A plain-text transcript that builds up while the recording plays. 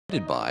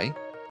By.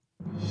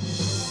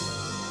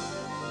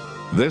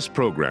 This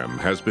program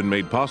has been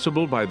made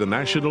possible by the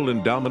National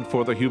Endowment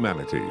for the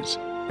Humanities,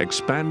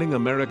 expanding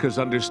America's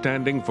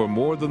understanding for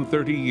more than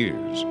 30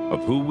 years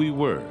of who we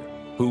were,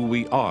 who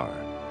we are,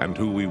 and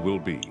who we will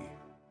be.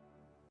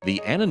 The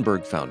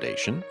Annenberg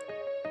Foundation,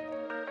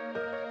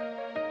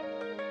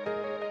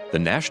 the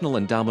National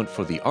Endowment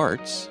for the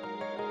Arts,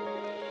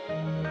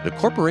 the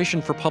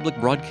Corporation for Public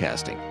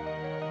Broadcasting,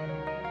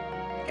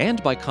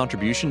 and by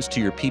contributions to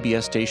your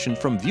PBS station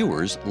from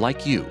viewers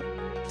like you.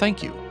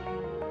 Thank you.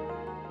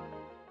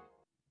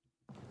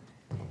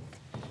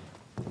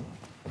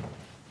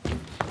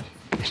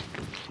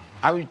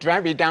 I was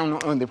driving down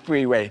on the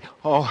freeway.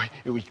 Oh,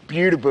 it was a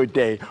beautiful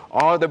day.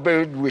 All the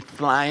birds were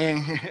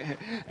flying,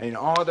 and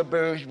all the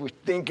birds were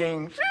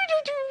thinking,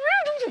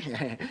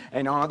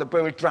 and all the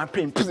birds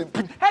dropping.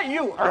 Hey,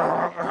 you! I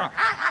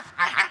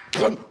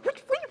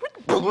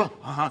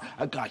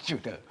got you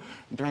there.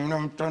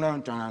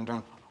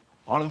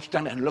 All of a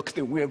sudden, I looked at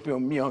the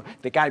rearview mirror.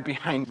 The guy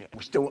behind me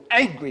was so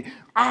angry. Hey,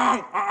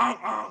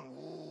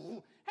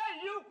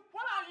 you!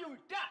 What are you,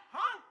 deaf,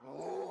 huh?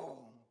 Oh.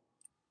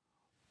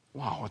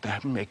 Wow,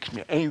 that makes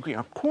me angry.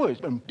 Of course,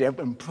 I'm deaf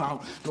and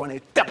proud. When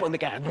I step on the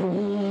gas.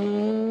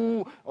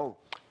 Oh,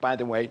 by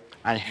the way,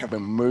 I have a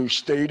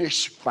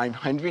Mercedes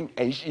 500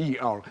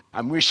 SEL.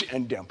 I'm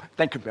wishing them.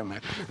 Thank you very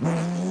much.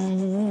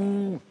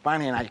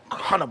 Finally, I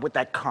caught up with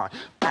that car.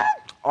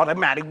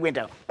 Automatic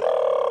window.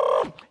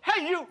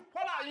 Hey, you!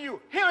 What are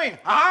you hearing?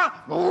 Huh?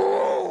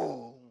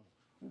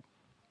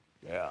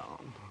 Yeah.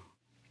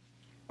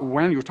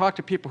 When you talk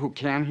to people who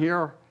can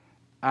hear,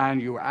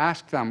 and you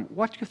ask them,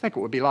 what do you think it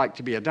would be like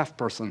to be a deaf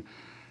person?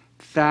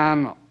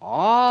 Then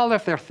all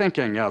if they're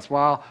thinking is,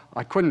 well,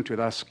 I couldn't do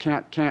this,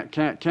 can't.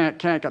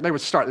 They would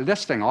start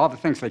listing all the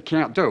things they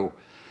can't do.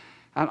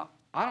 And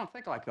I don't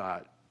think like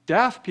that.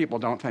 Deaf people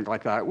don't think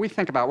like that. We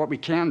think about what we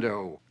can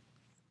do.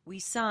 We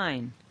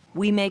sign,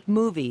 we make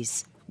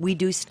movies, we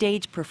do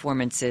stage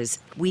performances,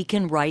 we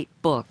can write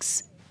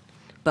books.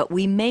 But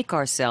we make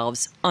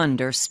ourselves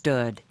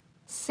understood.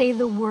 Say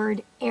the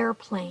word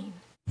airplane.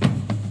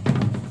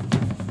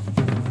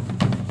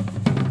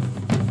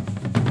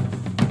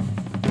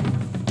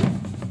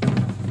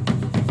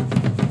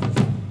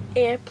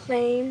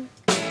 Airplane.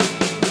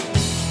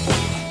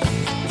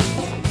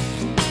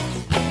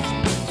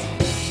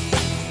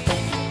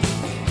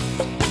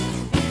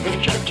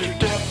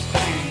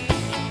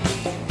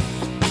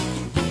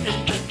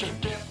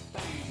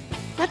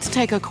 Let's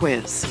take a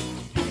quiz.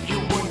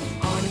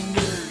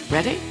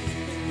 Ready?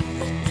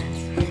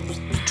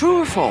 True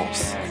or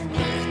false?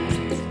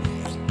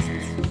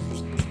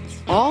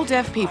 All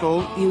deaf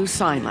people use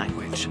sign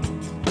language.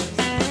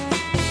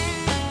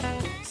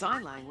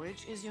 Sign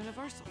language is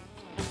universal.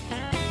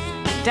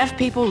 Deaf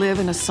people live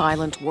in a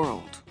silent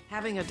world.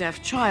 Having a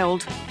deaf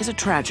child is a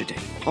tragedy.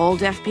 All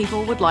deaf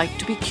people would like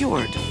to be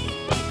cured.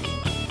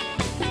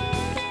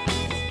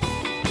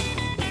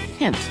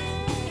 Hint: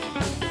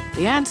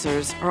 the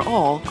answers are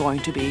all going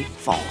to be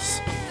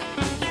false.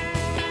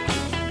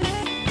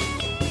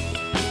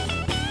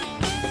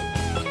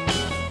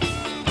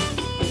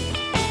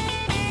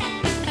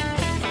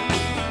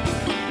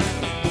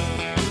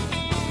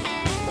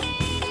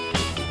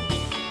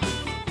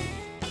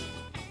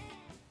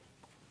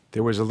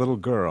 There was a little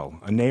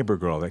girl, a neighbor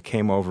girl, that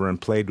came over and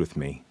played with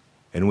me,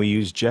 and we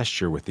used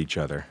gesture with each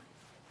other.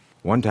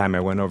 One time I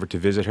went over to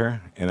visit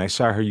her, and I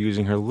saw her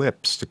using her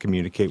lips to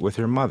communicate with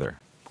her mother.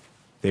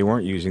 They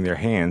weren't using their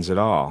hands at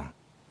all.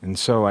 And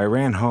so I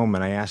ran home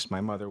and I asked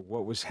my mother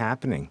what was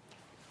happening.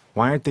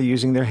 Why aren't they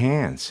using their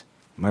hands?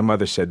 My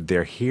mother said,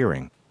 they're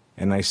hearing.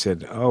 And I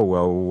said, oh,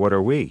 well, what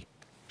are we?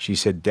 She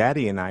said,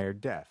 Daddy and I are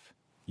deaf.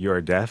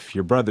 You're deaf,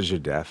 your brothers are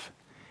deaf.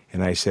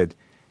 And I said,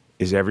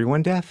 is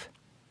everyone deaf?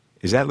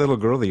 Is that little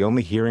girl the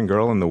only hearing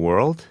girl in the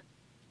world?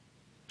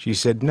 She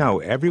said, no,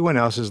 everyone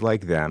else is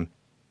like them.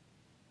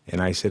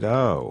 And I said,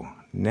 oh,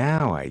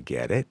 now I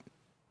get it.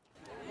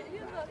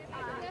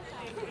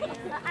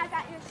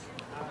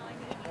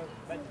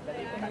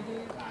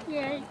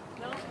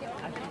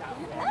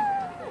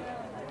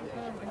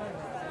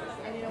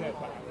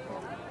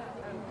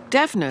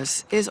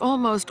 Deafness is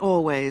almost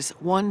always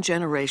one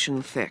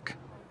generation thick.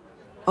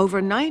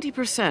 Over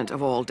 90%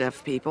 of all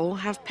deaf people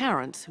have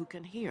parents who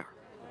can hear.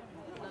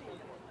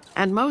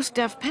 And most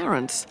deaf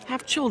parents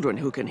have children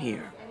who can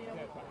hear.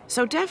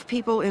 So deaf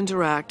people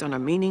interact on a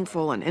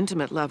meaningful and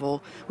intimate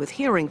level with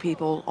hearing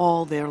people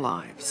all their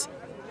lives.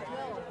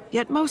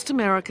 Yet most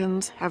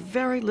Americans have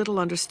very little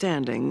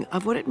understanding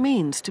of what it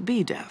means to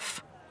be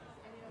deaf.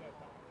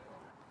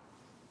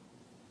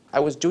 I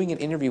was doing an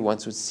interview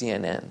once with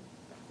CNN,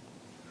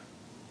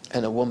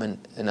 and a woman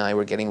and I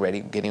were getting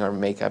ready, getting our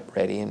makeup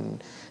ready,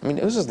 and I mean,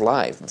 it was just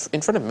live,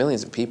 in front of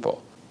millions of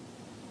people.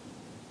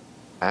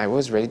 I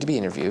was ready to be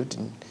interviewed,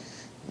 and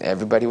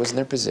everybody was in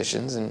their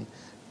positions, and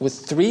with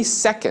 3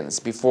 seconds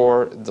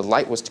before the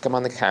light was to come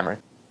on the camera,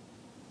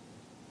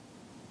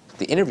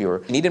 the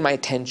interviewer needed my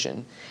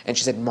attention, and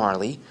she said,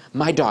 Marley,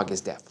 my dog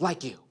is deaf,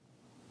 like you.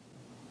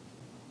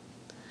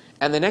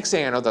 And the next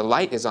thing I know, the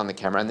light is on the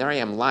camera, and there I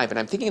am live, and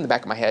I'm thinking in the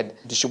back of my head,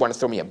 does she want to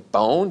throw me a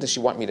bone? Does she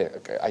want me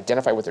to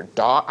identify with her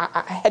dog?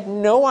 I had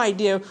no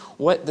idea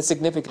what the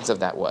significance of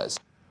that was.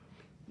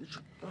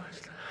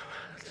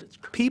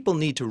 People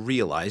need to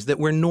realize that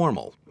we're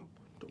normal.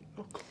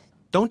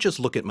 Don't just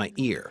look at my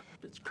ear.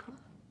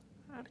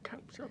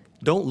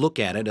 Don't look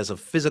at it as a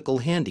physical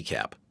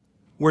handicap.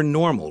 We're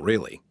normal,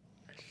 really.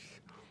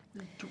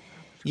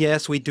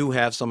 Yes, we do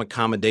have some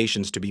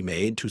accommodations to be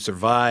made to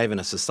survive in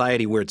a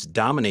society where it's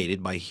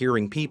dominated by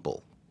hearing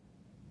people.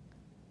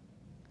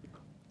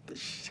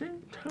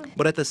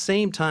 But at the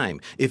same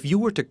time, if you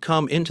were to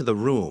come into the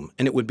room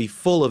and it would be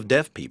full of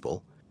deaf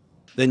people,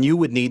 then you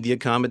would need the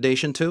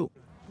accommodation too.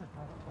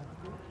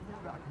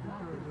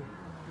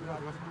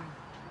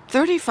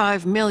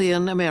 35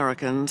 million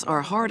Americans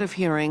are hard of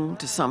hearing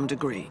to some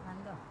degree.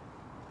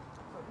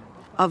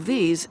 Of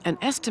these, an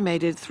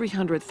estimated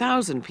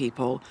 300,000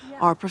 people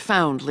are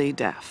profoundly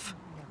deaf.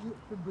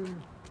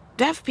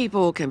 Deaf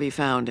people can be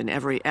found in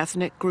every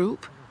ethnic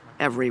group,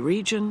 every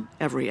region,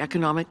 every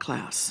economic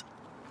class.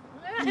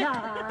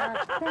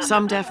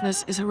 Some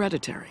deafness is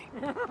hereditary.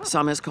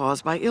 Some is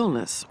caused by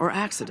illness or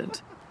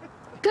accident.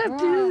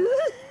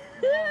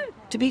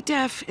 To be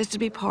deaf is to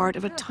be part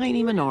of a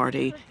tiny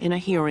minority in a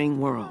hearing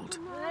world.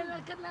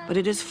 But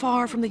it is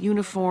far from the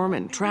uniform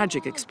and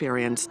tragic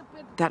experience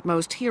that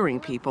most hearing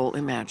people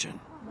imagine.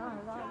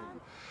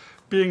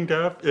 Being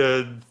deaf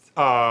is,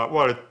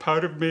 well, it's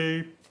part of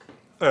me,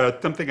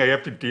 something I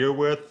have to deal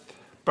with,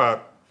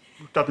 but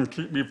it doesn't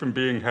keep me from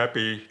being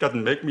happy. It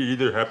doesn't make me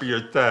either happy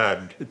or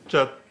sad. It's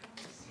just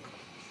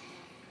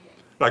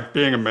like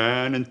being a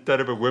man instead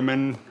of a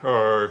woman,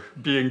 or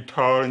being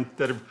tall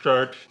instead of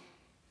short.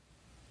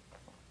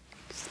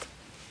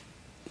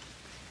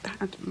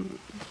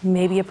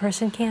 Maybe a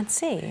person can't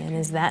see, and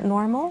is that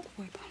normal?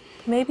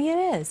 Maybe it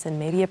is, and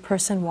maybe a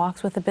person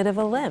walks with a bit of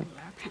a limp.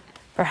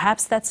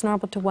 Perhaps that's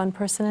normal to one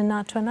person and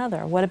not to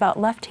another. What about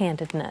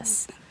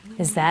left-handedness?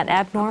 Is that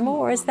abnormal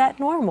or is that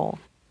normal?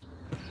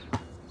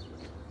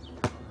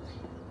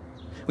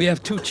 We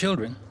have 2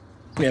 children.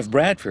 We have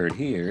Bradford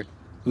here,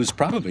 who's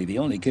probably the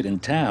only kid in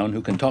town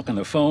who can talk on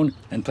the phone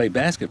and play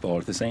basketball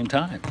at the same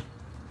time.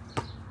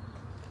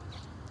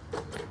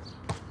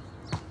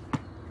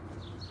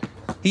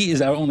 He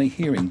is our only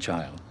hearing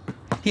child.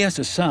 He has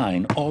to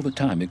sign all the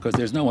time because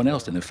there's no one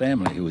else in the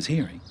family who is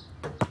hearing.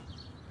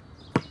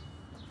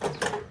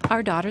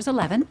 Our daughter's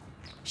 11.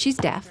 She's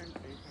deaf.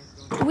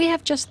 We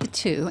have just the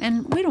 2,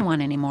 and we don't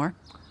want any more.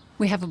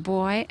 We have a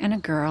boy and a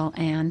girl,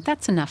 and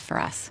that's enough for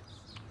us.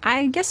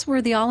 I guess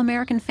we're the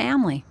all-American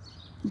family.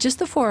 Just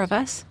the 4 of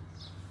us.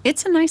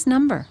 It's a nice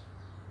number.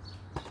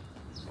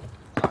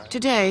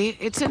 Today,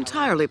 it's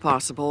entirely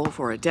possible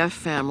for a deaf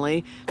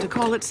family to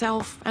call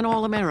itself an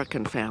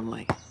all-American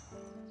family.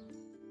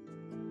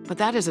 But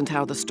that isn't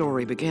how the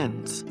story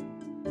begins.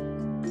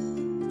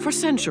 For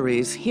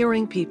centuries,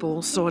 hearing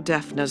people saw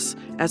deafness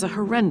as a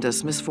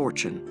horrendous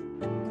misfortune.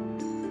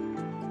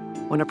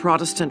 When a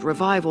Protestant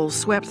revival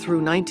swept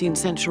through 19th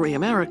century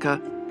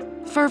America,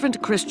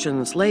 fervent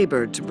Christians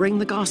labored to bring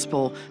the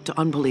gospel to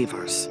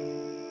unbelievers.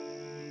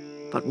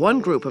 But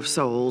one group of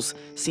souls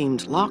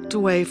seemed locked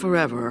away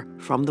forever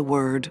from the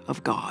Word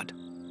of God.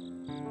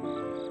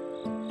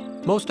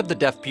 Most of the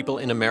deaf people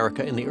in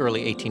America in the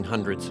early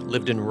 1800s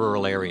lived in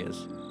rural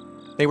areas.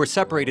 They were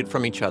separated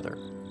from each other.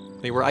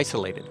 They were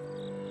isolated.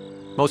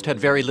 Most had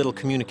very little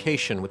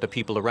communication with the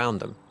people around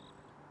them.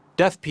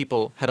 Deaf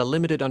people had a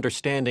limited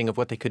understanding of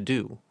what they could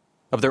do,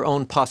 of their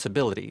own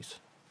possibilities.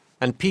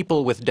 And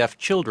people with deaf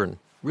children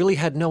really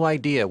had no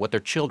idea what their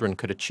children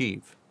could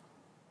achieve.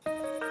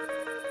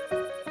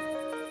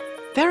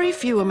 Very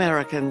few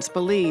Americans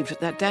believed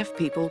that deaf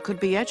people could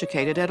be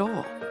educated at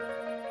all.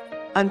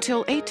 Until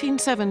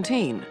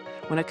 1817,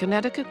 when a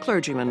Connecticut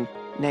clergyman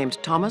named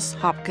Thomas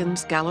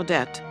Hopkins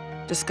Gallaudet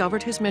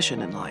discovered his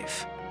mission in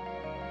life: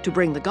 to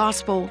bring the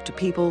gospel to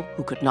people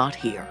who could not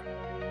hear.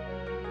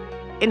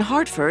 In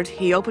Hartford,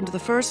 he opened the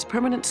first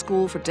permanent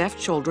school for deaf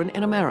children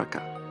in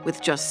America,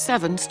 with just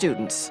 7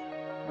 students,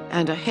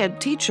 and a head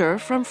teacher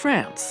from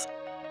France,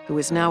 who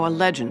is now a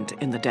legend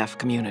in the deaf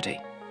community.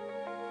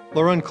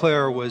 Laurent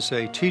Clerc was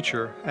a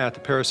teacher at the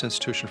Paris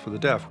Institution for the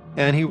Deaf,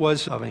 and he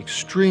was an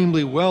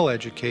extremely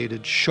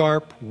well-educated,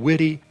 sharp,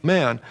 witty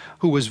man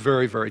who was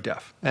very, very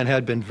deaf, and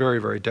had been very,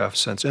 very deaf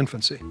since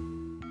infancy.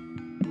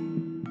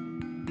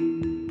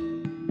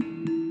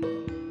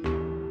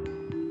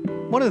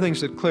 One of the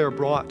things that Clerc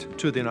brought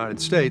to the United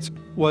States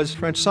was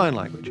French Sign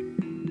Language.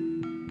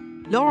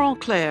 Laurent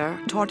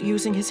Clerc taught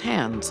using his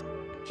hands.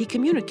 He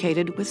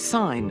communicated with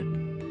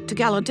sign. To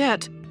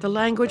Gallaudet, the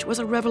language was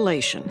a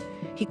revelation.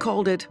 He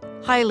called it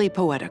highly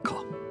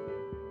poetical.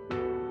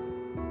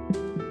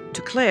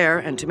 To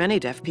Clerc and to many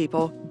deaf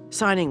people,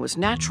 signing was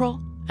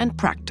natural and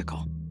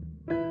practical.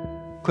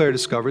 Clerc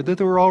discovered that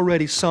there were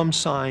already some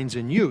signs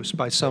in use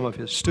by some of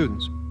his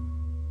students.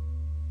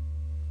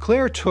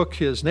 Clerc took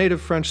his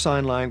native French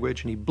Sign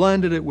Language and he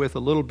blended it with a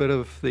little bit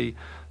of the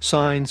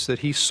signs that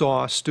he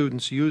saw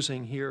students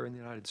using here in the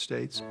United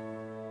States.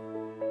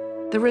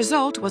 The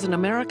result was an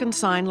American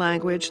Sign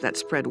Language that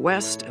spread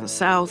west and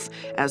south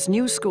as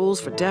new schools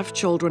for deaf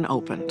children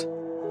opened.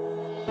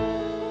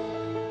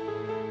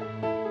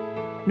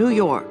 New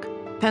York,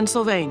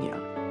 Pennsylvania,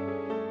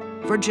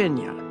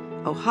 Virginia,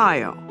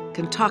 Ohio,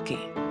 Kentucky,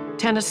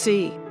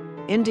 Tennessee,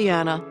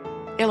 Indiana,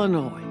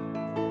 Illinois.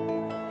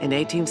 In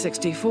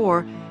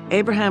 1864,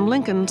 Abraham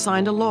Lincoln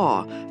signed a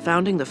law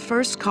founding the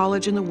first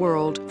college in the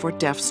world for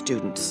deaf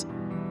students.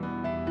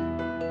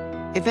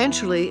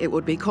 Eventually, it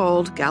would be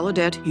called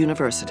Gallaudet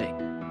University.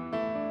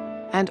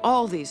 And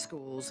all these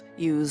schools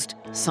used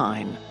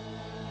sign.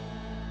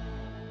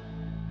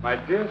 My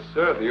dear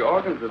sir, the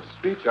organs of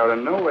speech are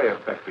in no way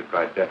affected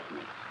by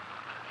deafness.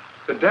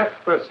 The deaf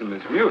person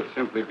is mute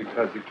simply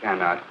because he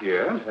cannot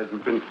hear and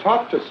hasn't been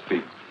taught to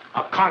speak.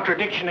 A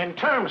contradiction in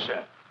terms,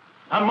 sir.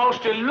 A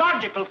most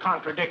illogical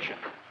contradiction.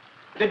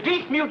 The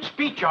deaf-mute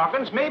speech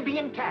organs may be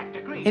intact,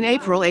 agreed. In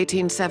April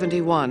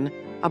 1871,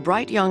 a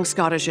bright young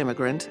Scottish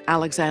immigrant,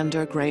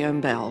 Alexander Graham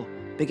Bell,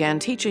 began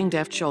teaching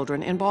deaf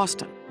children in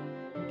Boston.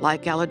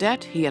 Like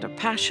Gallaudet, he had a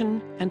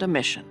passion and a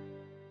mission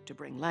to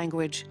bring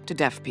language to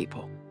deaf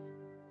people.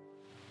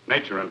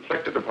 Nature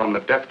inflicted upon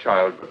the deaf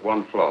child but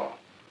one flaw.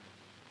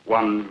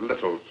 One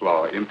little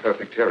flaw,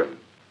 imperfect hearing.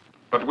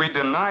 But we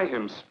deny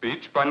him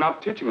speech by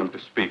not teaching him to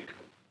speak.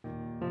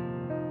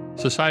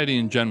 Society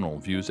in general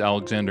views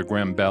Alexander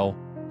Graham Bell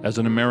as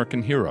an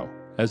American hero,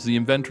 as the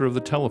inventor of the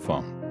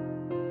telephone.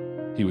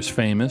 He was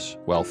famous,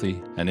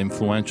 wealthy, and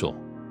influential.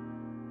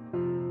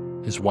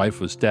 His wife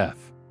was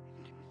deaf.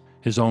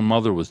 His own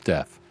mother was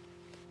deaf.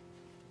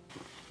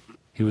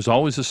 He was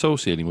always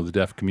associating with the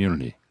deaf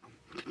community.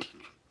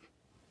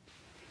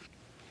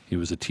 He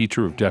was a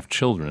teacher of deaf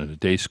children at a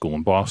day school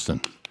in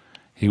Boston.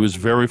 He was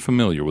very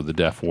familiar with the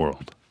deaf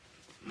world.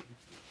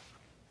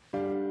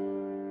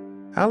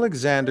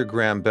 Alexander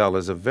Graham Bell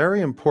is a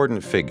very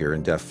important figure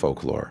in deaf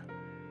folklore.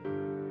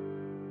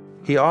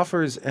 He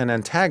offers an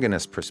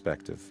antagonist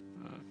perspective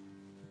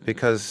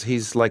because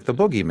he's like the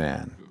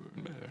boogeyman.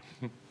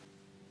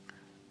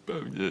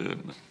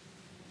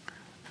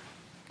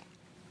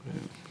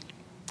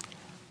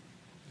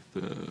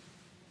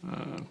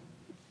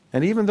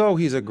 And even though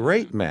he's a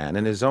great man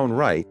in his own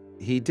right,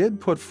 he did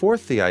put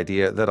forth the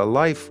idea that a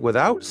life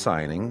without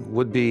signing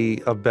would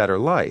be a better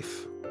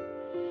life.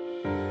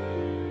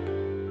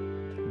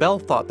 Bell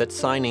thought that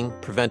signing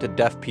prevented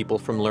deaf people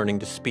from learning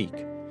to speak,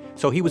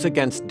 so he was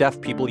against deaf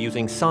people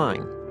using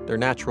sign, their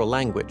natural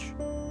language.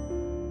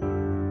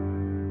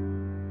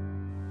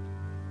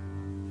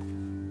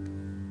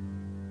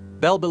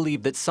 Bell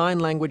believed that sign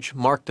language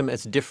marked them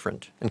as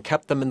different and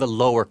kept them in the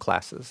lower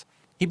classes.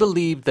 He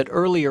believed that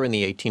earlier in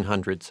the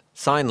 1800s,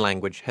 sign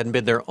language had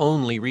been their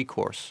only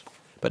recourse.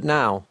 But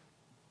now,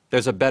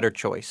 there's a better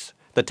choice,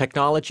 the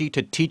technology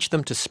to teach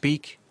them to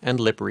speak and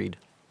lip read.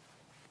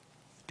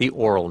 The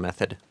oral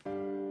method.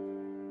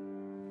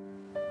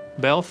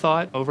 Bell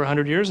thought over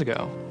 100 years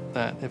ago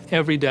that if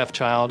every deaf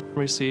child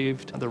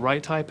received the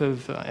right type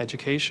of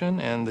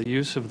education and the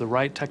use of the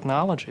right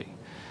technology,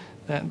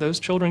 that those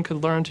children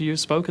could learn to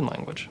use spoken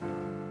language.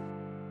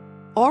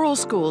 Oral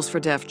schools for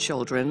deaf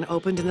children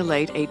opened in the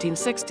late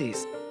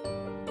 1860s.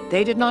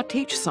 They did not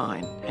teach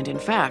sign and, in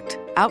fact,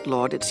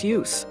 outlawed its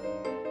use.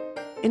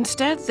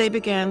 Instead, they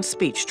began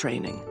speech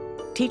training,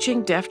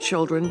 teaching deaf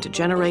children to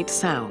generate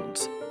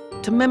sounds,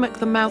 to mimic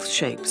the mouth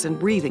shapes and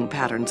breathing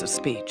patterns of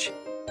speech.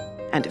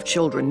 And if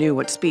children knew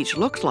what speech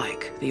looked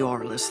like, the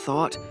oralists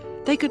thought,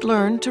 they could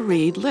learn to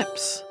read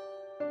lips.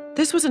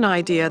 This was an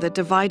idea that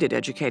divided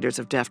educators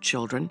of deaf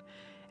children,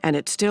 and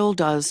it still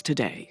does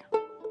today.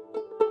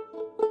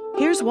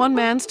 Here's one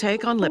man's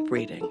take on lip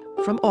reading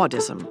from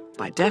Autism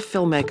by deaf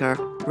filmmaker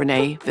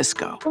Renee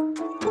Visco.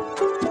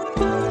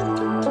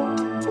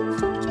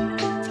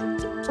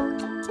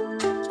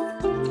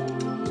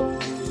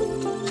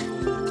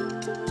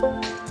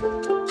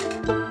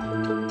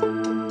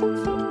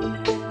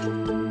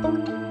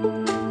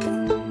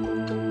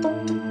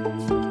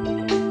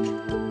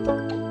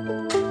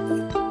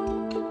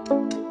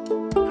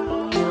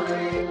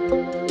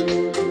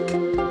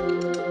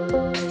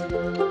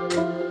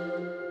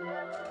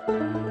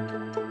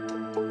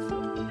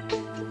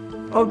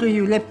 Or do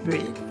you lip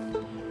read?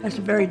 That's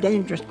a very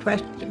dangerous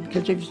question,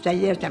 because if you say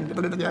yes, then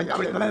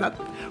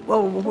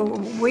well,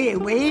 wait a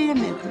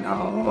minute,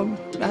 no,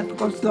 I have to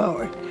go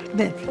slower.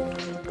 Then,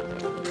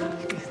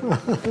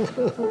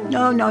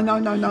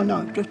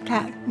 no, just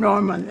tap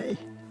normally.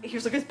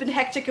 Here's like, it's been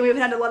hectic and we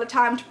haven't had a lot of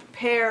time to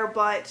prepare,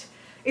 but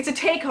it's a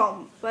take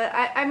home. But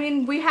I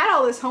mean, we had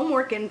all this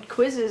homework and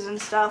quizzes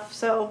and stuff,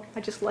 so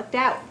I just lucked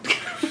out.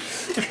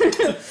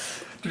 Did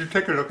you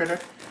take a look at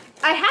it?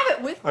 I have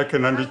it with me. I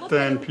can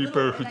understand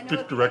people who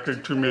speak directly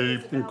to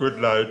me in good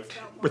light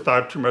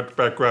without too much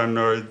background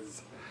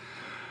noise.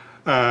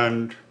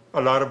 And a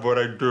lot of what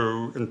I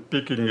do in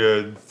speaking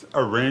is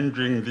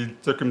arranging these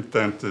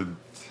circumstances.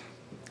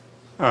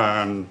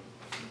 And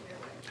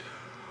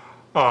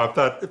if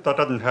that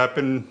doesn't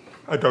happen,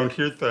 I don't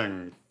hear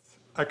things.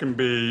 I can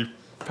be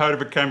part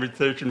of a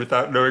conversation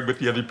without knowing what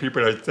the other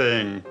people are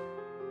saying.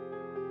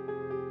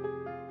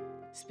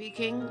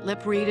 Speaking,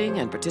 lip reading,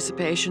 and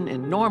participation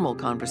in normal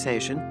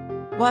conversation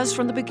was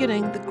from the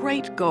beginning the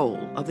great goal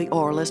of the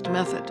oralist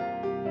method.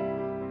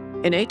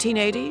 In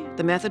 1880,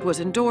 the method was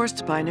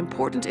endorsed by an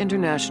important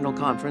international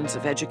conference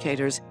of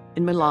educators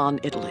in Milan,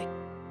 Italy.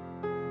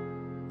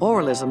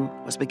 Oralism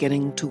was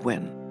beginning to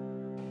win.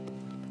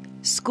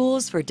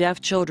 Schools for deaf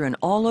children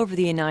all over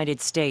the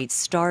United States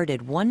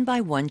started one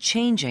by one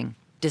changing,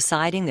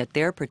 deciding that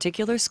their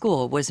particular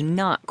school was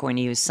not going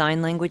to use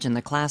sign language in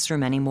the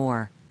classroom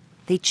anymore.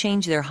 They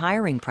changed their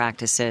hiring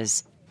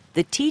practices.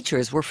 The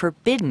teachers were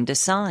forbidden to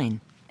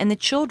sign, and the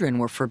children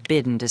were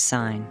forbidden to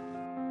sign.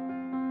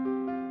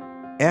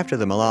 After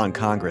the Milan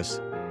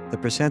Congress, the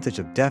percentage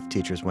of deaf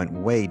teachers went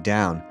way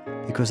down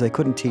because they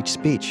couldn't teach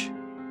speech.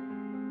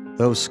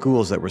 Those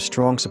schools that were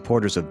strong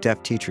supporters of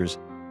deaf teachers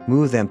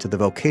moved them to the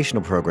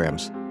vocational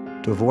programs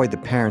to avoid the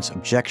parents'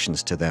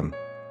 objections to them.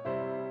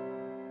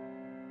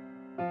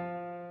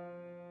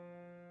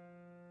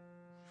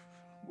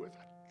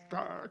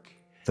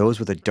 Those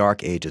were the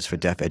dark ages for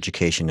deaf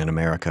education in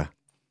America.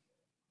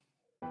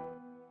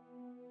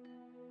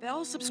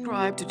 Bell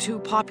subscribed to two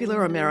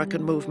popular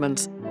American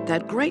movements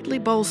that greatly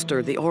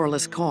bolstered the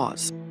oralist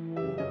cause.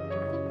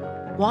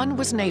 One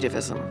was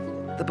nativism,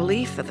 the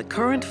belief that the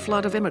current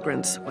flood of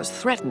immigrants was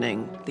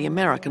threatening the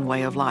American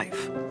way of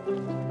life.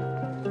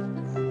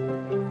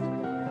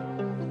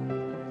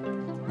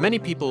 Many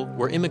people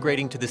were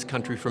immigrating to this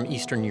country from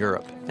Eastern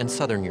Europe and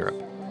Southern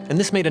Europe, and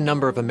this made a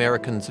number of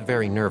Americans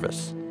very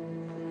nervous.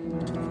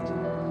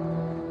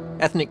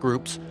 Ethnic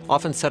groups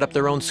often set up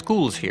their own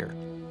schools here.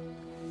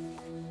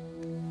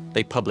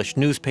 They published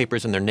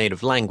newspapers in their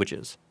native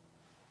languages.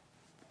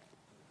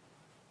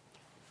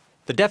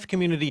 The deaf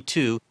community,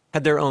 too,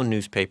 had their own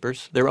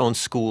newspapers, their own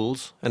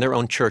schools, and their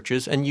own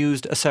churches, and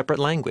used a separate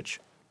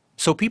language.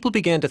 So people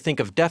began to think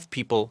of deaf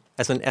people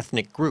as an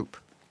ethnic group,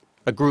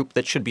 a group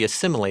that should be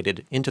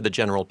assimilated into the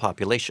general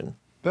population.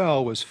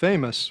 Bell was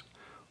famous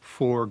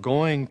for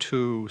going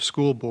to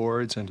school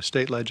boards and to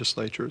state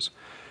legislatures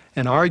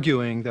and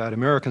arguing that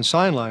American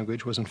Sign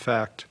Language was in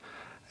fact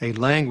a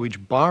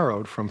language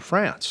borrowed from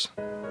France.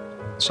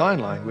 Sign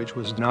language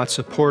was not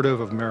supportive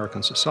of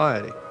American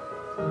society.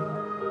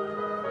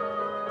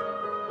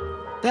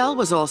 Bell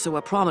was also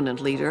a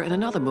prominent leader in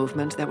another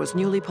movement that was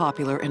newly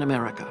popular in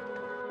America: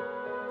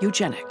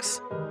 eugenics.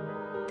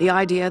 The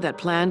idea that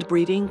planned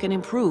breeding can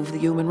improve the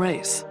human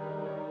race.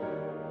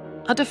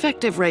 A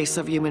defective race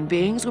of human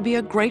beings would be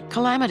a great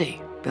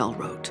calamity, Bell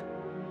wrote.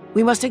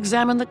 We must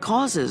examine the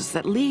causes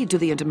that lead to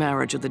the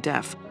intermarriage of the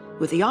deaf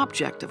with the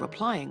object of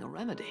applying a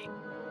remedy.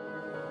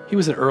 He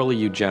was an early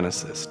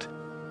eugenicist.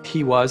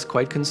 He was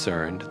quite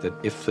concerned that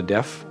if the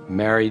deaf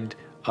married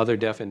other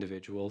deaf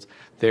individuals,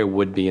 there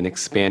would be an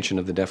expansion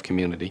of the deaf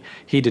community.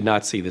 He did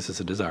not see this as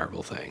a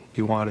desirable thing.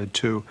 He wanted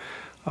to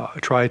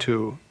try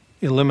to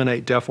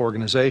eliminate deaf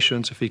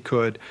organizations if he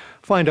could,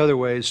 find other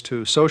ways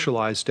to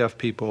socialize deaf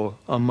people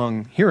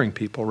among hearing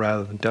people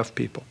rather than deaf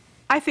people.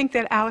 I think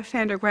that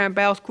Alexander Graham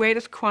Bell's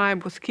greatest crime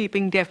was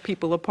keeping deaf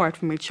people apart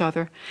from each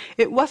other.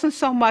 It wasn't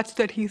so much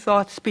that he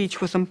thought speech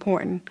was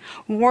important.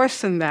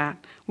 Worse than that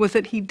was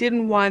that he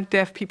didn't want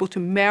deaf people to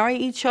marry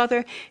each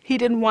other. He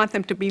didn't want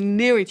them to be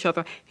near each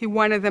other. He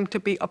wanted them to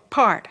be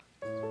apart.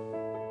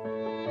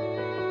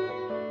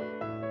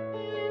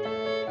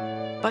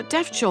 But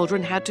deaf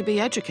children had to be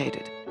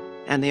educated,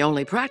 and the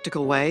only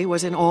practical way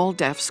was in all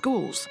deaf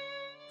schools.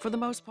 For the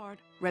most part,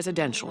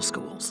 residential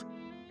schools.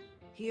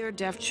 Here,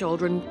 deaf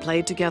children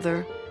played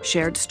together,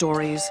 shared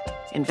stories,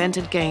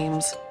 invented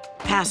games,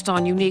 passed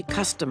on unique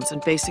customs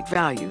and basic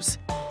values.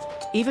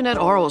 Even at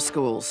oral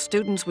schools,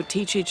 students would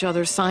teach each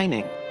other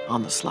signing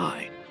on the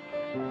sly.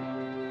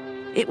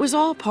 It was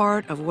all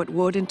part of what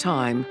would, in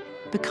time,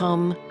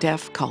 become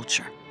deaf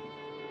culture.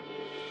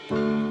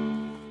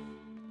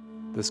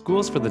 The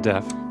schools for the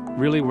deaf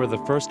really were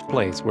the first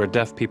place where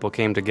deaf people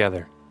came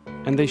together,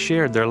 and they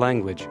shared their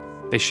language,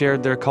 they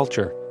shared their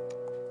culture.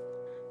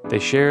 They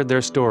shared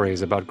their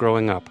stories about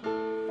growing up.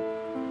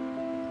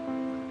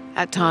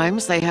 At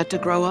times, they had to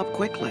grow up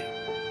quickly.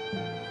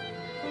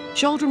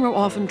 Children were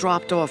often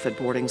dropped off at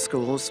boarding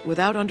schools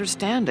without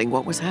understanding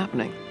what was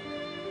happening.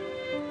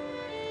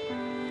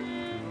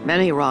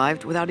 Many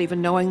arrived without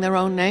even knowing their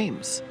own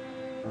names.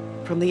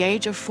 From the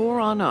age of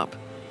 4 on up,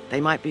 they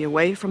might be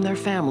away from their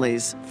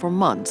families for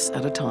months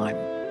at a time.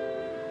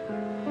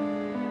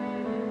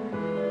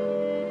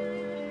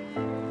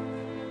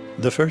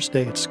 The first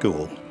day at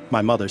school,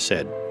 my mother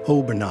said,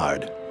 "Oh,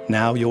 Bernard,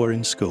 now you're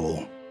in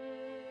school.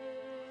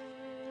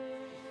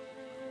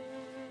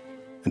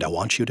 And I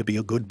want you to be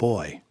a good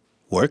boy.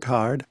 Work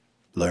hard,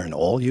 learn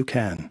all you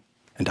can."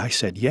 And I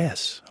said,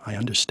 "Yes, I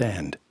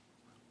understand.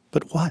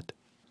 But what?"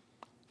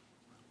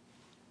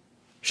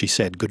 She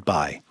said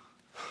goodbye,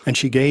 and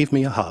she gave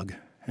me a hug,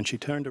 and she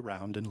turned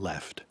around and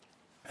left.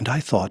 And I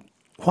thought,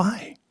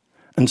 why?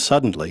 And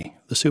suddenly,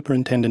 the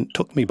superintendent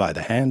took me by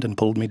the hand and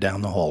pulled me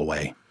down the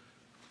hallway.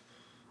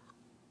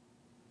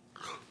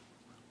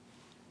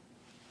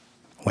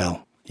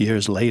 Well,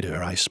 years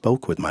later, I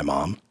spoke with my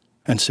mom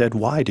and said,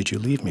 "Why did you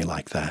leave me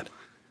like that?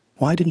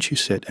 Why didn't you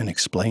sit and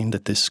explain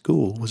that this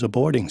school was a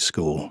boarding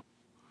school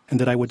and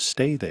that I would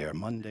stay there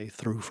Monday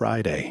through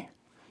Friday?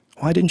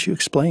 Why didn't you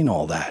explain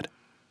all that?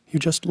 You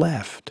just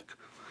left.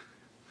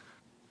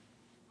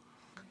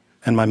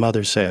 And my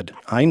mother said,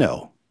 I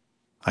know.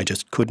 I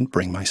just couldn't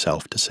bring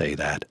myself to say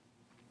that.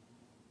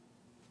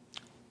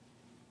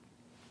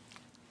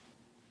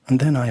 And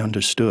then I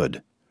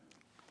understood.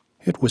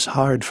 It was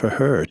hard for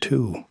her,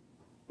 too.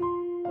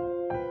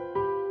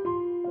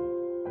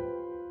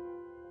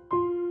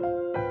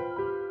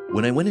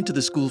 When I went into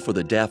the school for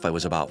the deaf, I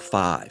was about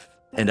 5,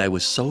 and I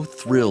was so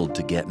thrilled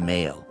to get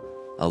mail,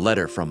 a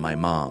letter from my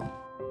mom.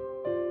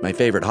 My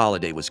favorite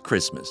holiday was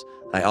Christmas.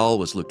 I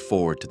always looked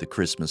forward to the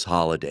Christmas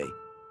holiday.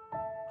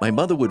 My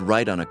mother would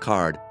write on a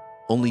card,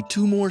 "Only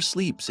 2 more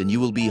sleeps and you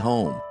will be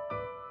home."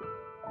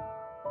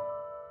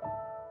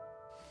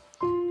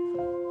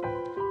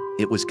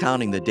 It was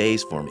counting the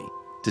days for me,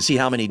 to see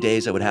how many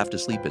days I would have to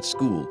sleep at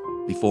school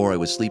before I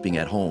was sleeping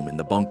at home in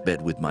the bunk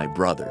bed with my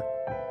brother.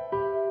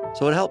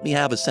 So it helped me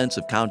have a sense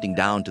of counting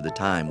down to the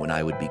time when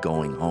I would be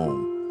going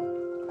home.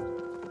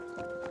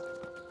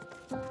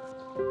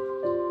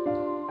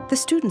 The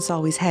students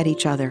always had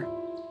each other.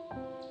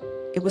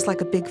 It was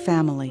like a big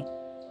family.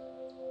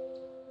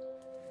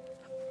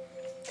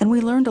 And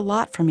we learned a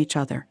lot from each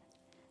other.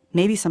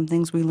 Maybe some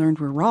things we learned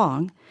were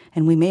wrong,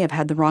 and we may have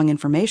had the wrong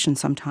information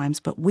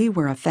sometimes, but we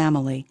were a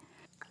family.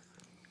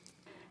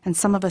 And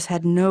some of us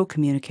had no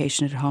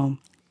communication at home.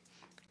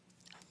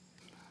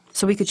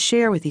 So we could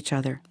share with each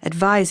other,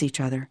 advise each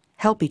other,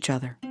 help each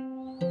other.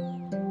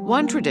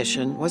 One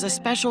tradition was a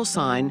special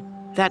sign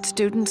that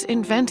students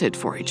invented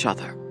for each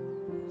other.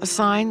 A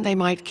sign they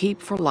might keep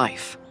for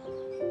life.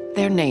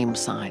 Their name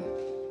sign.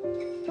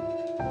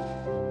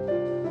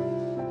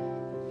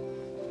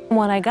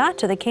 When I got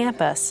to the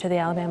campus, to the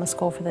Alabama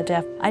School for the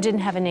Deaf, I didn't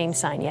have a name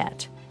sign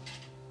yet.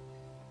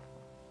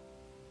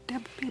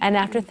 And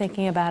after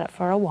thinking about it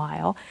for a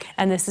while,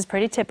 and this is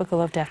pretty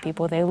typical of deaf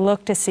people, they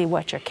look to see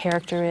what your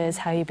character is,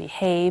 how you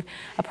behave,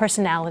 a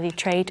personality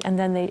trait, and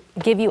then they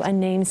give you a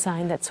name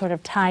sign that sort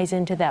of ties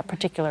into that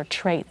particular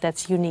trait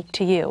that's unique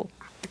to you.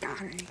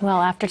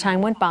 Well, after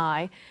time went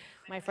by,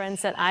 my friend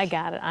said, I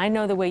got it. I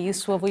know the way you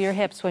swivel your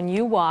hips when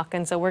you walk,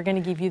 and so we're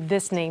going to give you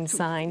this name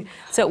sign.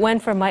 So it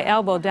went from my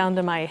elbow down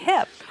to my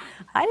hip.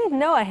 I didn't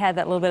know I had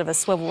that little bit of a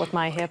swivel with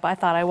my hip. I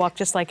thought I walked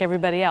just like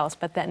everybody else,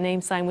 but that name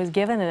sign was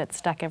given, and it's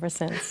stuck ever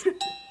since.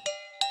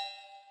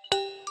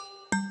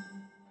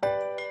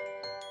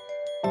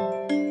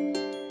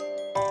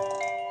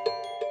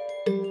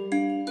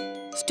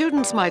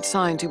 Students might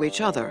sign to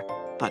each other,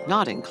 but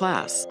not in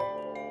class.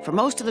 For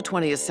most of the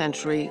 20th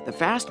century, the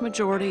vast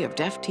majority of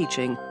deaf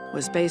teaching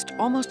was based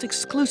almost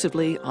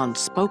exclusively on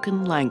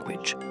spoken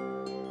language.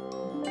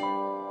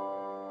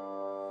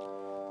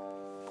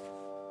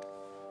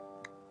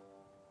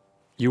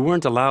 You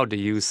weren't allowed to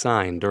use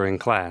sign during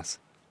class.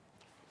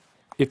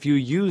 If you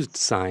used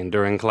sign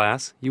during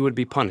class, you would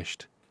be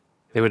punished.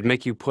 They would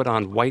make you put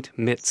on white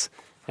mitts,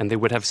 and they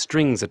would have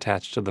strings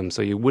attached to them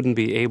so you wouldn't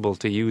be able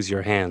to use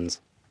your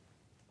hands.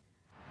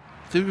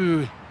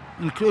 And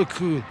cool,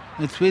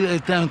 it's really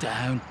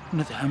downtown,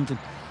 not Hampton.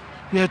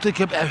 We have to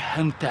keep our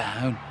hand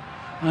down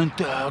and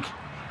talk.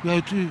 We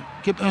have to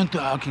keep on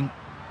talking.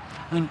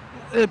 And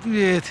if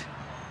we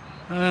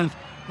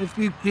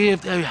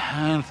waved our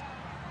hands,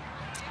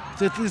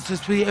 that is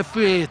just be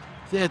afraid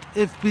that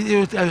if we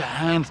use our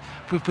hands,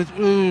 we would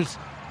lose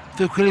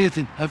the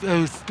quality of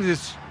our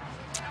speech.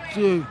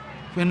 So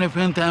when I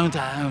went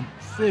downtown,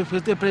 so for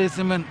the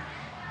policeman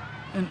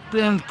and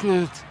brand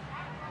clothes,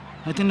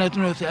 I did not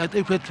know that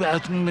it would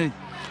frighten me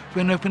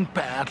when I went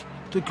back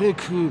to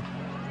Cuckoo.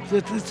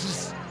 That is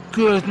just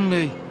scared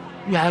me,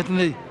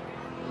 rightly.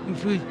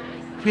 If we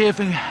wave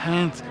our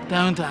hands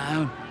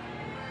downtown,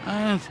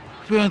 and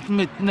want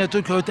me not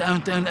to go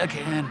downtown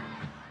again.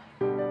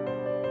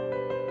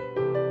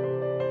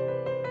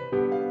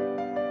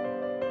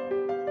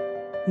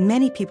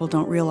 Many people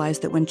don't realize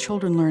that when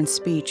children learn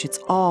speech, it's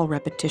all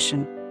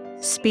repetition,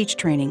 speech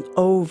training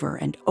over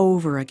and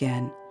over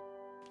again.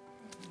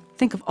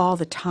 Think of all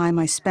the time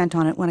I spent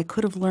on it when I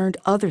could have learned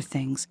other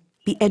things,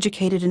 be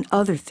educated in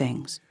other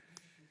things.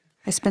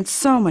 I spent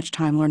so much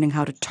time learning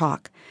how to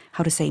talk,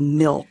 how to say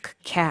milk,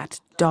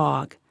 cat,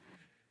 dog.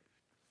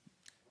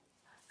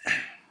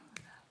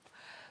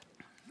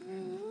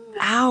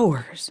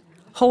 Hours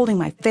holding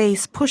my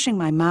face, pushing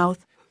my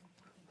mouth,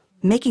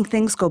 making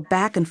things go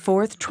back and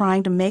forth,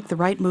 trying to make the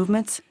right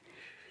movements.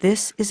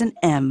 This is an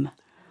M.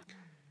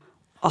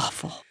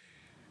 Awful.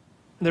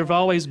 There have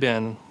always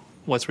been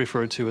what's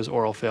referred to as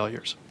oral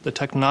failures. The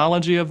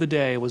technology of the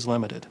day was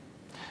limited,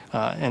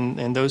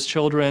 and those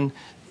children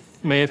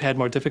may have had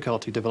more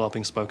difficulty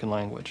developing spoken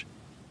language.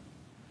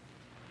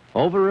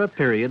 Over a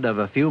period of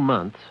a few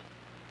months,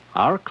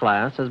 our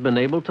class has been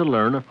able to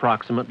learn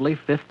approximately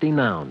 50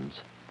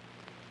 nouns.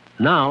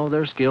 Now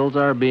their skills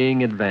are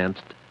being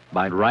advanced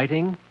by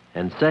writing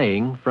and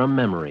saying from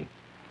memory.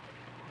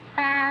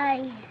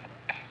 I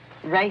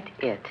write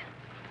it.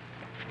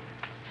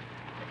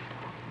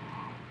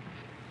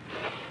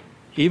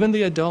 Even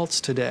the adults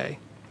today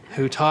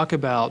who talk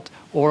about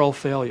oral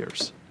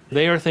failures.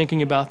 They are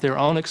thinking about their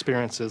own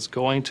experiences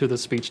going to the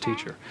speech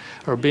teacher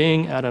or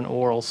being at an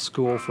oral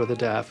school for the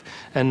deaf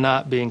and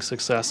not being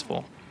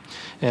successful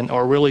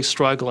or really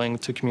struggling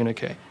to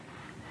communicate.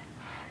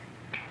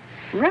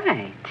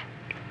 Right.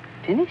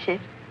 Finish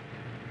it.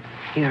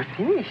 You're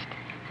finished.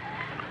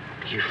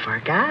 You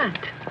forgot.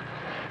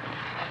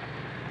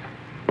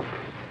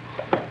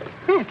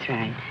 That's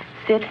right.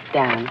 Sit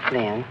down,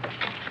 Flynn.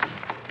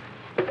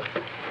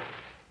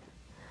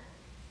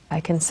 I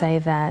can say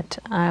that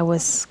I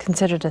was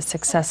considered a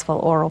successful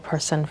oral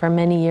person. For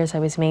many years I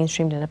was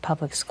mainstreamed in a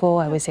public school.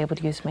 I was able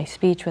to use my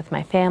speech with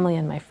my family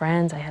and my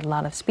friends. I had a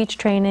lot of speech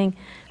training.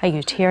 I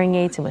used hearing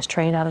aids and was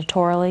trained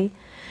auditorily.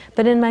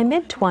 But in my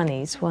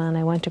mid-20s, when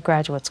I went to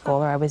graduate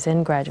school, or I was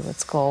in graduate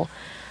school,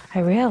 I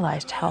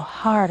realized how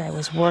hard I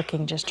was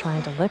working just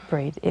trying to lip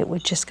read. It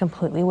would just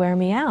completely wear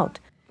me out.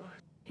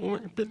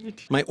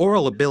 My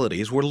oral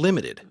abilities were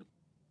limited.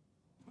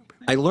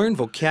 I learned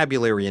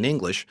vocabulary in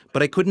English,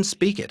 but I couldn't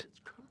speak it.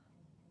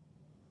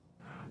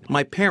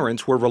 My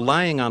parents were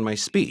relying on my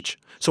speech,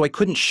 so I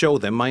couldn't show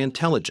them my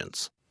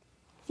intelligence.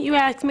 You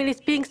asked me to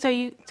speak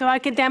so I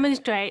could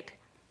demonstrate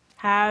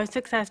how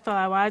successful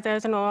I was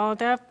as an oral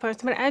deaf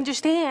person, but I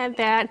understand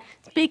that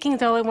speaking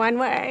is only one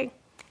way,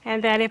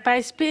 and that if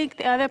I speak,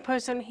 the other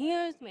person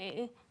hears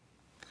me.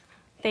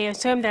 They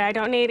assume that I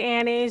don't need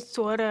any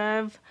sort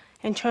of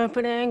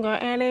interpreting or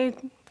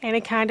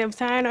any kind of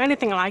sign or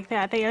anything like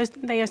that.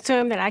 They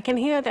assume that I can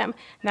hear them.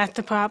 And that's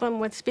the problem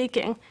with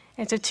speaking.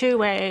 It's a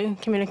two-way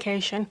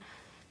communication.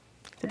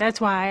 So that's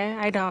why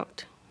I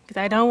don't.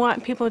 Because I don't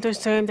want people to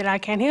assume that I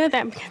can't hear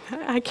them, because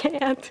I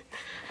can't.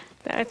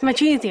 It's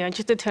much easier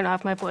just to turn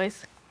off my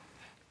voice.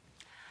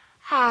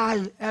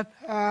 I have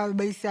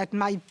always set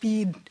my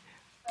feet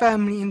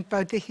firmly in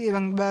both the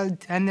hearing world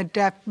and the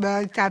deaf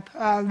world. I've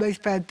always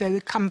felt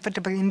very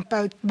comfortable in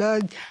both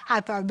worlds.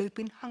 I've always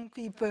been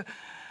hungry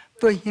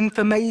for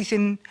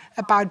information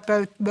about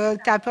both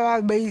worlds. I've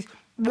always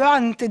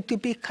wanted to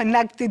be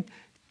connected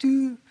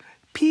to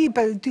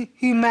people, to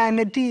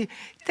humanity. It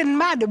doesn't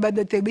matter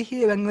whether they were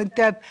hearing or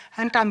deaf,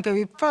 and I'm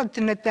very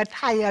fortunate that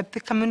I have the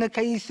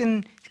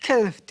communication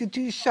skills to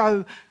do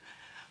so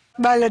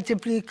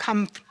relatively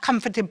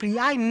comfortably.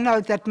 I know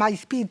that my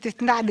speech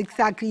is not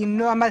exactly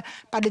normal,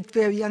 but it's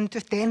very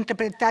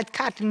understandable. That's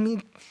gotten me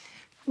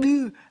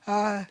through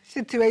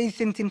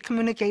situations in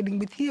communicating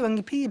with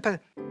hearing people.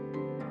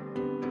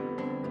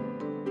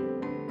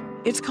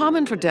 It's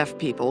common for deaf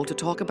people to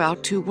talk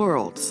about two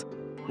worlds,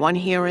 one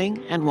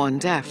hearing and one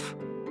deaf.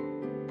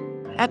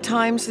 At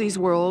times, these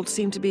worlds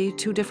seem to be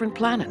two different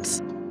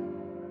planets.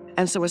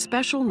 And so a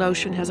special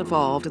notion has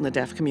evolved in the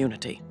deaf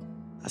community,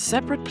 a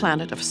separate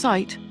planet of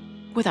sight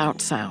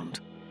without sound.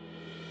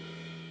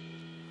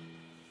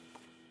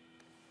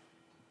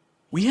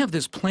 We have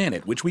this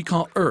planet, which we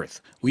call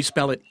Earth. We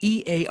spell it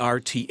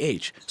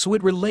E-A-R-T-H, so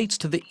it relates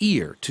to the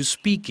ear, to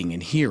speaking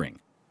and hearing.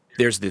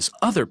 There's this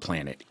other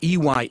planet,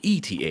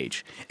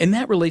 E-Y-E-T-H, and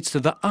that relates to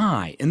the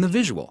eye and the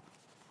visual.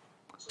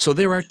 So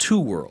there are two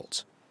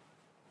worlds.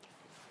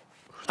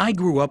 I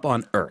grew up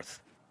on Earth.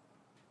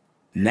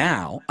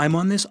 Now I'm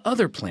on this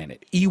other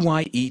planet,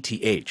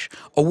 E-Y-E-T-H,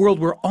 a world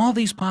where all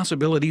these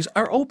possibilities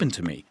are open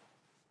to me.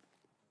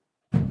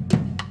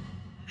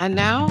 And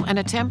now, an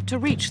attempt to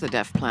reach the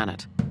deaf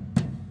planet.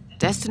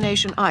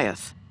 Destination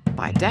Eyeth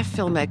by deaf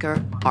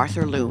filmmaker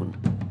Arthur Loon.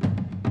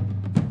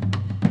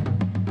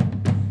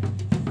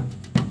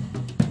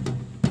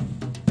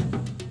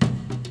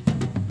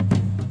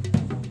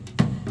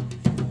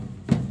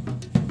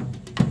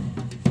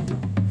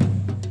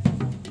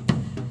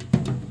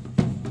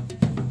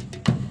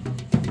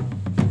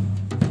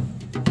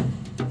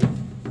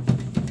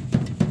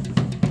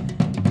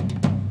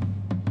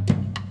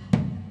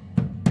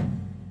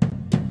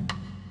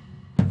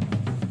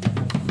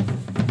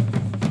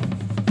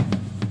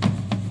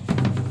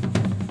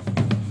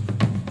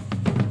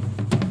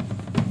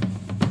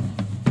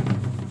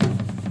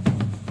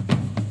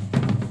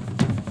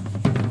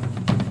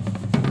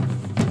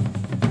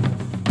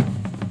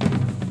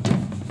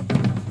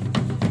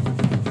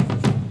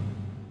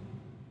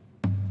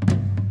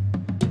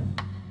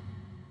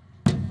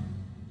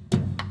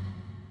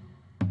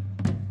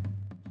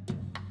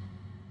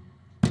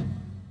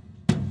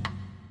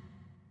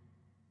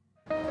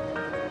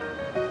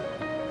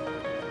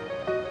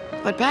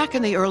 But back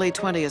in the early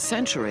 20th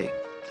century,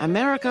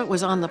 America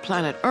was on the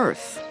planet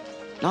Earth,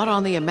 not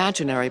on the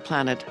imaginary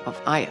planet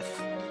of Eyeth.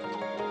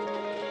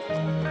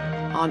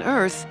 On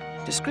Earth,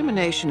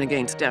 discrimination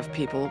against deaf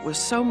people was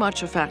so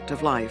much a fact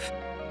of life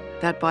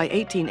that by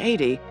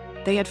 1880,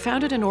 they had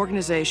founded an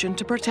organization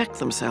to protect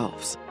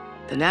themselves,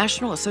 the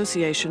National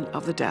Association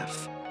of the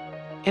Deaf.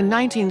 In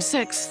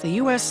 1906, the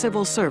U.S.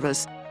 Civil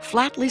Service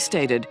flatly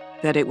stated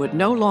that it would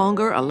no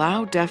longer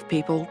allow deaf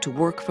people to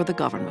work for the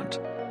government.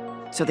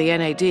 So the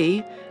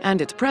NAD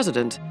and its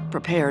president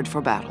prepared for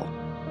battle.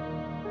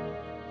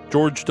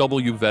 George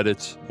W.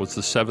 Veditz was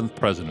the 7th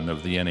president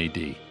of the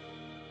NAD.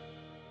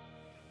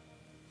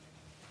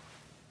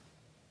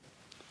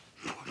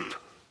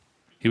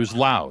 He was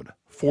loud,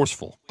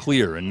 forceful,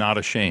 clear, and not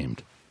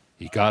ashamed.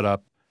 He got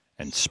up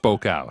and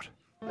spoke out.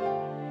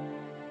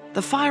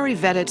 The fiery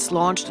Veddits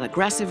launched an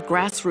aggressive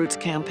grassroots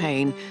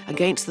campaign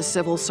against the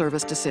civil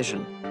service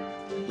decision.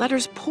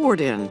 Letters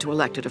poured in to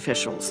elected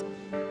officials.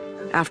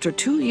 After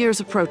 2 years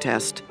of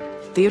protest,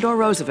 Theodore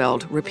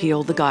Roosevelt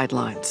repealed the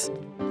guidelines.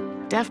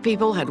 Deaf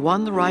people had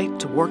won the right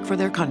to work for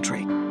their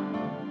country.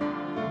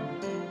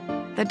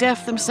 The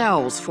deaf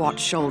themselves fought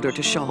shoulder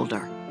to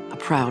shoulder, a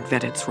proud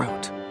Veddits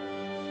wrote.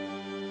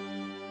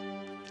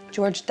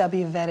 George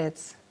W.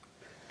 Veddits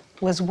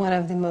was one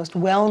of the most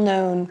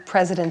well-known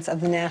presidents of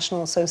the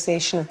National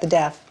Association of the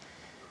Deaf.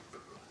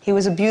 He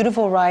was a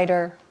beautiful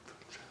writer,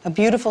 a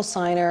beautiful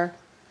signer,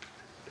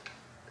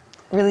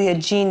 really a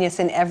genius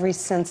in every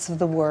sense of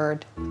the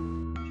word.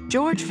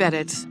 George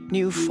Veddits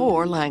knew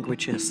 4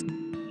 languages.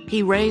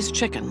 He raised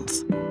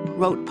chickens,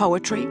 wrote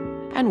poetry,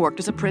 and worked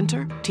as a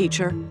printer,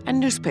 teacher, and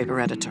newspaper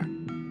editor.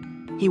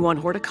 He won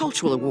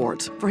horticultural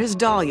awards for his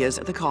dahlias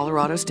at the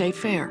Colorado State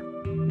Fair,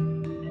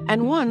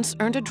 and once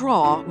earned a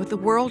draw with the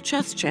world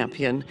chess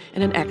champion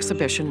in an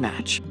exhibition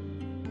match.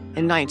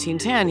 In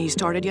 1910, he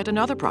started yet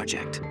another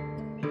project,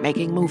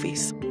 making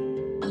movies.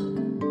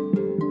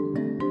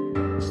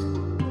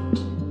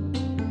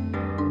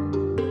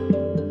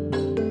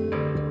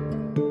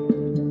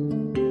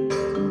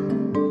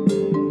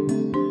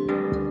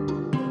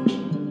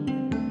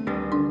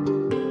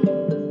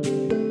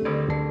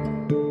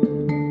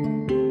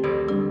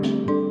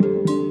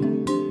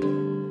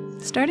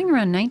 Starting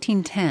around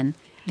 1910,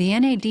 the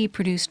NAD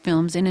produced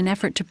films in an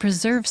effort to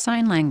preserve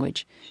sign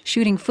language,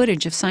 shooting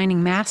footage of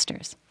signing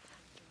masters.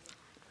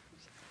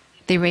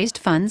 They raised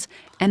funds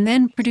and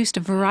then produced a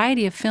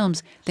variety of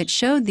films that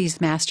showed these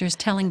masters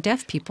telling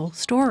deaf people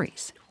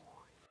stories.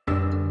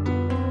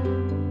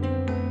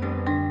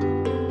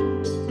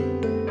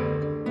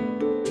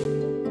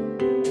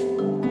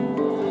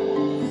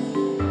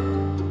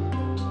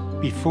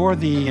 Before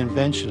the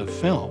invention of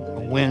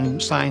film, when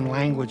sign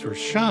language was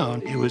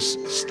shown, it was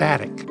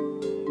static.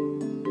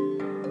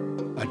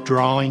 A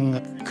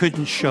drawing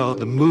couldn't show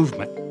the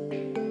movement.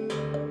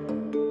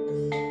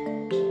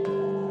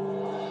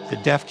 The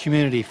deaf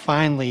community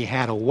finally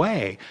had a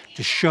way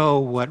to show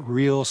what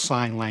real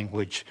sign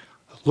language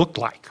looked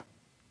like.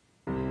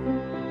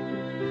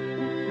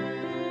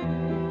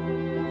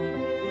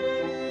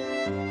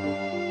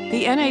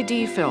 The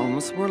NAD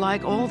films were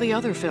like all the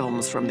other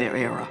films from their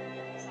era,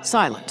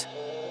 silent.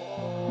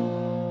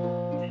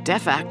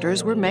 Deaf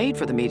actors were made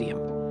for the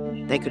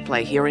medium. They could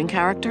play hearing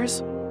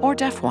characters or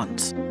deaf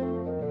ones.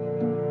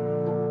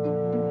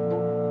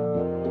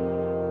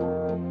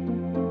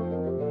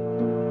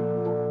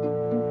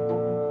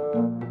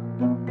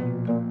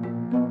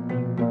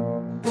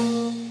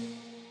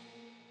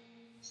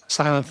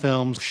 Silent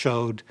films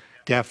showed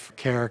deaf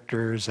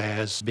characters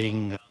as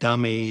being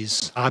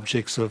dummies,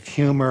 objects of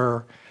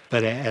humor,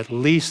 but at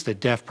least the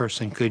deaf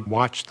person could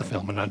watch the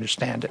film and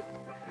understand it.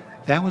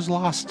 That was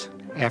lost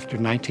after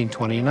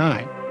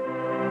 1929.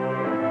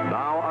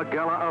 Now a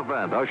gala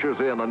event ushers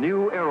in a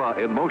new era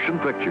in motion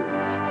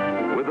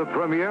pictures. With the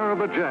premiere of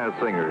The Jazz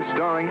Singers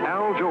starring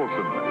Al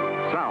Jolson,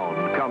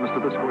 sound comes to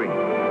the screen.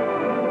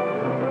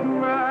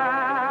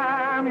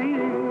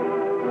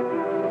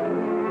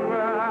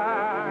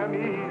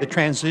 The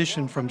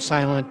transition from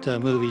silent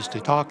movies to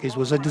talkies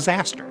was a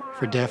disaster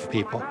for deaf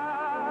people.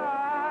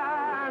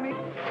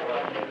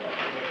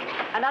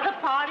 Another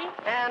party?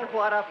 And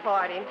what a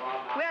party.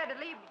 We had to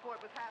leave before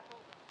it was half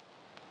over.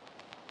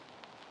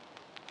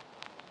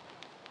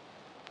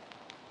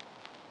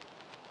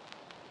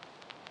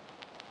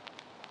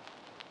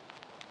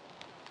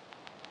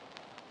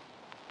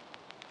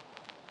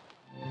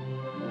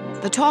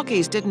 The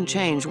talkies didn't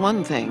change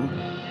one thing.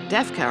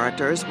 Deaf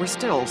characters were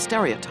still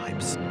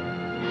stereotypes.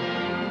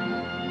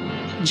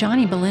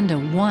 Johnny Belinda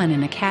won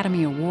an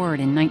Academy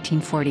Award in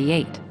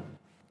 1948.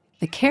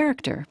 The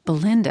character,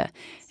 Belinda,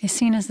 is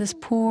seen as this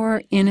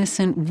poor,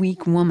 innocent,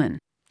 weak woman.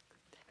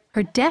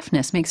 Her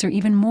deafness makes her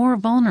even more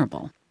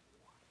vulnerable.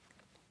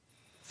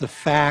 The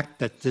fact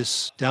that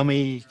this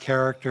dummy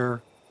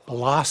character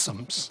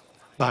blossoms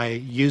by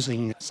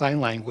using sign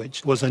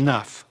language was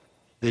enough.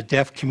 The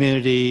deaf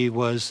community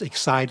was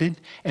excited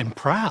and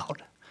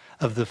proud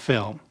of the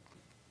film,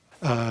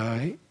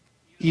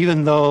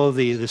 even though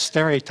the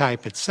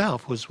stereotype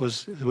itself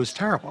was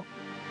terrible.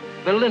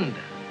 Belinda,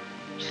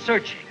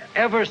 searching,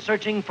 ever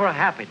searching for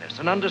happiness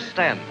and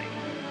understanding,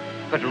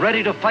 but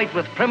ready to fight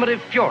with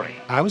primitive fury.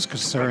 I was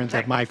concerned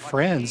that my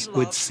friends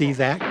would see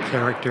that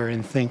character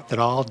and think that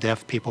all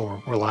deaf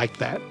people were like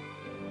that.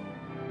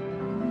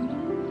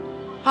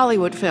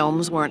 Hollywood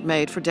films weren't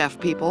made for deaf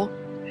people,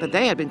 but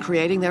they had been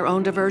creating their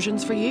own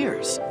diversions for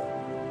years.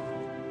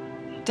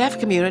 Deaf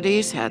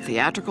communities had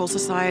theatrical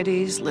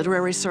societies,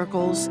 literary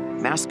circles,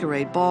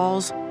 masquerade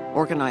balls,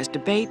 organized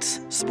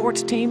debates,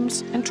 sports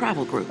teams, and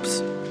travel groups.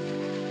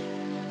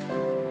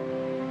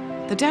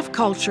 The deaf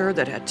culture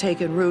that had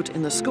taken root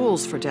in the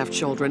schools for deaf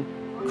children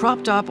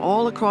cropped up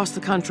all across the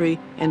country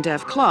in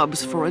deaf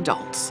clubs for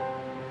adults.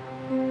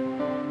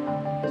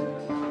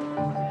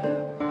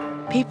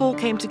 People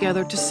came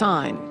together to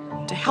sign,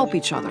 to help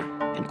each other,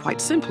 and quite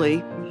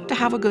simply, to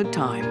have a good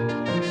time.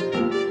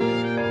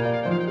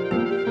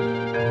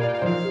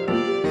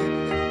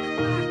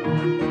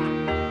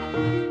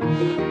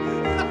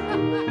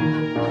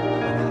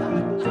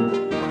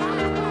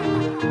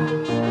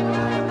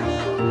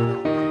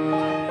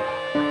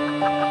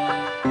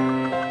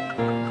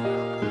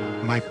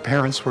 My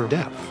parents were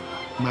deaf.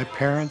 My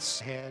parents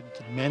had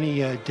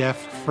many deaf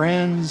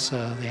friends.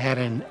 They had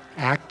an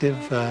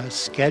active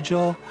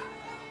schedule.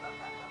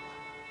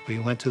 We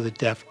went to the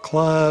deaf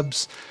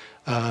clubs,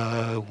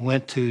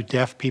 went to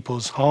deaf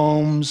people's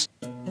homes.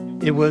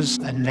 It was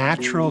a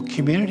natural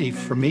community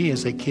for me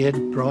as a kid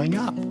growing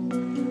up.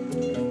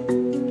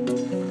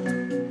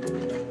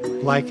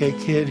 Like a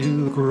kid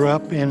who grew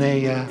up in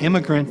an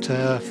immigrant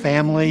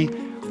family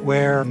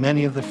where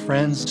many of the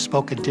friends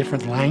spoke a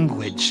different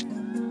language.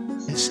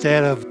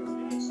 Instead of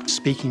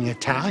speaking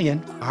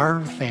Italian,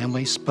 our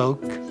family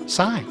spoke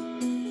sign.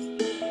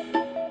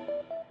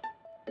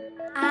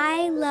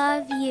 I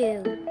love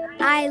you.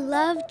 I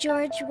love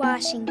George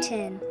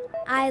Washington.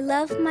 I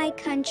love my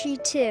country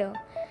too.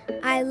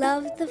 I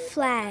love the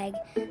flag,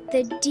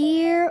 the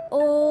dear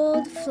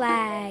old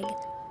flag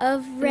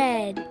of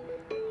red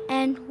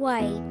and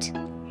white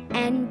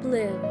and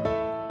blue.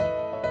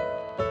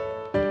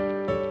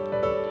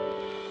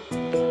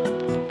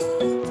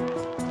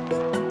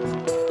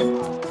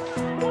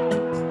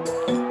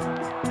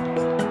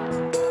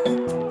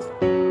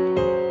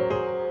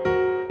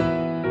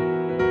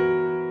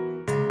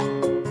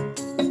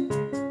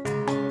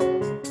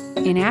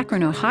 In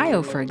Akron,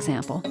 Ohio, for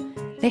example,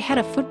 they had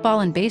a football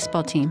and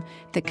baseball team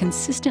that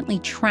consistently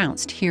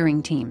trounced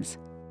hearing teams.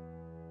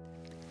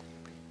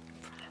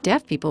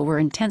 Deaf people were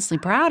intensely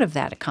proud of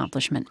that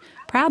accomplishment,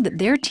 proud that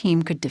their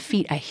team could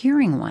defeat a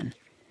hearing one.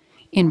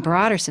 In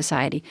broader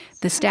society,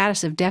 the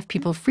status of deaf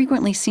people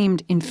frequently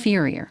seemed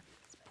inferior.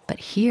 But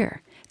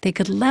here, they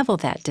could level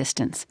that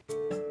distance,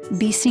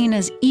 be seen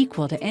as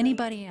equal to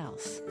anybody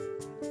else.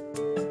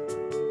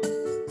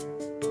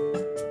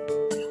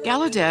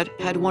 Gallaudet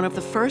had one of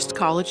the first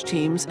college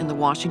teams in the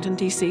Washington,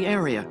 D.C.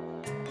 area.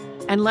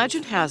 And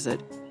legend has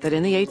it that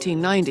in the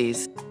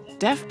 1890s,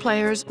 deaf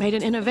players made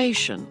an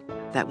innovation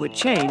that would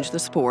change the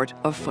sport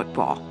of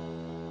football.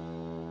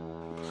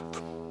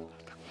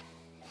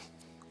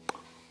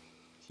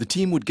 The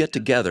team would get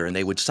together and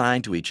they would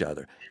sign to each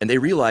other, and they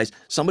realized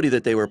somebody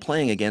that they were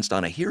playing against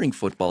on a hearing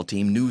football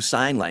team knew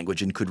sign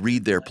language and could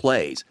read their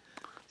plays.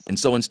 And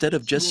so instead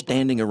of just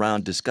standing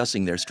around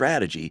discussing their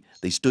strategy,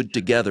 they stood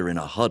together in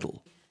a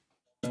huddle.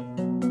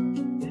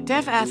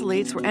 Deaf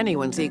athletes were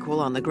anyone's equal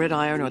on the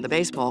gridiron or the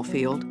baseball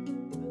field,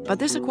 but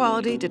this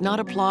equality did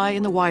not apply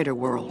in the wider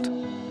world.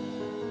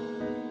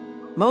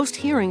 Most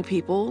hearing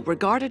people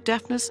regarded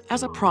deafness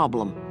as a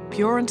problem,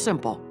 pure and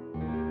simple,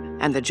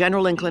 and the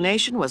general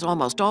inclination was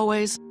almost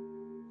always,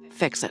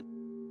 fix it.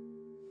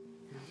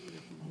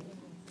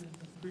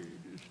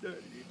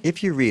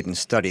 If you read and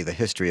study the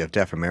history of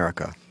deaf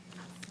America,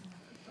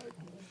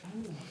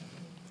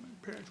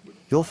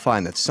 you'll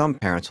find that some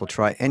parents will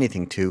try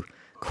anything to,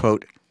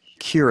 quote,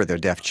 cure their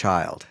deaf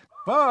child.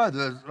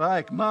 Fathers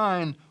like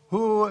mine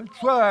who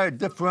tried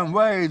different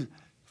ways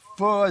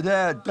for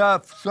their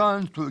deaf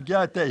sons to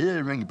get their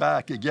hearing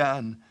back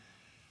again.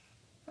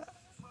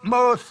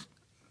 Most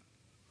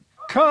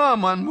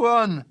common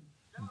one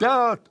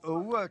dealt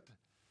with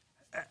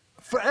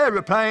for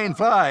airplane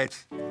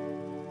flights.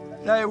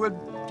 They would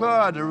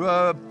fly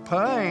the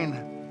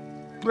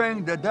plane,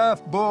 bring the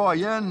deaf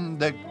boy in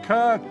the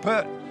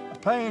cockpit. The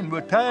plane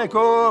would take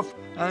off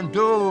and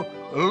do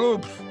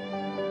loops.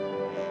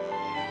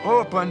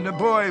 Hoping the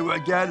boy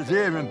would get his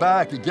hearing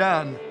back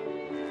again.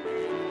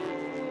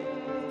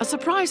 A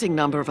surprising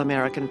number of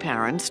American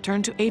parents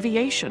turned to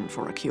aviation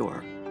for a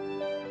cure.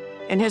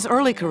 In his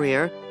early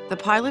career, the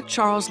pilot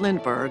Charles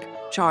Lindbergh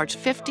charged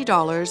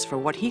 $50 for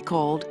what he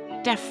called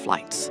deaf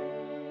flights.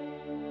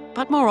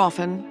 But more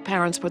often,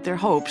 parents put their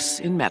hopes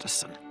in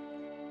medicine.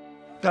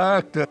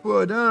 Doctor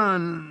put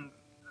on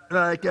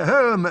like a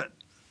helmet,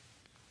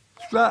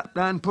 strapped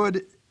and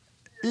put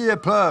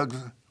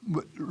earplugs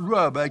with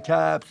rubber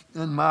caps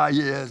in my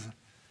ears.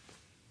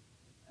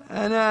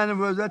 And then it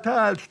was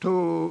attached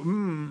to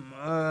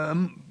a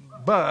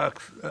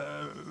box,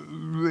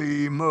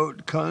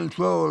 remote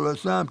control or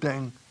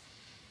something.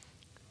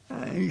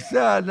 And he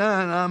said,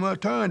 then I'm going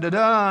to turn it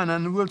on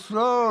and it will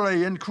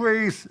slowly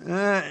increase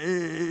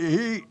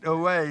heat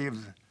waves.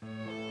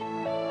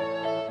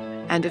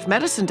 And if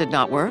medicine did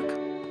not work,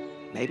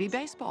 maybe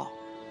baseball.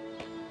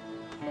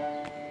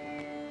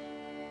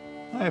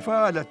 My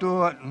father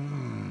thought,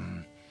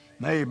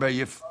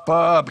 maybe if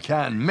Bob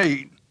can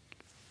meet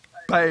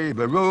Babe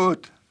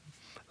Ruth,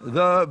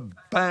 the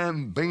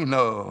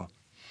Bambino,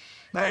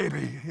 maybe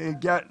he'd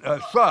get a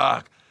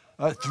shock,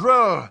 a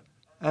thrill,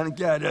 and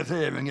get his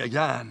hearing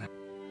again.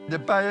 The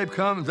babe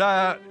comes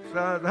out,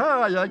 says,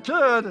 "Hi,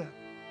 kid."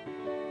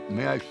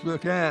 Me, I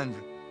shook hands.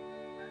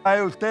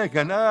 I was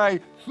thinking, I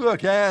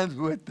shook hands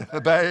with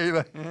the babe.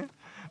 It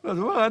was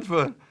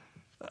wonderful.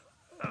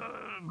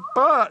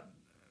 But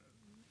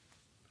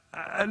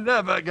I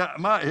never got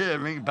my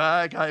hearing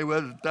back. I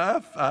was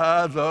deaf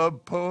as a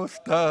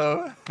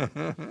poster.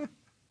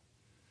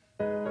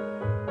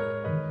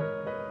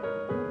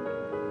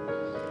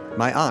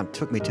 My aunt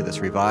took me to this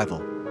revival.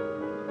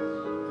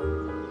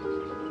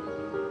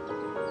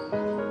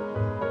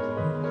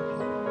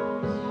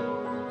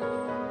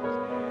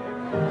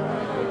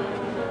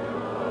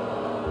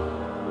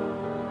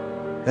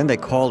 Then they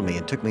called me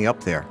and took me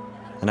up there,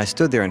 and I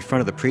stood there in front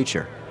of the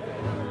preacher.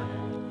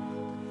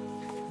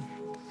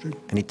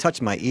 And he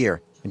touched my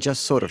ear and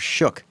just sort of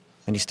shook,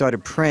 and he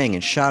started praying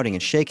and shouting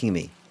and shaking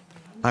me.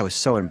 I was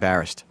so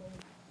embarrassed.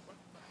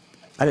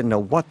 I didn't know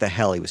what the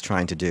hell he was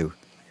trying to do.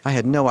 I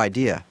had no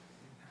idea.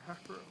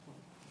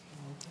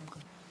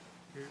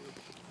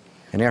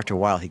 And after a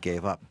while, he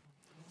gave up.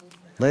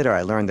 Later,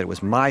 I learned that it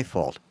was my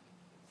fault,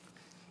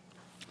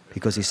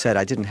 because he said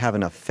I didn't have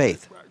enough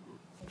faith.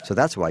 So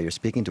that's why you're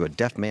speaking to a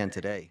deaf man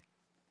today.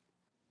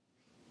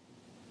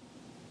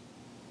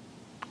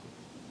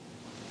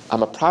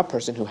 I'm a proud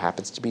person who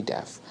happens to be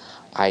deaf.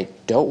 I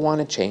don't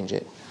want to change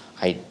it.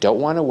 I don't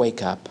want to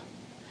wake up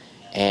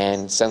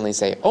and suddenly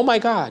say, oh my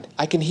God,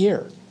 I can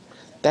hear.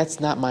 That's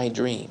not my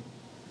dream.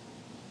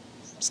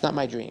 It's not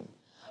my dream.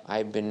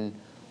 I've been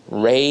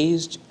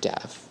raised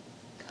deaf.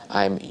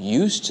 I'm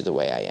used to the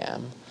way I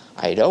am.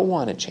 I don't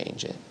want to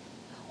change it.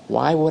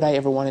 Why would I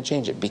ever want to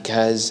change it?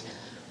 Because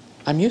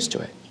I'm used to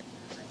it.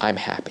 I'm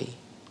happy.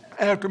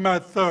 After my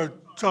third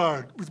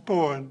child was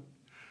born,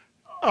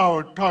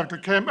 our doctor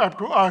came up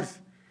to us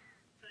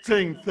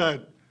saying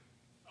that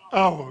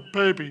our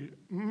baby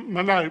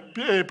might not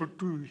be able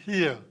to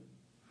hear.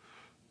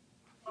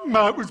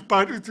 My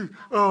response is,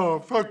 oh,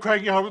 for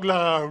crying out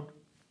loud.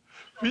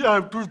 We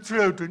have 2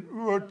 children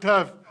who are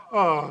deaf.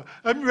 Oh,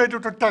 I'm ready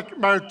to take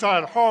my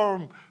child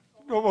home.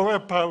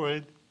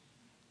 Overpowered.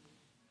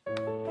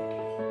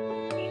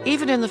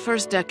 Even in the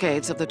first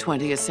decades of the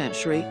 20th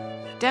century,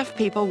 deaf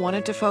people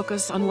wanted to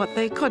focus on what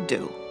they could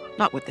do,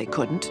 not what they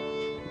couldn't.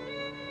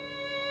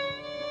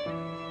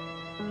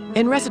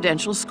 In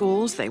residential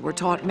schools, they were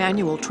taught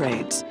manual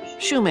trades,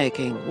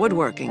 shoemaking,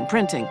 woodworking,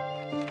 printing,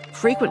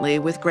 frequently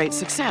with great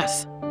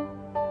success.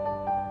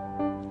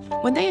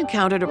 When they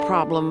encountered a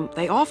problem,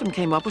 they often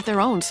came up with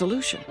their own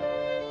solution.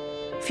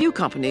 Few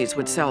companies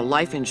would sell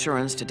life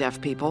insurance to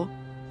deaf people,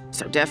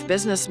 so deaf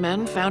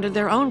businessmen founded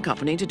their own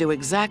company to do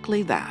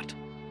exactly that.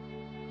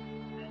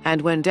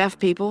 And when deaf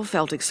people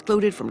felt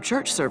excluded from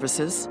church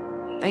services,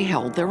 they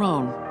held their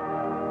own.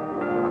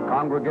 A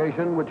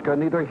congregation which can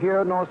neither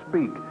hear nor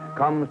speak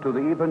comes to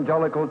the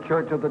Evangelical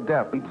Church of the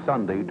Deaf each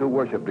Sunday to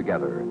worship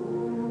together.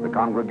 The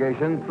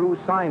congregation, through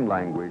sign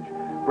language,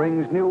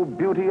 brings new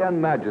beauty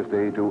and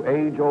majesty to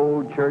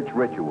age-old church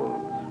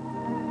rituals.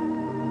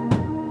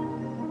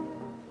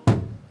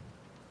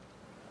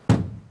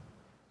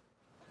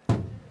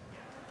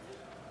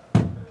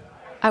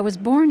 I was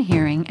born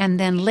hearing, and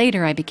then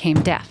later I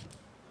became deaf.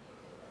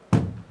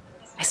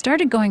 I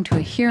started going to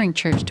a hearing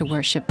church to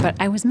worship, but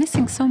I was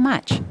missing so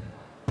much.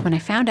 When I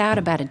found out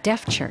about a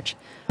deaf church,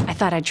 I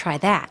thought I'd try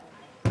that.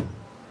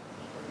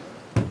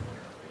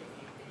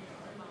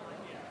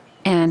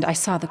 And I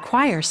saw the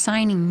choir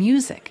signing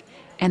music,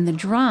 and the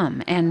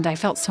drum, and I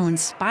felt so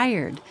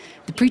inspired.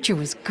 The preacher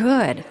was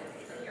good.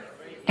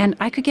 And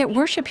I could get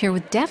worship here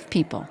with deaf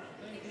people.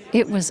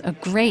 It was a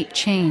great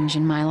change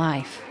in my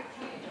life.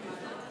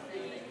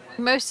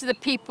 Most of the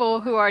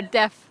people who are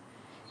deaf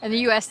in the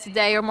U.S.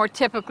 today are more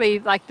typically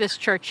like this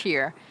church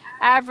here.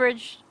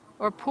 Average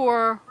or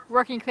poor,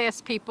 working class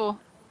people,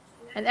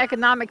 and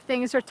economic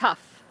things are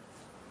tough.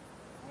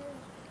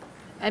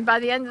 And by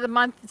the end of the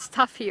month, it's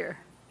tough here.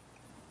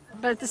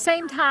 But at the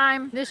same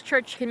time, this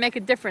church can make a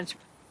difference.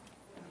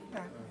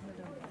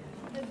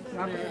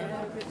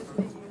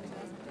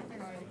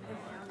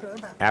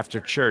 After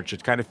church,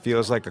 it kind of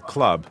feels like a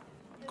club.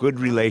 Good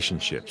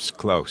relationships,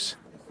 close.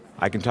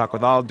 I can talk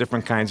with all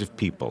different kinds of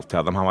people,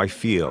 tell them how I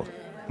feel,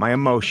 my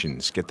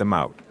emotions, get them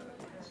out.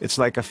 It's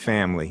like a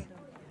family,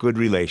 good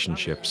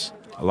relationships,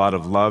 a lot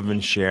of love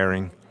and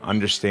sharing,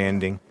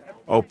 understanding,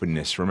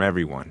 openness from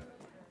everyone.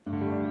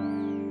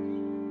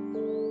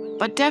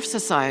 But deaf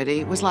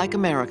society was like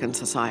American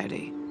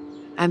society,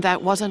 and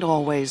that wasn't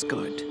always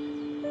good.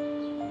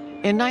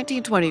 In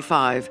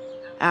 1925,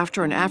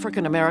 after an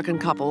African-American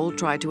couple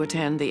tried to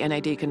attend the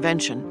NAD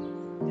convention,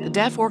 the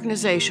deaf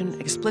organization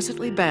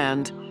explicitly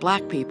banned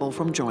black people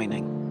from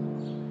joining.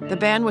 The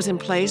ban was in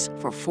place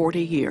for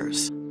 40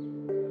 years.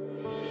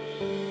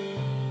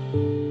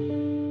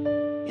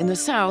 In the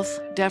South,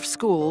 deaf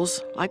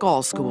schools, like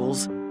all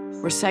schools,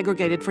 were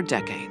segregated for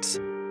decades.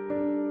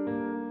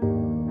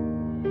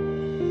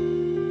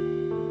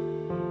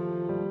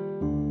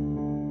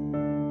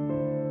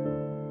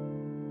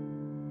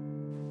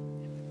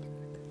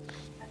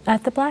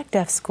 At the Black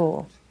Deaf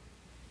School,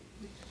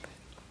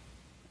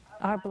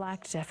 our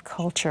Black Deaf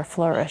culture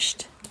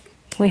flourished.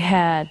 We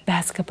had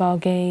basketball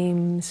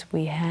games,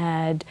 we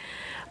had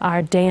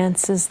our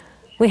dances,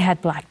 we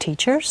had black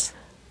teachers.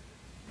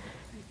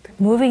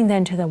 Moving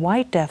then to the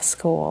White Deaf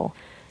School,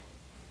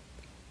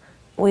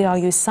 we all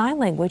used sign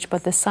language,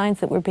 but the signs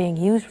that were being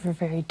used were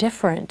very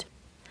different.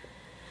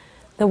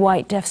 The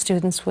white deaf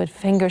students would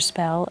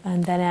fingerspell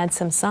and then add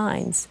some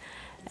signs.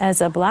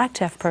 As a black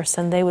deaf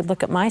person, they would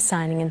look at my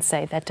signing and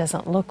say, that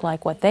doesn't look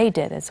like what they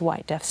did as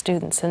white deaf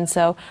students. And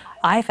so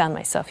I found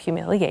myself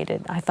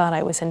humiliated. I thought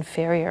I was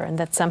inferior and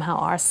that somehow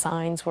our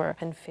signs were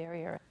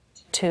inferior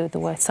to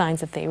the signs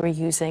that they were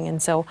using. And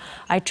so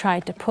I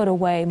tried to put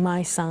away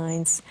my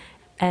signs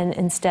and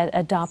instead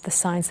adopt the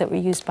signs that were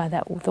used by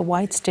the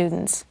white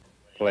students.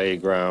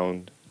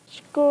 Playground.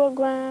 School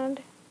ground.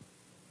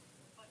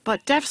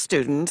 But deaf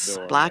students,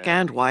 black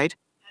and white,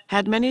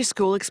 had many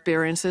school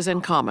experiences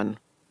in common.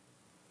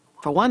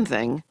 For one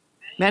thing,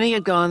 many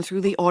had gone through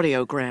the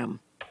audiogram,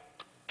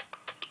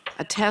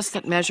 a test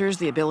that measures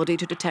the ability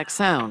to detect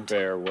sound.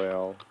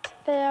 Farewell.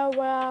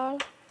 Farewell.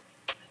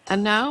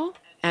 And now,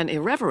 an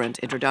irreverent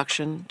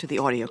introduction to the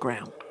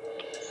audiogram.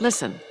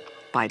 Listen,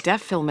 by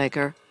deaf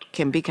filmmaker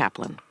Kimby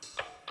Kaplan.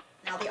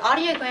 Now, the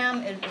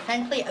audiogram is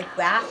essentially a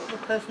graph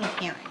of a person's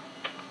hearing.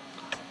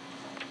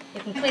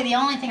 The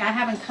only thing I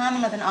have in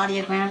common with an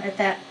audiogram is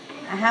that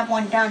I have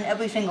one done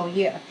every single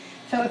year.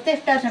 So if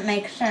this doesn't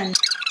make sense,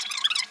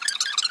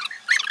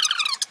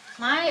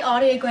 my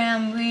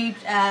audiogram reads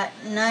at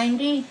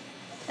 90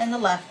 in the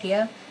left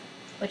ear,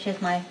 which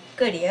is my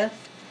good ear,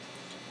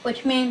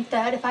 which means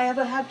that if I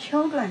ever have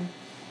children,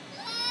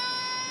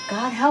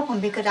 God help them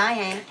because I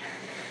ain't.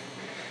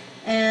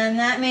 And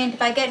that means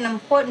if I get an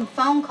important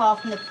phone call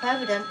from the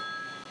president,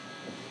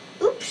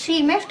 oops,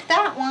 he missed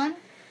that one.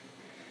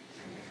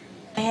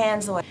 My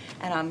hands away,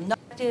 and I'm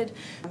nodded,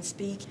 I'm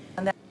speaking,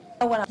 and then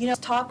when I,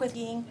 talk with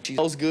you. She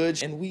smells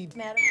good, and we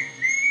matter.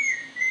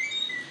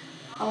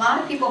 A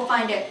lot of people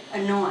find it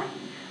annoying,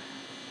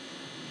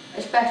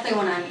 especially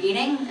when I'm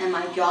eating and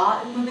my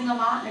jaw is moving a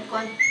lot and it's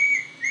going.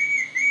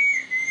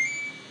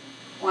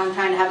 Or I'm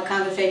trying to have a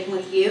conversation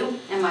with you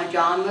and my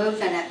jaw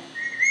moves and it.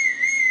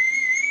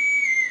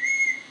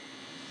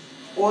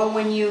 Or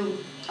when you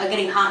are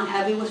getting hot and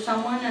heavy with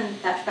someone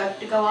and that starts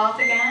to go off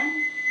again.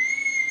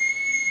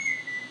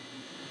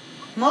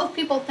 Most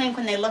people think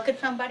when they look at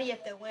somebody,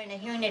 if they're wearing a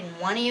hearing aid in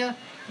one ear,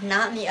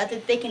 not in the other,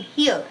 they can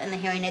hear in the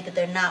hearing aid that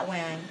they're not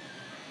wearing.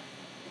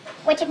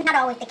 Which is not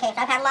always the case.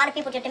 I've had a lot of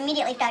people just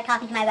immediately start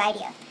talking to my right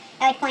ear.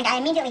 At which point I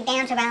immediately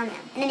dance around them.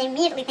 And then they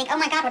immediately think, oh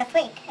my God, what a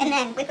freak. And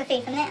then we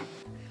proceed from there.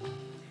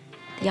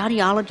 The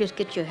audiologist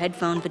gets your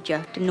headphones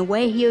adjusted, and the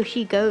way he or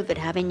she goes at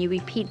having you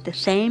repeat the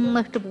same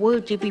list of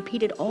words you've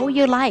repeated all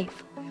your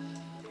life.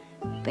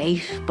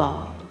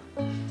 Baseball,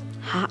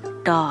 hot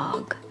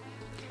dog,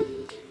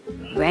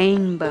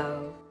 rainbow.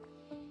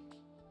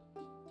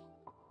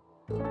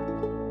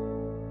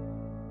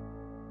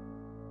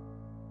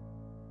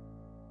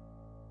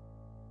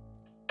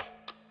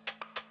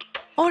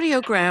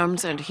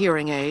 Audiograms and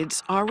hearing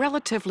aids are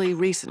relatively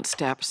recent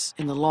steps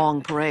in the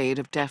long parade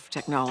of deaf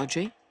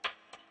technology.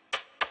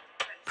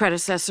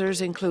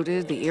 Predecessors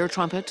included the ear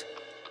trumpet,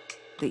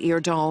 the ear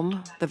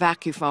dome, the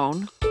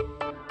vacuophone.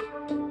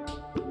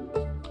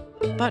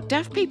 But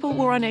deaf people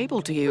were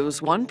unable to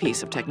use one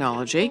piece of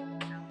technology,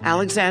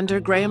 Alexander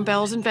Graham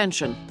Bell's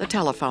invention, the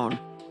telephone,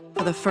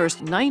 for the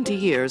first 90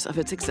 years of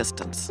its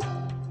existence.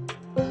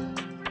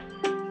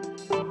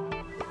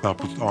 I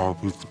was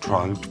always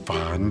trying to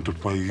find a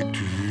way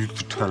to use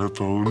the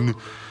telephone.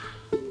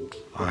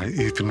 I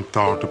even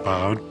thought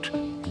about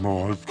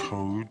Morse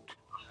code.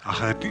 I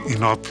had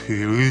enough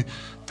hearing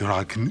that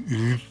I can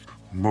use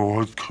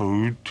Morse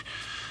code.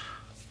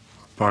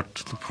 But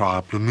the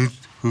problem is,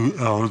 who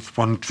else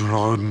wants to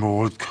learn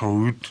Morse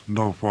code?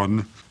 No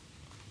one.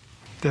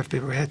 Deaf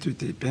people have to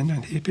depend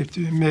on people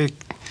to make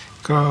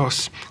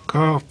calls.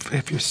 Call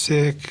if you're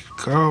sick.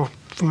 Call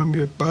from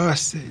your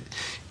boss that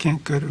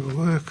can't go to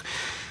work.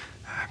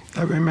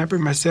 I remember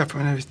myself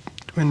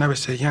when I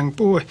was a young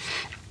boy.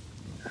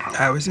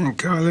 I was in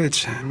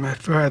college and my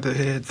father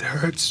had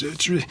heart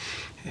surgery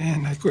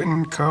and I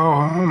couldn't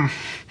call home.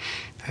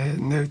 I had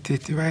no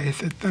teeth to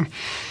write at them.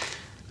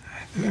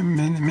 There were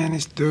many, many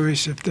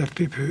stories of deaf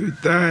people who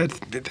died,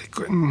 but they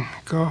couldn't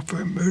call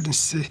for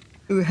emergency.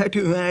 We had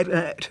to write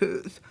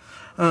letters,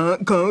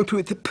 go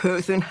to the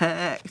person's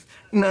house,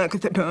 knock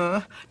at the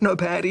door,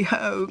 nobody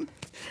home,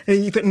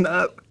 even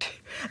out.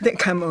 They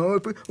come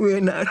over, we're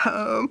not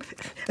home,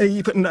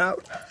 even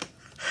out.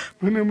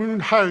 When I was in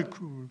high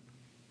school,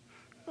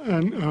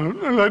 and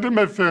a lot of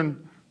my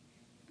friends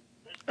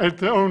at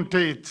their own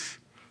dates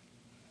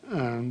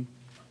and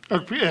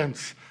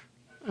experience,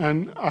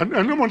 and I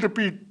don't want to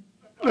be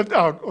left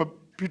out or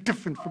be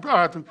different from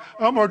others.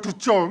 I want to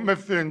show my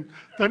friends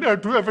that I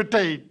do every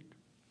day.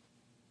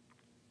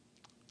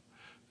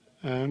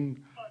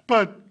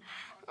 But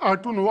I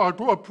don't know how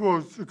to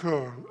approach the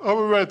girl. I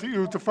would rather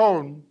use the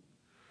phone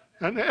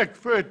and ask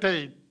for a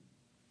date.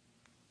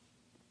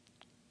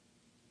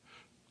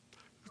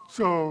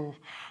 So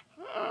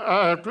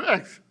I have to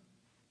ask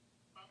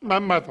my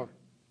mother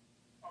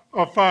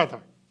or father,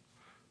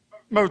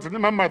 mostly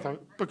my mother,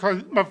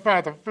 because my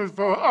father feels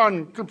so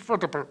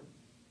uncomfortable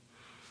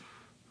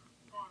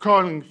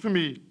calling for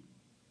me.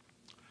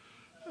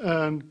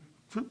 And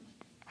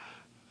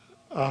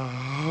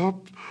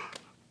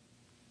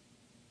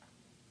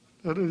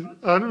that is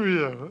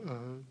unreal.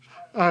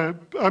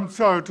 I'm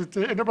sorry to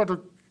say, anybody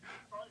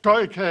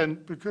I can,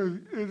 because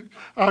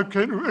I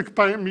can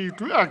explain me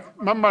to ask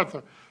my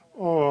mother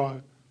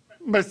or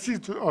my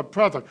sister or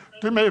brother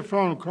to make a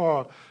phone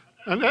call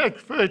and ask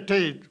for a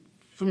date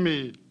for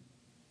me.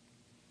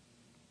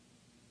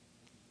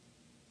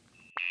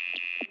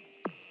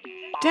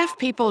 Deaf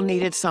people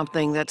needed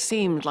something that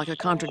seemed like a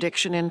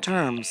contradiction in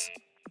terms: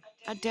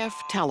 a deaf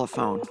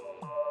telephone.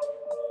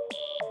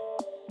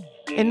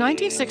 In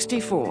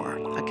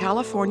 1964, a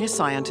California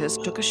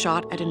scientist took a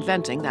shot at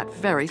inventing that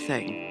very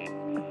thing.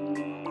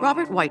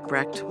 Robert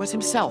Weitbrecht was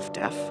himself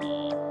deaf.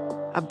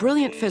 A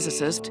brilliant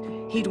physicist,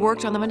 he'd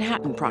worked on the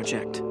Manhattan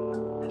Project.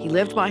 He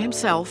lived by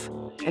himself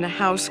in a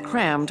house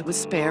crammed with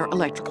spare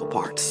electrical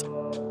parts.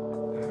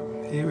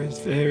 He was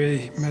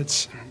very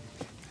much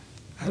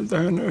a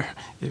learner.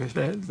 He was a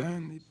very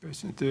lonely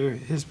person too.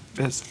 His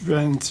best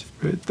friends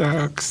were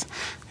dogs.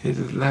 He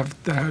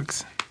loved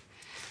dogs.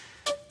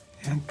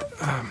 And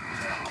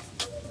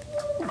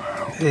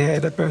he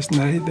had a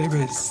personality that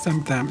was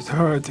sometimes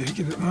hard to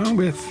get along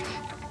with.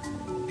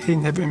 He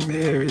never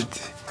married.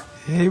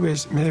 He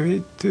was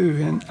married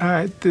to an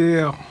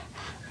ideal.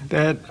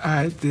 That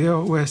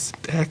ideal was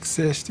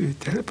access to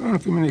telephone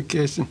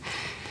communication.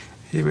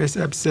 He was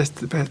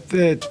obsessed about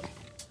that.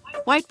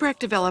 Weitbrecht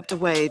developed a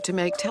way to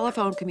make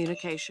telephone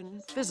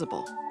communication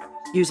visible,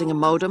 using a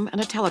modem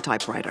and a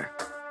teletypewriter.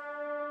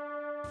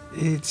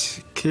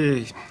 Each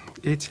key,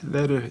 each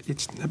letter,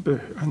 each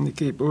number on the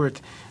keyboard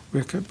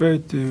were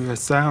converted to a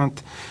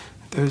sound.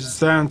 Those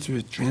sounds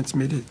were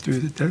transmitted through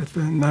the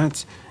telephone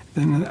lines.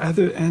 Then on the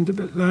other end of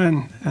the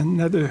line,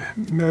 another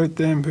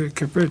modem would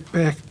convert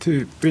back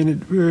to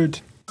printed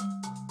word.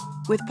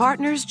 With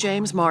partners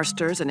James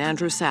Marsters and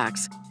Andrew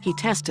Sachs, he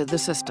tested the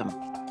system.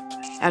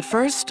 At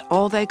first,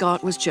 all they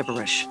got was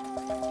gibberish.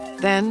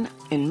 Then,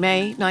 in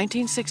May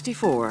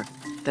 1964,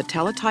 the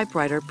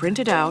teletypewriter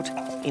printed out,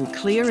 in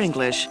clear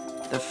English,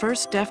 the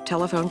first deaf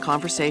telephone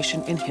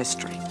conversation in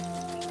history.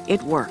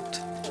 It worked,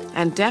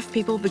 and deaf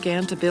people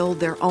began to build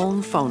their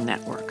own phone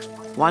network,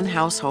 one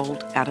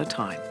household at a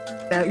time.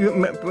 I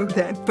remember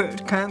that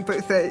first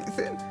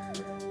conversation.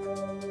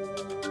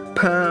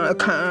 Paul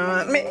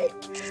called me,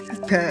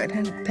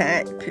 started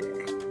typing.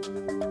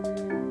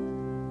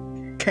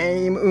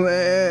 Came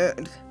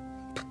words.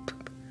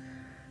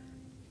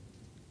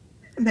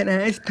 Then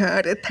I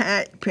started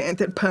typing.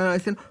 The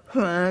person,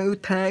 why you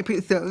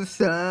typing so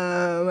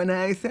slow? And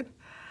I said,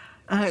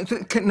 I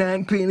just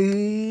cannot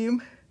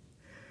believe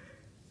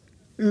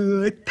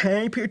you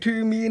type it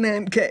to me and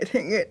I'm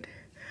getting it.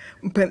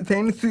 But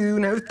then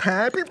soon I was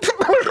typing.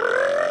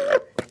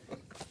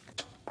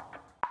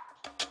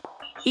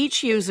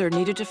 Each user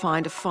needed to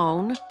find a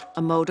phone,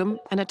 a modem,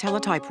 and a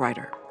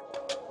teletypewriter.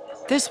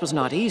 This was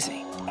not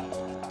easy.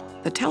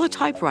 The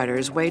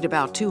teletypewriters weighed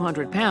about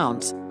 200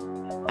 pounds,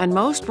 and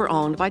most were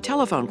owned by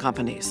telephone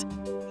companies,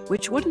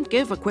 which wouldn't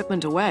give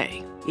equipment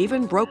away,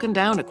 even broken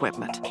down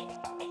equipment.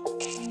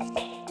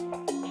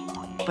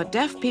 But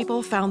deaf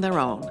people found their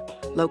own,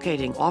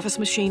 locating office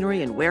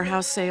machinery in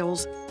warehouse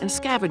sales and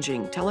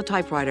scavenging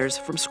teletypewriters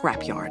from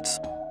scrapyards.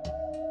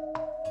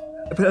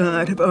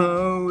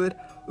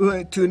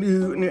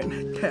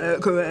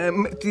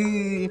 Telegram,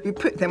 we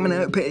put them in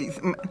our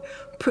basement,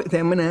 put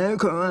them in our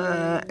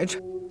garage.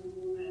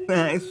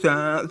 I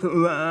saw the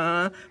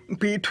wall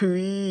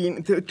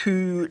between the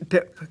two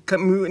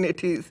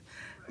communities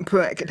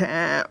break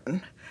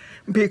down.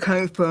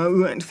 Because for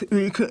once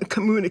we could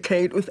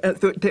communicate with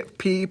other deaf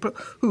people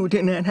who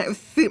did not have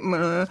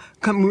similar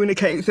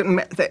communication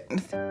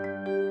methods.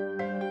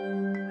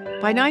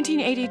 By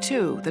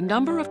 1982, the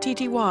number of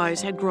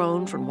TTYs had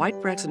grown from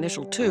Weitbrecht's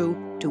initial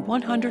 2 to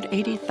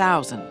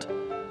 180,000.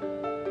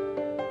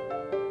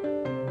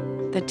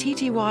 The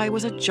TTY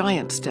was a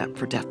giant step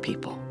for deaf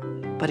people,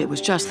 but it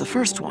was just the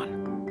first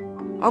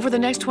one. Over the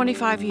next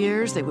 25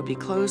 years, they would be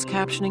closed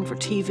captioning for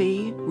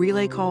TV,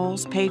 relay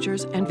calls,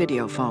 pagers, and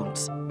video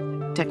phones.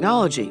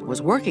 Technology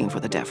was working for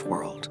the deaf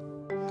world.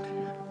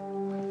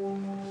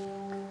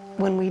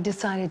 When we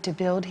decided to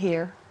build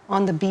here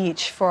on the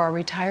beach for our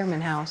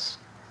retirement house,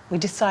 we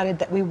decided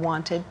that we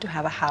wanted to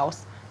have a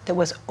house that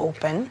was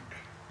open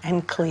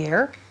and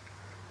clear,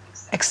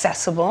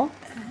 accessible,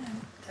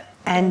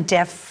 and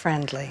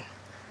deaf-friendly.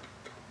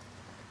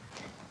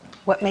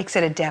 What makes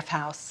it a deaf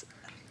house?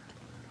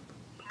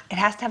 It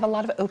has to have a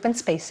lot of open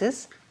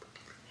spaces.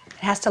 It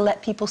has to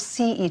let people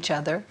see each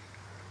other.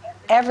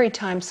 Every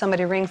time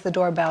somebody rings the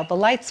doorbell, the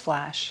lights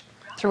flash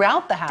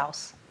throughout the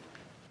house.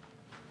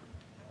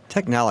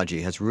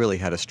 Technology has really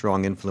had a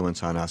strong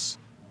influence on us.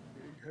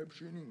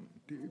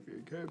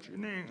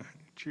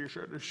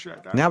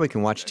 Now we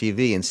can watch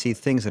TV and see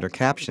things that are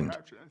captioned.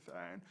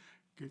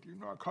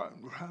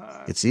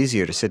 It's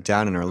easier to sit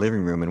down in our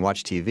living room and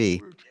watch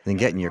TV than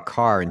get in your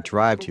car and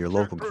drive to your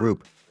local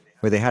group,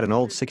 where they had an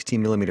old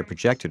 16mm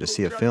projector to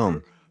see a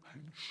film.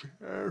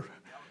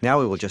 Now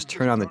we will just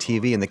turn on the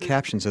TV and the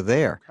captions are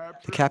there.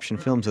 The caption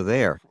films are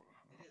there.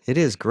 It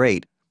is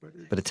great,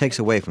 but it takes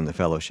away from the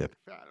fellowship.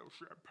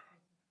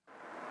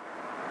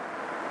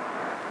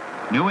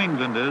 New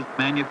Englanders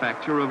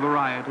manufacture a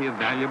variety of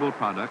valuable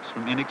products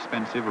from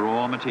inexpensive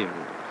raw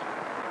materials.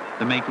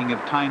 The making of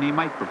tiny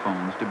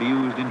microphones to be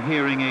used in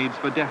hearing aids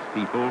for deaf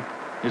people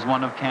is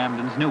one of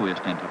Camden's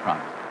newest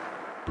enterprises.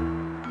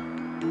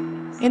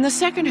 In the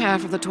second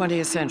half of the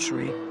 20th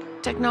century,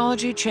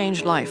 technology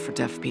changed life for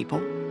deaf people.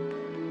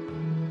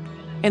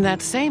 In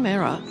that same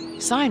era,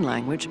 sign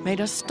language made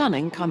a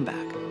stunning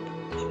comeback.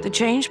 The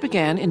change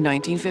began in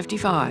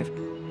 1955,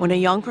 when a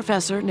young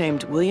professor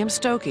named William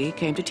Stokoe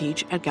came to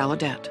teach at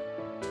Gallaudet.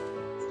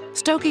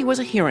 Stokoe was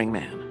a hearing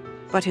man,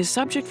 but his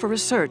subject for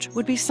research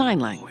would be sign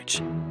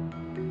language,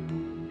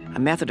 a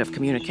method of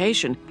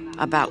communication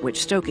about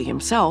which Stokoe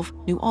himself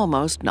knew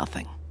almost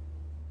nothing.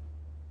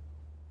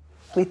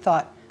 We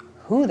thought,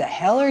 who the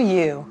hell are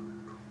you?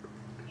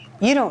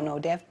 You don't know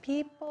deaf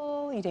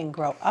people, you didn't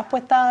grow up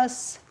with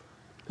us,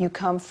 you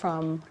come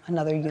from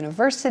another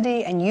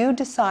university, and you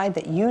decide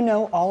that you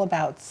know all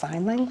about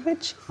sign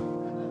language?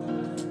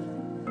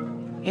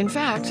 In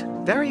fact,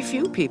 very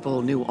few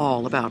people knew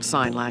all about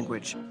sign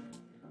language.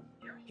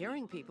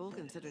 Hearing people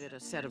considered it a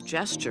set of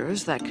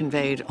gestures that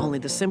conveyed only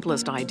the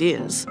simplest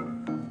ideas.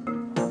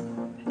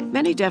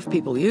 Many deaf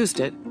people used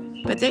it,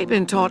 but they'd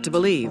been taught to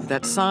believe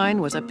that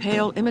sign was a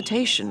pale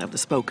imitation of the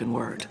spoken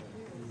word.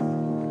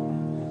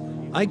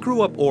 I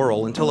grew up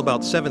oral until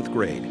about 7th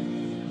grade.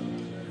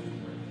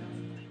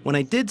 When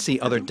I did see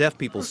other deaf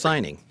people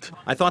signing,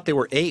 I thought they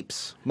were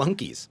apes,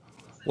 monkeys.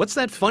 What's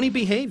that funny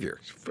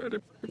behavior?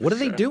 What are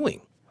they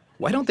doing?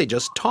 Why don't they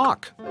just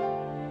talk?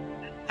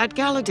 At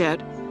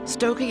Gallaudet,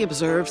 Stokoe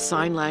observed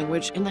sign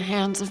language in the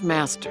hands of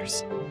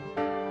masters.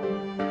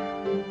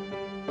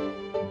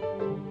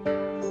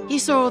 He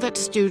saw that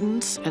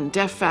students and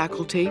deaf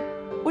faculty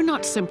were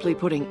not simply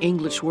putting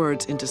English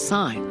words into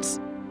signs.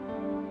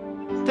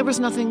 There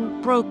was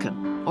nothing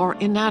broken or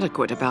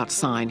inadequate about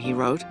sign, he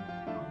wrote.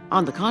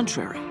 On the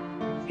contrary,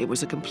 it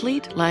was a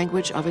complete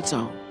language of its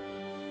own.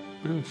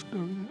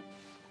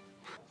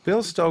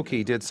 Bill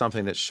Stokoe did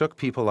something that shook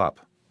people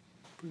up.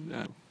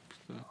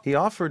 He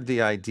offered the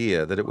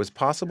idea that it was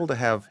possible to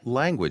have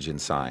language in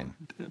sign.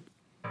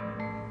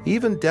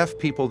 Even deaf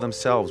people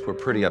themselves were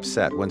pretty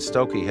upset when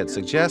Stokoe had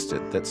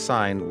suggested that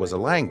sign was a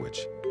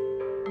language.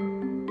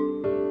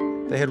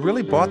 They had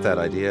really bought that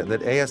idea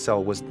that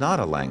ASL was not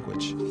a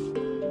language.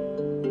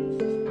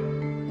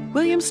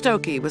 William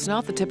Stokoe was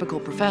not the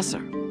typical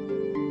professor.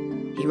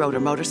 He rode a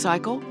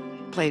motorcycle,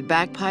 played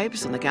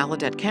bagpipes on the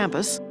Gallaudet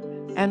campus,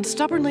 and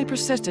stubbornly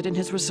persisted in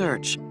his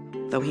research,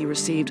 though he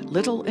received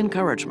little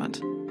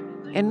encouragement.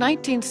 In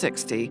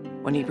 1960,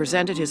 when he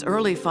presented his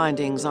early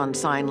findings on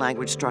sign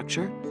language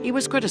structure, he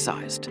was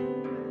criticized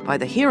by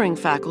the hearing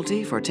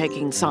faculty for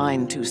taking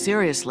sign too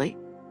seriously,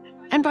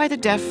 and by the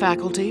deaf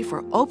faculty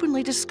for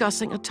openly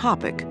discussing a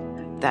topic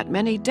that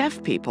many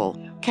deaf people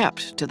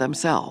kept to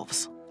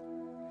themselves.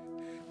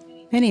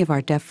 Many of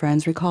our deaf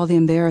friends recall the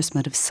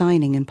embarrassment of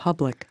signing in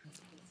public.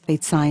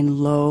 They'd sign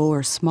low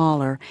or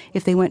smaller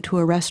if they went to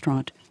a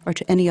restaurant or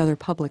to any other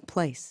public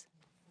place.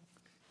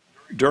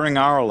 During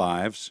our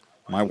lives,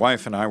 my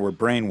wife and I were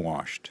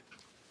brainwashed.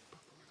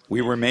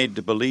 We were made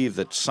to believe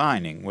that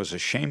signing was a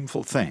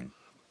shameful thing.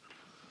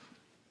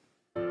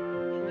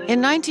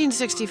 In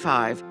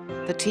 1965,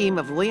 the team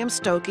of William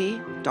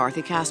Stokoe,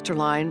 Dorothy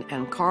Casterline,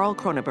 and Carl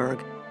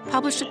Kroneberg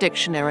published a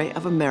dictionary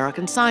of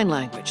American Sign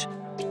Language.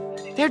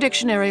 Their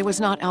dictionary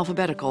was not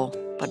alphabetical,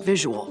 but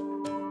visual,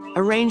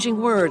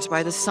 arranging words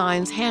by the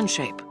sign's hand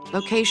shape,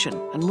 location,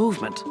 and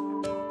movement.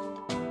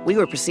 We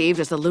were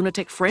perceived as the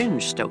lunatic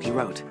fringe, Stokoe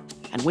wrote,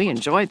 and we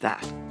enjoyed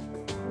that.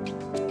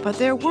 But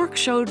their work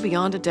showed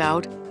beyond a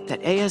doubt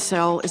that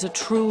ASL is a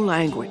true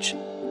language,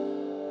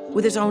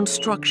 with its own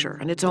structure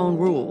and its own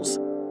rules,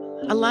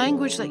 a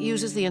language that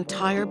uses the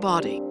entire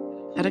body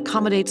and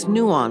accommodates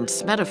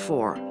nuance,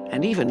 metaphor,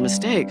 and even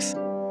mistakes.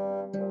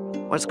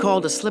 What's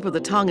called a slip of the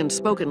tongue in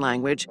spoken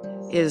language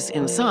is,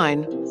 in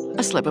sign,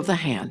 a slip of the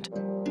hand.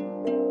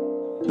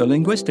 The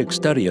linguistic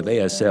study of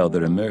ASL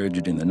that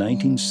emerged in the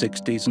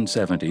 1960s and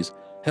 70s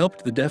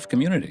helped the deaf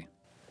community.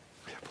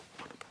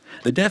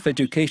 The deaf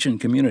education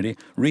community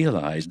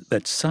realized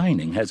that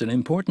signing has an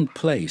important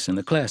place in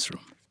the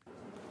classroom.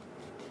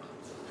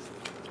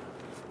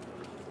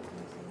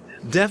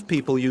 Deaf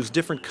people use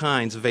different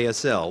kinds of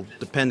ASL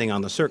depending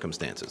on the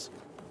circumstances.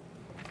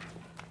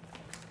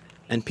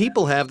 And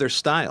people have their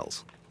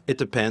styles. It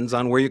depends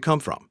on where you come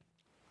from.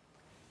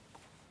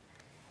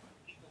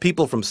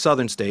 People from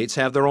southern states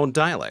have their own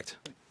dialect.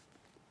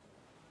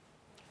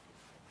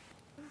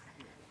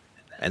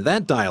 And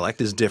that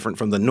dialect is different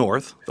from the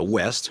north, the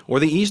west, or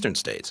the eastern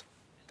states.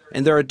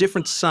 And there are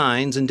different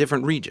signs in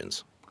different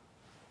regions.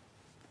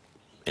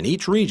 And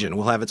each region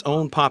will have its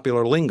own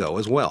popular lingo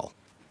as well.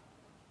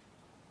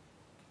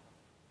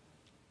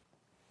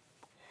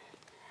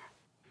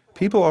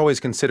 People always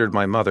considered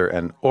my mother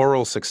an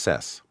oral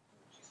success.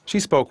 She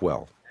spoke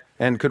well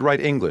and could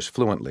write English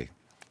fluently.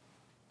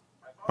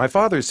 My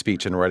father's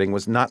speech and writing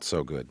was not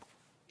so good.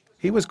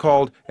 He was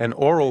called an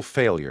oral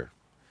failure.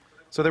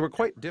 So they were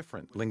quite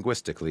different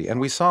linguistically, and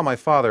we saw my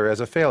father as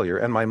a failure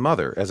and my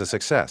mother as a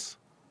success.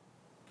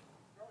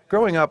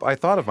 Growing up, I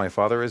thought of my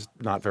father as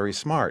not very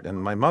smart,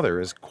 and my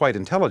mother as quite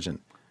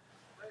intelligent.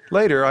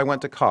 Later, I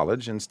went to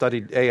college and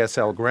studied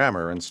ASL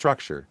grammar and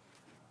structure.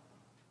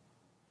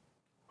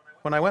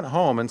 When I went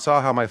home and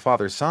saw how my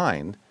father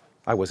signed,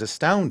 I was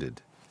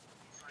astounded.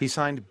 He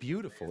signed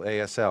beautiful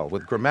ASL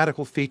with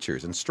grammatical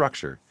features and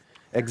structure,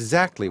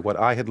 exactly what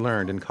I had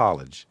learned in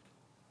college.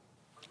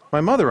 My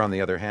mother, on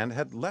the other hand,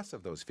 had less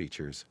of those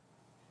features.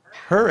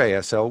 Her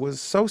ASL was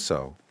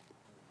so-so.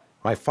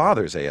 My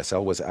father's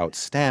ASL was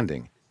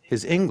outstanding.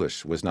 His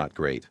English was not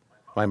great.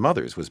 My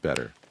mother's was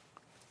better.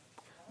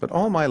 But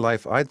all my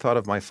life, I'd thought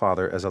of my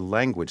father as a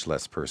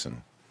languageless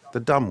person, the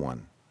dumb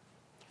one.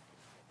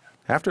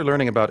 After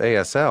learning about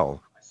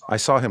ASL, I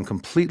saw him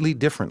completely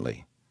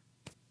differently.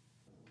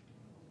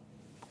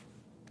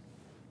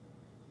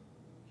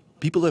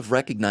 People have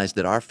recognized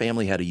that our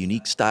family had a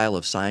unique style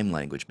of sign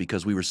language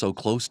because we were so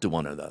close to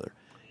one another,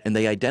 and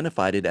they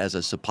identified it as a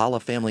Sapala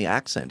family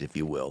accent, if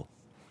you will.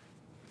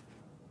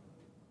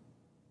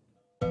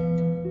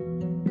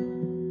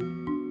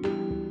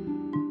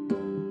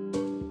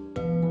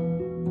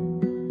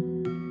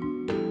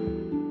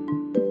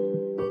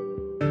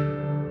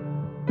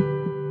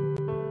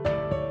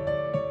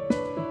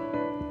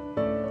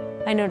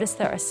 I noticed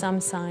there are some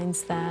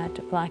signs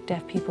that black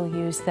deaf people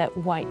use that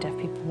white deaf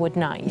people would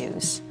not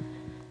use.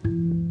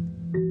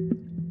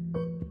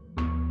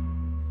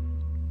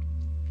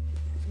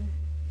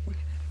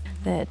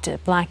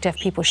 That black deaf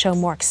people show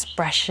more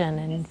expression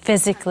and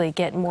physically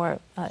get more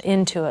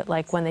into it,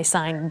 like when they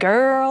sign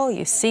girl,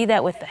 you see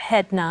that with the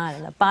head nod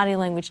and the body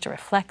language to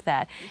reflect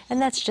that. And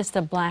that's just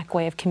a black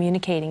way of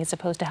communicating as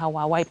opposed to how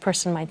a white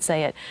person might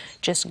say it,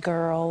 just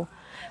girl.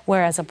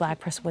 Whereas a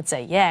black person would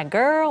say, yeah,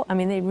 girl. I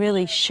mean, they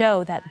really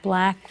show that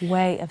black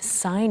way of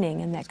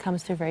signing, and that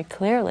comes through very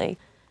clearly.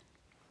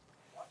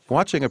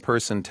 Watching a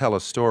person tell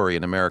a story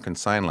in American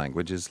Sign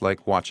Language is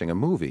like watching a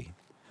movie.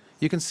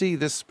 You can see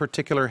this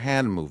particular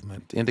hand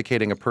movement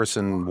indicating a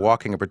person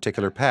walking a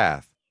particular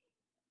path.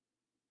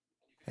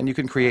 And you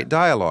can create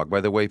dialogue by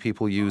the way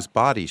people use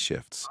body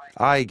shifts,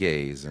 eye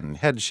gaze, and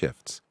head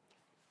shifts.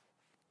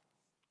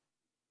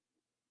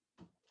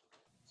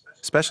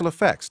 Special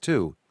effects,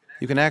 too.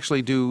 You can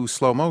actually do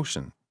slow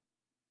motion.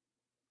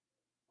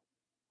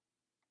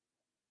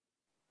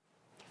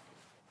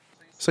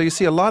 So you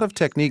see a lot of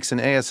techniques in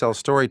ASL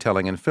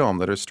storytelling and film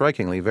that are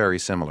strikingly very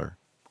similar.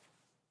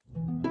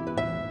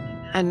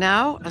 And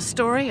now, a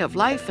story of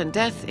life and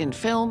death in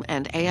film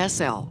and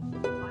ASL.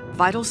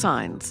 Vital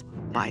Signs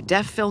by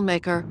deaf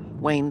filmmaker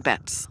Wayne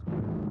Betts.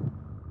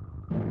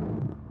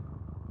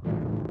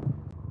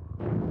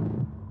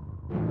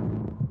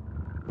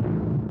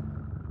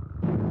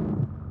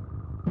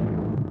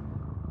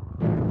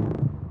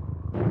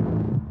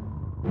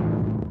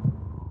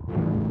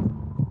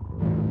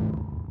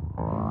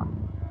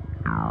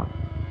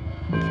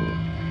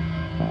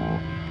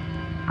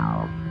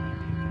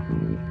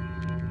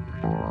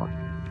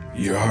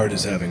 Your heart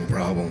is having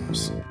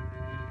problems.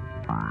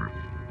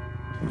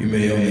 You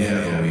may only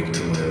have a week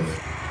to live.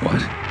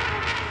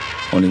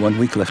 What? Only 1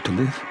 week left to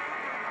live?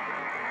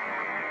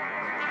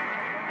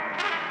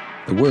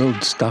 The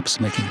world stops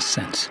making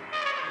sense.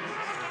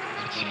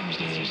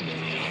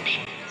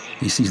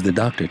 He sees the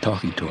doctor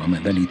talking to him,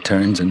 and then he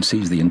turns and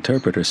sees the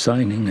interpreter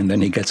signing, and then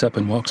he gets up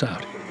and walks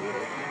out.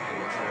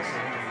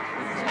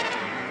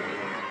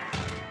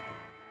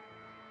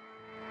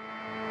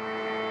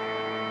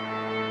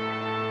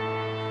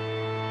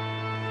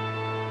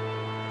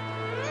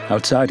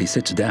 Outside, he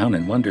sits down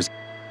and wonders,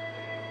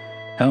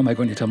 how am I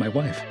going to tell my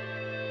wife?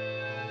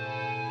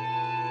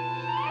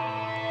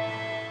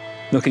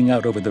 Looking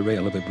out over the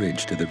rail of a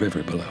bridge to the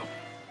river below,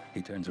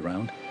 he turns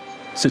around,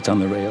 sits on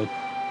the rail,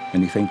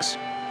 and he thinks,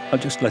 I'll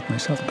just let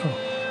myself go.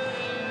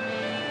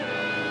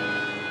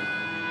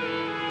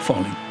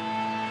 Falling,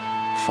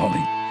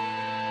 falling.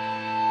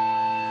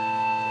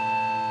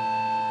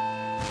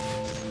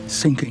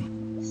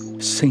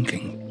 Sinking,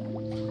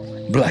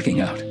 sinking,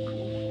 blacking out.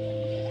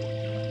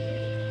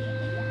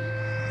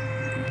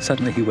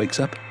 Suddenly he wakes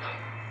up.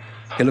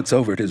 He looks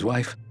over at his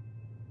wife.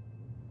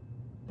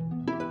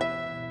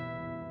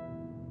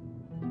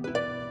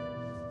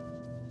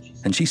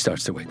 And she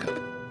starts to wake up.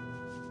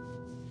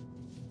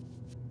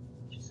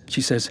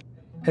 She says,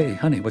 hey,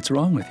 honey, what's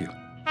wrong with you?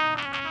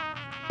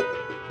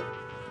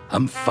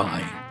 I'm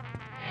fine.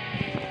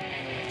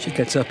 She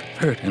gets up,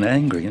 hurt and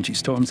angry, and she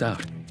storms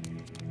out.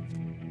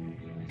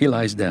 He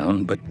lies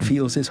down, but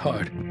feels his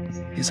heart.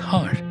 His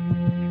heart.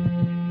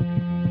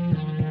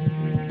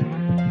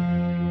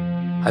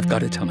 I've got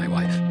to tell my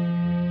wife.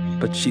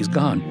 But she's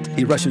gone.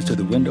 He rushes to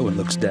the window and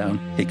looks down.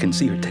 He can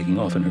see her taking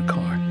off in her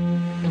car.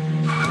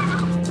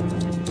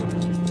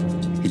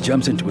 He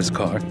jumps into his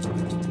car,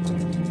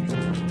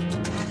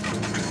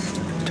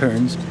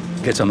 turns,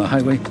 gets on the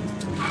highway.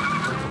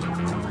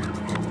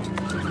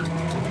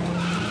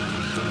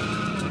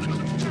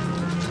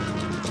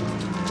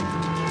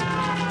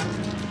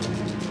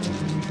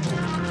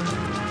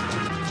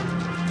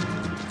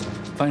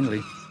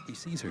 Finally, he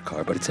sees her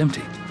car, but it's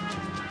empty.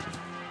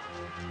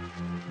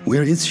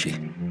 Where is she?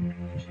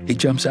 He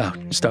jumps out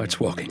and starts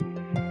walking.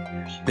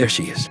 There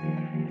she is.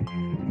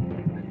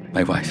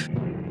 My wife.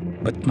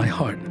 But my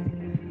heart,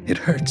 it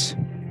hurts.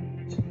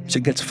 She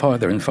gets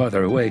farther and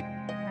farther away.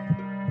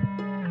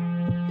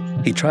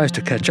 He tries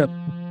to catch up,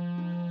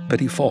 but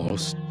he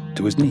falls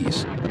to his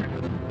knees.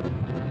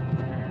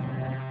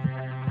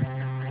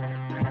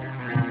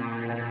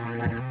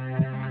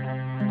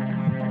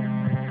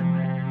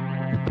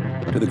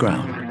 To the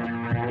ground.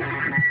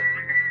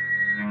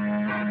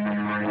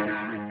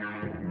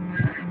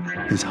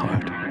 His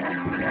heart.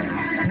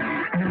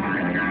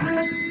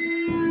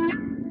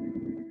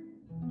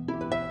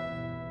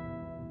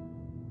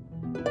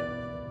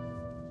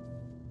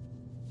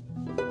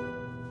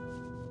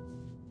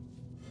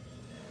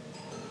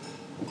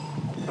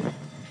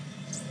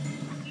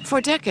 For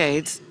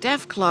decades,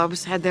 deaf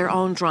clubs had their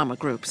own drama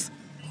groups,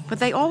 but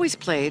they always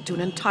played to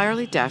an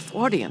entirely deaf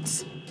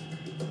audience.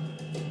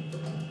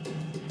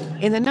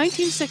 In the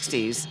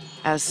 1960s,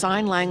 as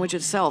sign language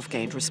itself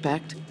gained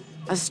respect,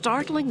 a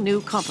startling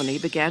new company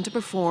began to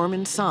perform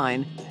in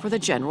sign for the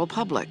general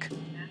public,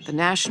 the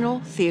National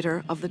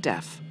Theatre of the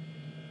Deaf.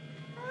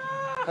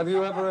 Have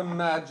you ever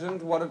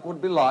imagined what it would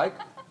be like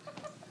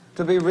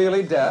to be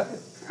really deaf?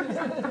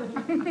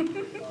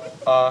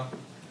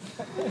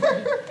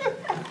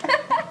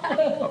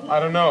 I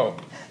don't know.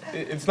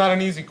 It's not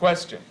an easy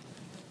question.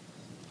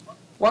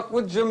 What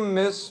would you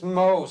miss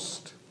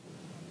most?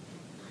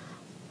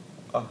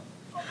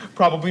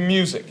 Probably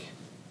music.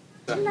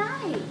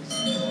 Tonight.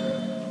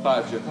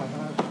 5, Jim.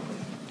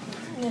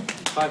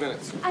 5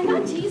 minutes. I'm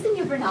not teasing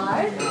you,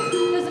 Bernard.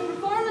 There's a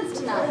performance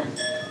tonight.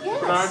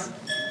 Yes. Bernard?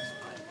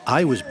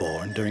 I was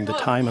born during the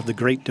time of the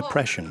Great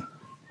Depression.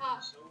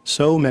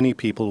 So many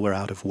people were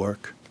out of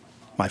work.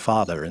 My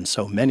father and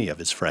so many of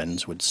his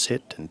friends would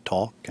sit and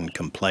talk and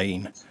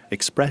complain,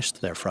 express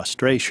their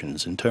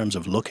frustrations in terms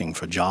of looking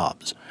for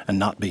jobs and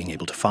not being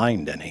able to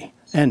find any,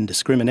 and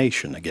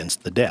discrimination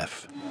against the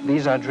deaf.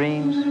 These are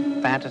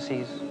dreams,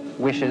 fantasies,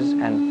 wishes,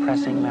 and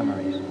pressing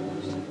memories.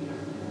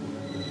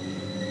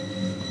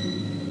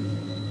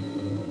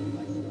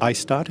 I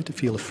started to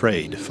feel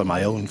afraid for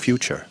my own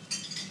future.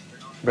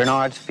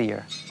 Bernard's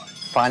fear,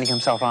 finding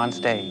himself on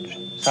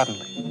stage,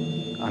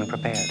 suddenly,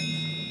 unprepared.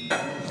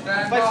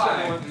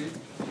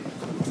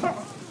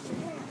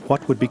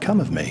 What would become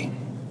of me?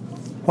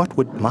 What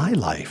would my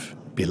life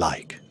be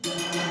like?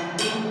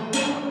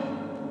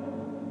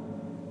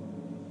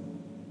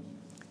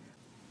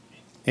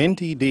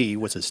 NTD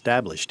was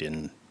established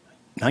in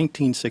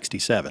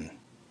 1967.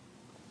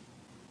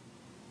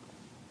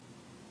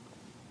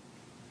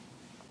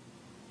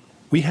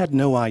 We had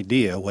no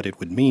idea what it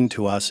would mean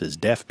to us as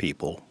deaf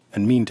people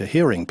and mean to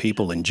hearing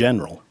people in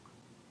general.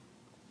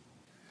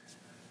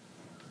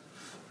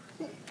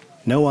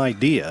 No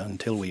idea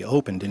until we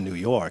opened in New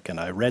York and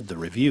I read the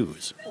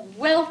reviews.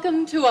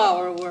 Welcome to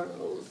our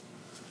world.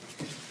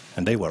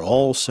 And they were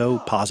all so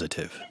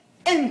positive.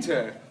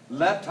 Enter.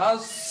 Let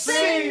us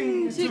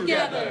sing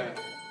together.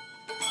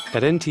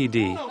 At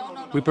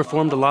NTD, we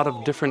performed a lot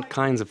of different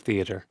kinds of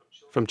theater,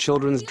 from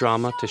children's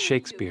drama to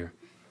Shakespeare.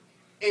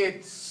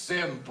 It's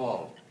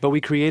simple. But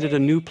we created a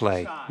new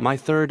play, My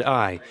Third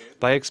Eye,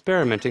 by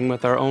experimenting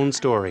with our own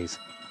stories.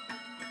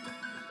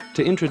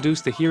 To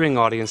introduce the hearing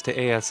audience to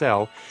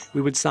ASL,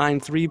 we would sign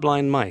 3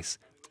 blind mice,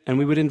 and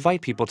we would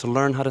invite people to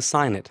learn how to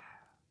sign it.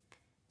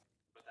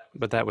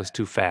 But that was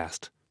too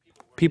fast.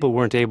 People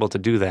weren't able to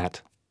do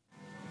that.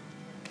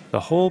 The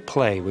whole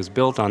play was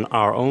built on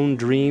our own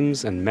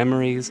dreams and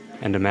memories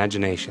and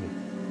imagination.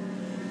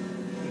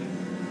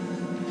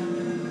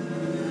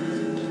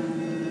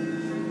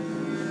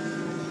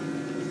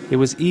 It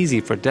was easy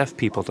for deaf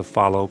people to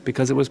follow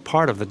because it was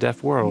part of the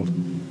deaf world.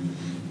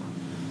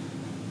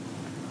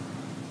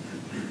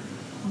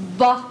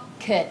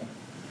 Bucket.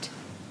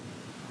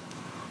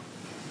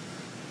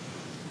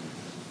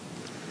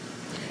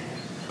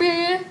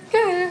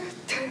 Bucket.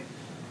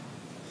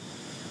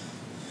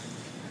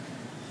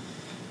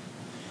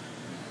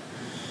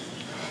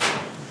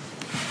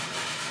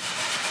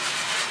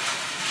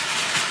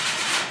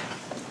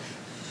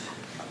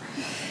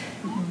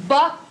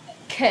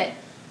 Bucket.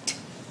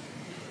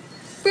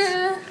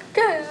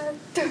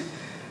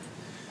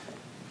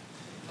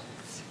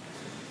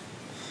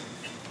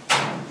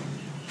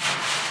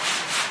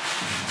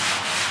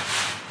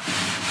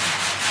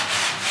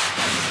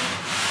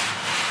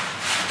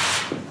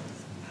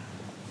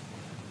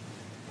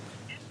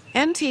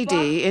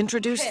 NTD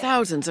introduced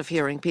thousands of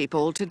hearing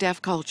people to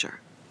deaf culture.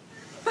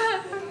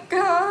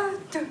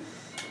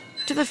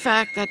 To the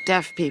fact that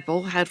deaf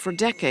people had for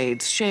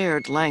decades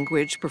shared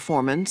language,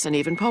 performance, and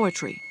even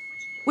poetry,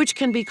 which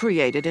can be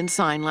created in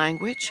sign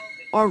language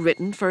or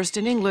written first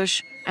in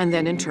English and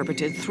then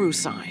interpreted through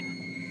sign.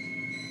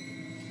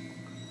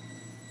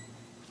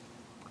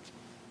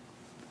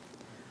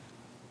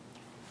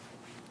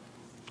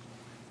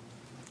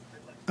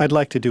 I'd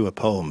like to do a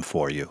poem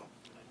for you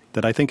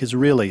that I think is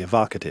really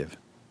evocative,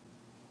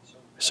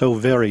 so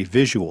very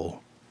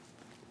visual.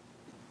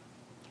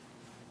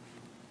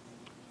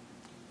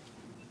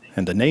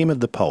 And the name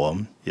of the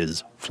poem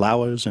is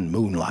Flowers and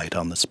Moonlight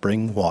on the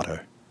Spring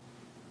Water.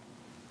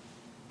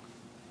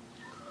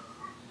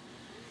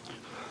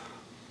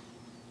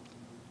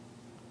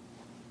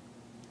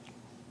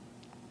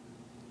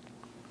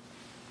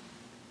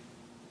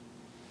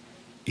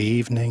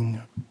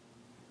 evening,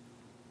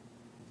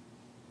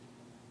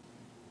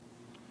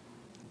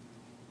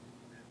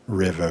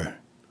 river,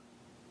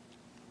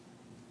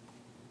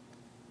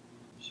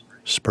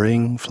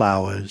 spring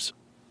flowers,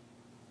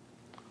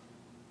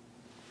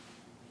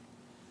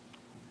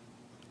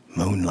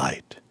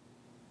 moonlight.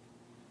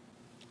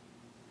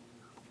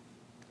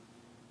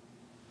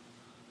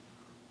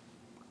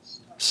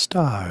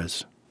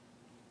 Stars.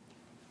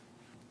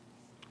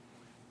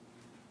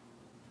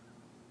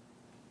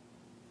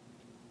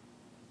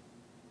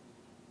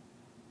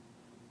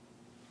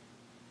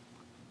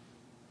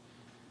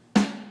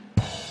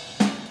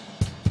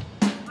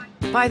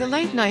 By the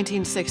late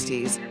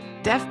 1960s,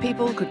 deaf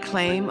people could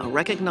claim a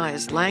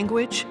recognized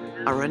language,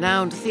 a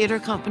renowned theater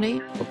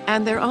company,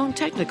 and their own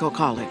technical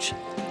college.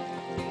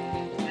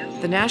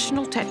 The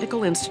National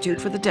Technical Institute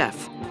for the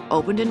Deaf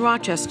opened in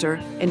Rochester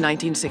in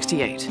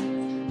 1968.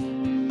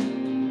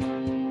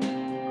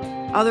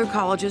 Other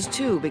colleges,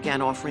 too,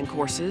 began offering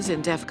courses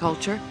in deaf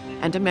culture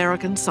and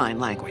American Sign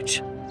Language.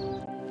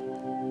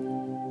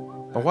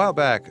 A while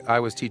back, I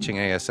was teaching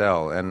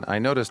ASL, and I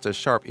noticed a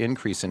sharp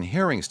increase in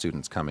hearing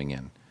students coming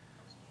in.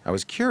 I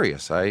was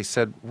curious. I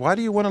said, "Why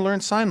do you want to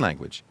learn sign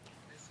language?"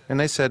 And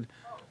they said,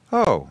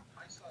 "Oh,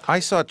 I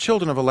saw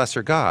Children of a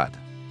Lesser God."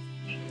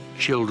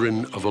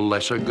 Children of a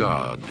Lesser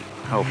God.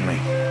 Help me.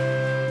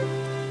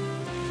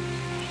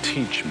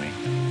 Teach me.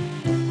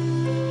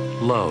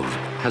 Love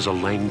has a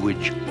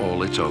language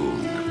all its own.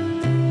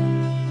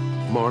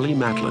 Marlee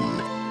Matlin.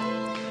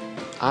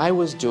 I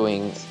was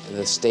doing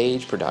the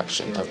stage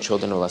production of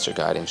Children of a Lesser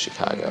God in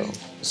Chicago,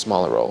 a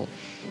smaller role.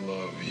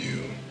 Love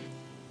you.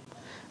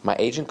 My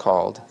agent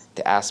called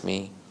to ask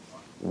me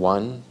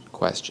one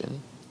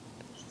question.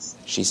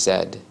 She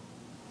said,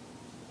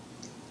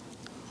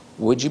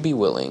 "Would you be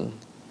willing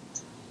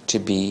to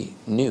be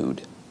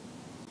nude?"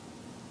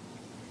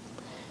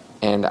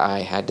 And I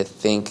had to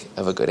think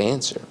of a good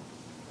answer.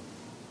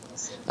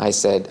 I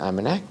said, "I'm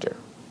an actor."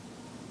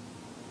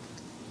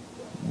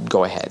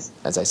 "Go ahead,"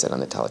 as I said on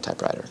the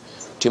teletypewriter.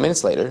 2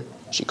 minutes later,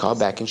 she called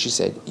back and she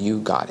said, "You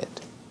got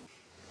it."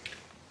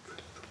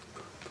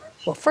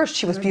 Well, first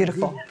she was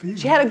beautiful.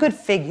 She had a good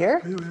figure,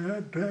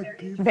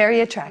 very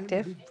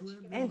attractive,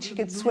 and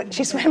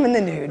she swam in the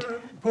nude.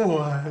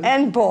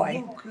 And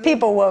boy,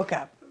 people woke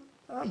up.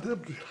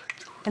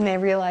 And they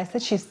realized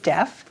that she's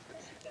deaf,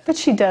 but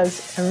she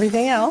does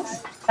everything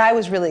else. I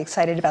was really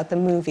excited about the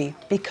movie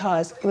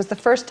because it was the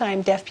first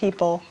time deaf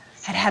people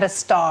had had a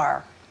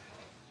star.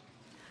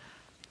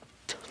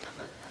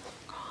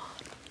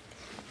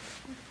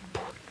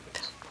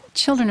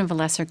 Children of a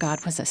Lesser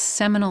God was a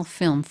seminal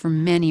film for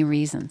many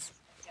reasons.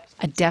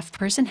 A deaf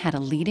person had a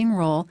leading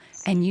role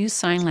and used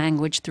sign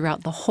language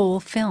throughout the whole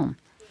film.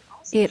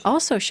 It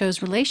also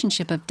shows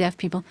relationship of deaf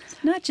people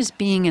not just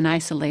being in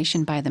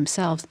isolation by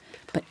themselves,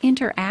 but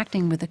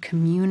interacting with a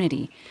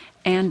community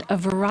and a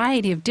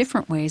variety of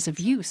different ways of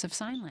use of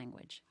sign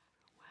language.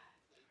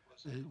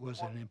 It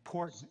was an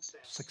important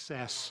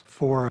success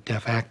for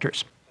deaf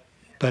actors,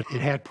 but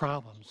it had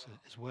problems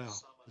as well.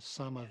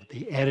 Some of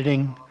the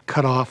editing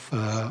cut off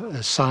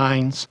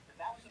signs,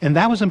 and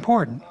that was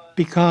important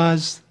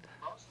because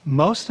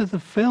most of the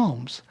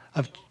films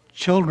of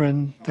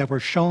children that were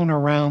shown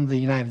around the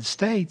United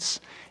States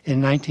in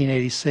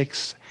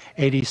 1986,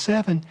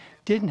 87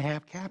 didn't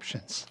have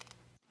captions.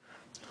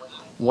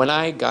 When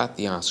I got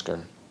the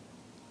Oscar,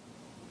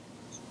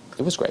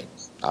 it was great.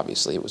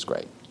 Obviously, it was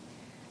great.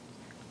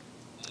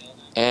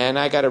 And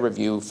I got a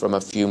review from a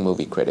few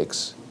movie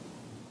critics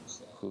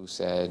who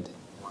said,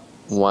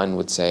 one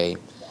would say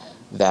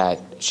that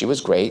she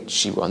was great,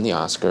 she won the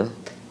Oscar,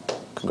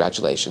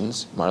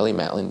 congratulations, Marlee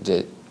Matlin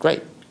did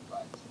great,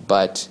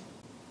 but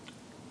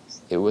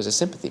it was a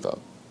sympathy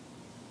vote.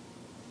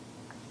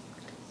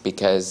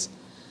 Because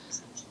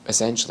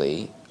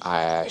essentially,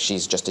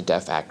 she's just a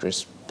deaf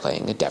actress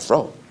playing a deaf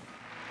role.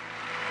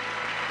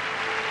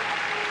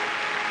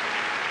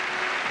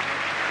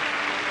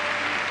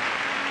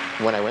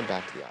 When I went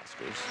back to the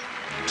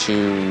Oscars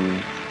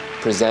to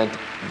present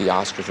the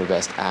Oscar for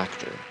Best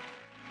Actor,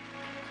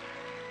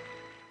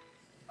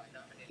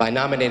 by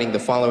nominating the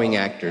following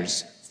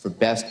actors for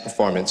Best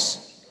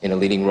Performance in a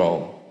Leading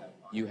Role,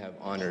 you have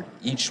honored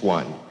each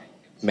one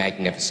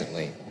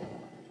magnificently.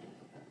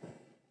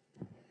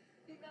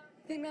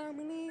 The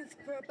nominees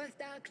for Best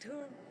Actor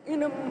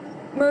in a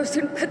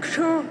Motion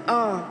Picture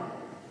are...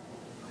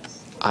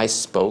 I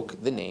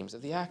spoke the names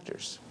of the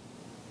actors.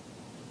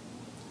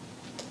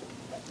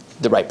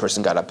 The right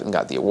person got up and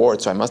got the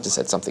award, so I must have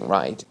said something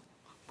right.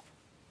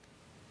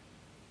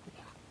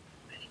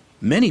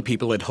 Many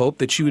people had hoped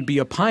that she would be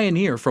a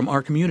pioneer from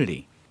our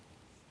community.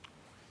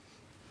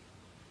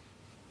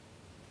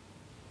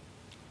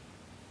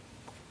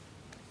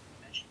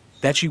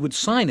 That she would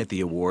sign at the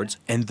awards,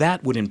 and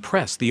that would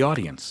impress the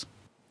audience.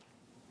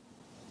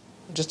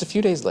 Just a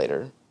few days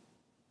later,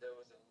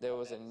 there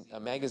was a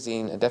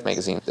magazine, a deaf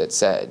magazine, that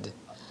said,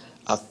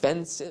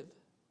 offensive.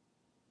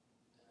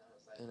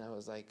 And I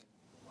was like,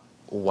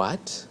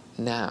 what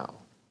now?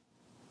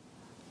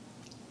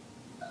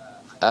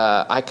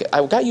 I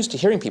got used to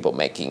hearing people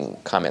making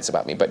comments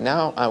about me, but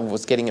now I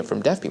was getting it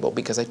from deaf people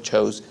because I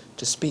chose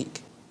to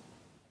speak.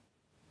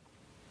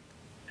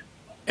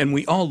 And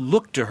we all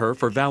looked to her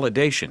for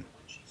validation.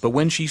 But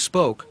when she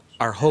spoke,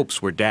 our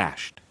hopes were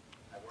dashed.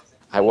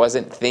 I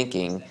wasn't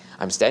thinking,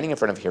 I'm standing in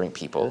front of hearing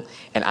people,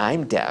 and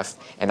I'm deaf,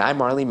 and I'm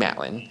Marlee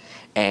Matlin,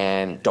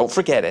 and don't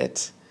forget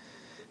it.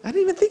 I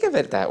didn't even think of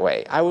it that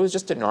way. I was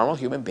just a normal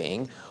human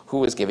being who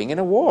was giving an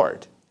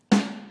award.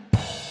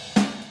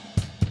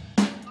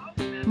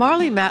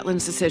 Marlee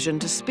Matlin's decision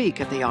to speak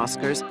at the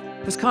Oscars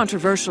was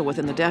controversial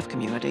within the deaf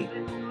community,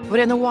 but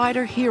in the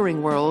wider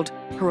hearing world,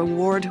 her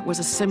award was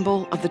a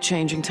symbol of the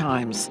changing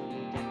times.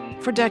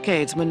 For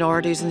decades,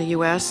 minorities in the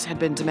U.S. had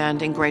been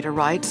demanding greater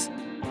rights.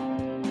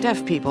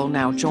 Deaf people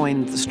now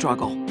joined the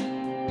struggle.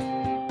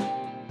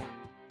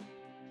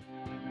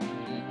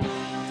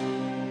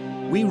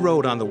 We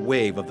rode on the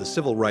wave of the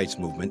civil rights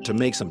movement to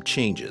make some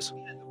changes.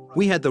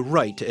 We had the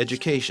right to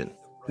education.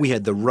 We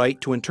had the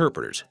right to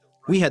interpreters.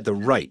 We had the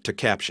right to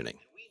captioning.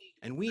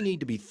 And we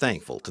need to be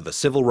thankful to the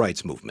civil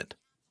rights movement.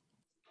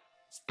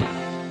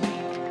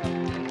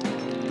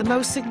 The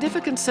most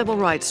significant civil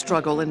rights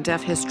struggle in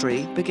deaf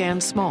history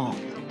began small,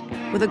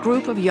 with a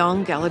group of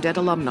young Gallaudet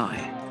alumni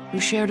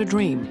who shared a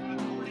dream: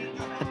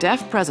 a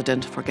deaf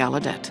president for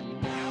Gallaudet.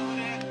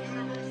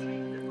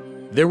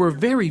 There were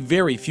very,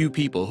 very few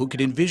people who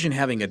could envision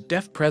having a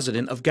deaf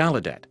president of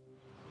Gallaudet.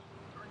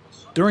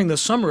 During the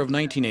summer of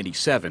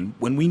 1987,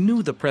 when we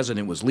knew the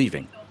president was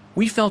leaving,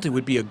 we felt it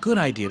would be a good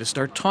idea to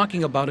start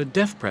talking about a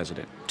deaf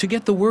president, to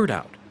get the word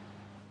out.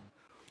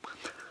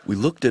 We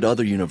looked at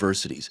other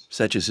universities,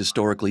 such as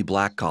historically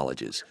black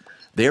colleges.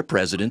 Their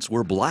presidents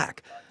were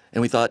black.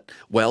 And we thought,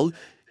 well,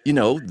 you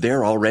know,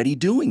 they're already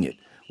doing it.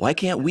 Why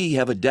can't we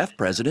have a deaf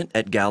president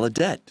at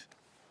Gallaudet?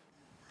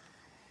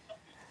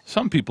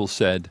 Some people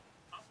said,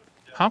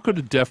 how could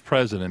a deaf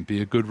president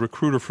be a good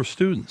recruiter for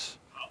students?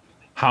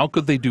 How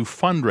could they do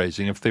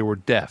fundraising if they were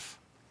deaf?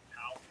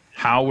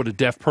 How would a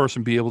deaf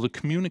person be able to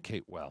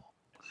communicate well?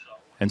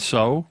 And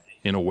so,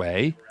 in a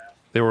way,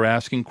 they were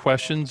asking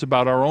questions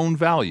about our own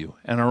value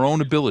and our own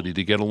ability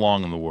to get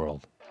along in the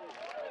world.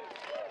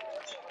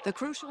 The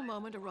crucial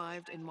moment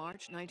arrived in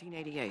March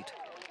 1988.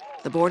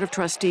 The Board of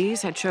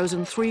Trustees had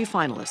chosen 3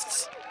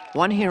 finalists,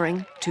 1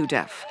 hearing, 2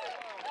 deaf.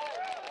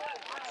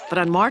 But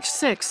on March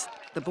 6th,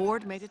 the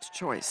board made its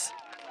choice.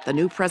 The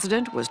new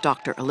president was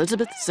Dr.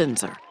 Elizabeth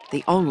Zinser,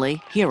 the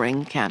only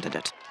hearing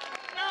candidate.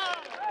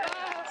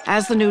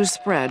 As the news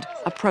spread,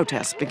 a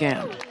protest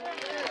began.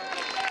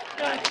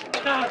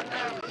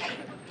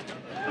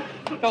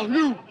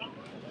 You!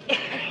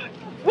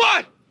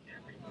 What?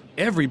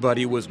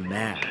 Everybody was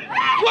mad.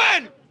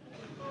 When?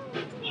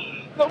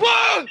 The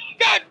world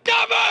got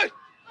covered!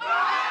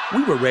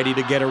 We were ready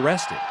to get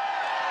arrested.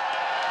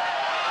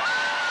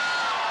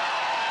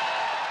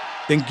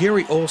 Then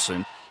Gary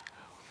Olson,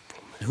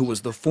 who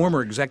was the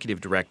former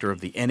executive director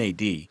of the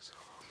NAD,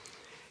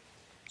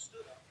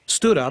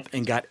 stood up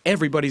and got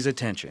everybody's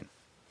attention.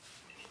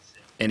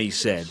 And he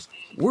said,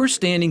 we're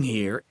standing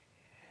here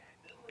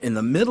in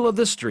the middle of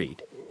the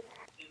street,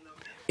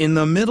 in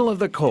the middle of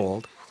the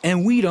cold,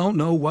 and we don't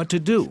know what to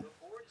do.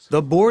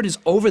 The board is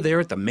over there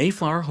at the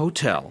Mayflower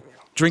Hotel,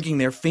 drinking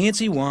their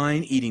fancy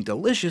wine, eating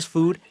delicious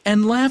food,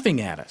 and laughing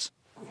at us.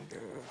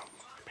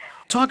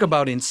 Talk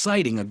about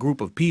inciting a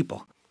group of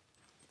people.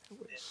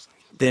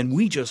 Then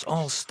we just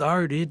all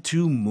started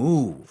to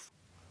move.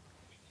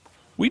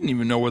 We didn't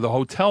even know where the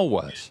hotel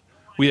was.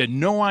 We had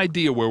no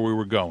idea where we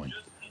were going.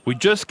 We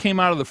just came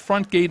out of the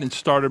front gate and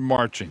started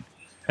marching.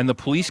 And the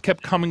police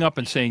kept coming up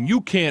and saying,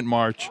 you can't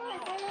march.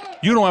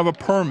 You don't have a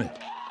permit.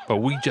 But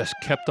we just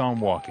kept on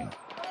walking.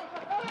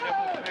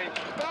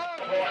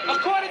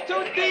 According to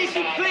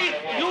DC police,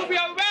 you'll be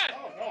arrested.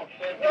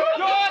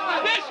 Your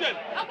position.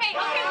 Okay,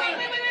 wait.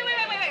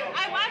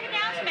 I want an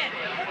announcement.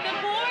 The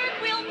board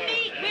will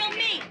meet.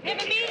 We have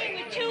a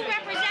meeting with 2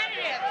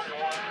 representatives.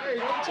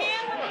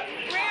 Tim,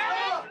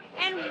 Rarely,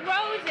 and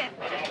Rosen.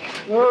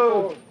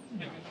 No.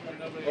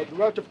 The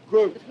rest of the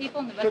group, The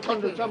people in the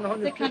 600,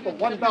 700 people,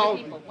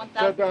 1,000, people,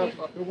 said 1,000 that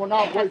people. they will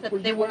not wait for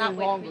They you will any not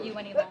wait longer. for you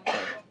any longer.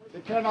 They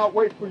cannot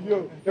wait for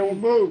you. They will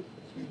move.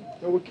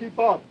 They will keep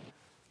up.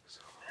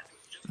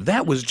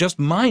 That was just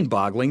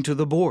mind-boggling to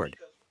the board,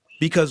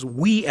 because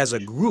we as a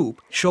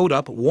group showed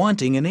up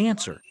wanting an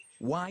answer.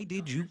 Why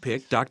did you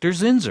pick Dr.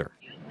 Zinser?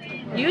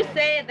 You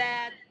say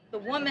that the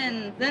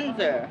woman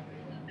Zinser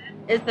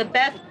is the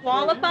best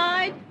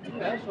qualified?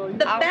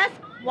 The best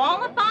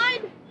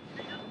qualified?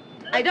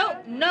 I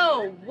don't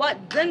know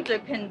what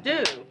Zinser can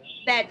do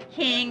that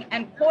King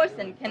and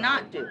Corson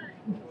cannot do.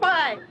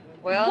 But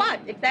what?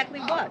 Exactly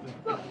what?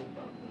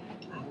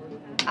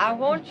 I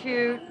want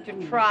you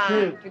to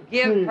try to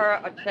give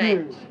her a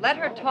chance. Let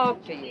her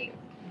talk to you.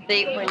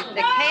 When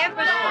the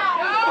campus...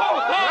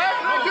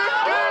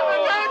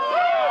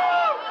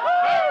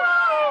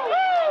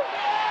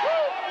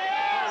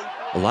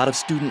 A lot of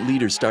student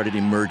leaders started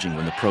emerging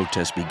when the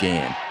protest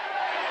began.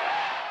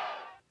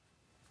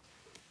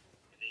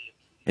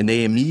 And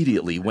they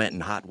immediately went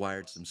and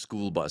hot-wired some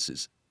school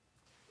buses.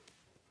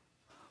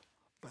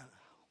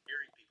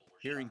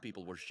 Hearing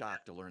people were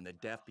shocked to learn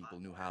that deaf people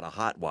knew how to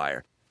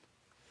hotwire.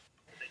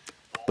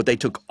 But they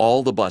took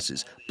all the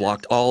buses,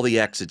 blocked all the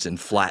exits, and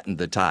flattened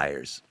the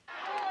tires.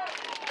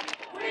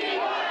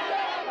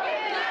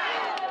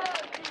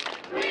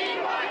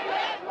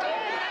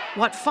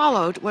 What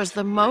followed was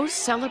the most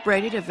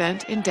celebrated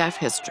event in deaf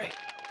history.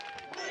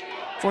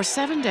 For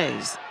 7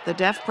 days, the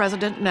Deaf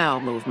President Now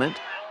movement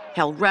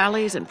held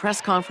rallies and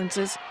press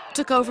conferences,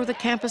 took over the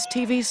campus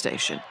TV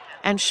station,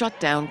 and shut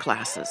down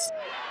classes.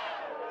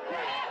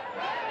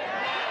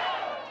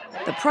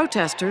 The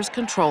protesters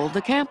controlled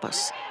the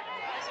campus.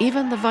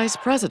 Even the vice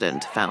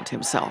president found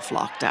himself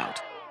locked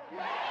out.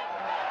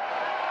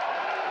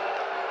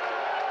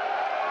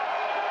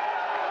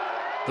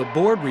 The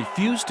board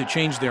refused to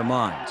change their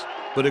minds,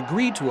 but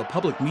agreed to a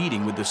public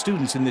meeting with the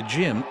students in the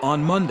gym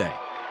on Monday.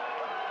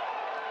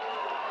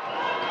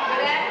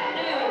 Good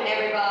afternoon,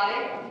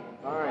 everybody.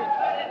 All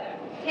right.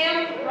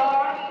 Tim,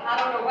 Lawrence, I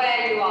don't know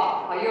where you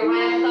are. Are you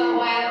around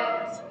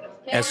somewhere?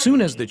 As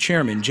soon as the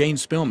chairman, Jane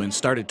Spillman,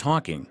 started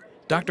talking,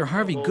 Dr.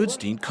 Harvey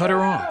Goodstein cut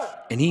her off,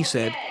 and he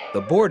said, "The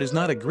board has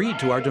not agreed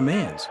to our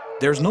demands.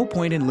 There's no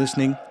point in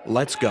listening.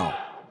 Let's go."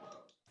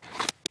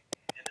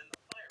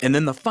 And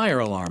then the fire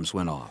alarms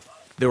went off.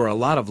 There were a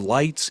lot of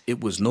lights.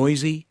 It was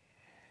noisy.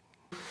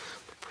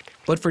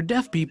 But for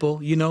deaf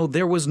people, you know,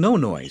 there was no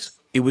noise.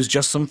 It was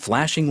just some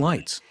flashing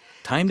lights.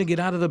 Time to get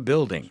out of the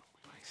building.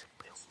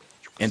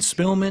 And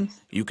Spillman,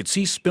 you could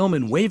see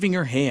Spillman waving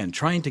her hand,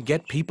 trying to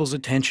get people's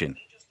attention.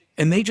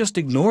 And they just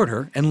ignored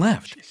her and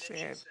left.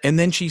 And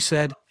then she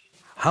said,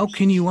 "How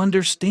can you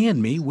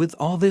understand me with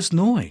all this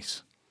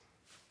noise?"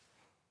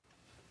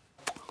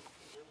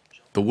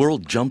 The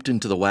world jumped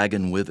into the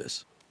wagon with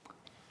us.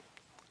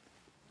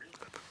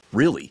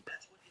 Really,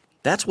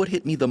 that's what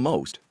hit me the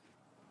most.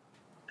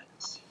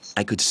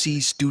 I could see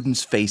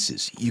students'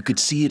 faces. You could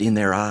see it in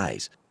their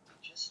eyes.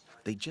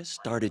 They just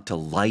started to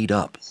light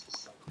up.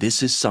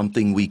 This is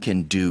something we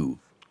can do.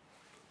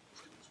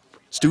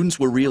 Students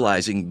were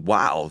realizing,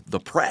 wow, the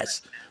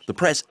press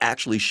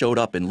actually showed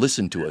up and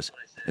listened to us.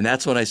 And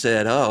that's when I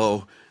said,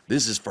 oh,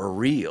 this is for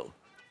real.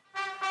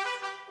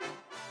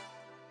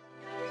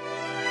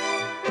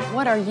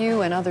 What are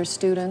you and other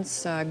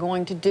students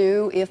going to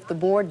do if the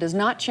board does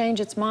not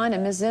change its mind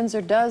and Ms.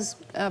 Zinsser does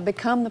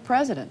become the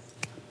president?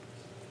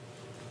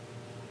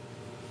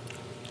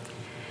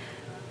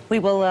 We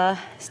will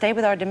stay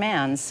with our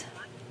demands.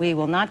 We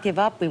will not give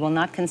up. We will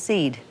not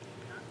concede.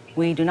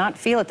 We do not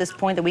feel at this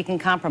point that we can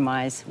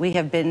compromise. We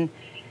have been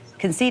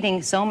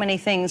conceding so many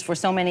things for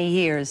so many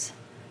years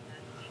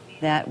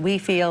that we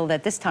feel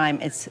that this time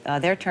it's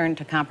their turn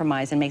to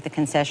compromise and make the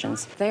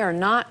concessions. They are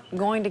not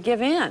going to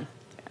give in.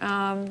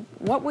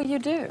 What will you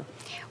do?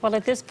 Well,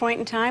 at this point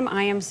in time,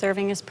 I am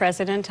serving as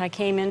president. I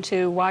came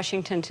into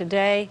Washington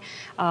today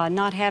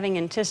not having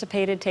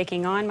anticipated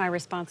taking on my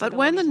responsibilities. But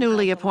when the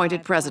newly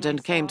appointed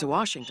president came to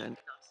Washington,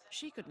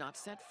 she could not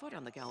set foot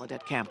on the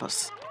Gallaudet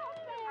campus.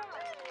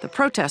 The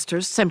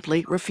protesters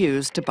simply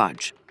refused to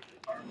budge.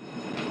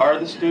 Are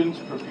the students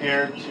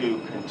prepared to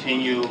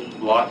continue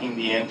blocking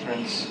the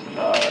entrance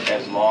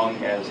as long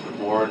as the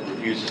board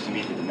refuses to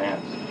meet the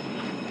demands?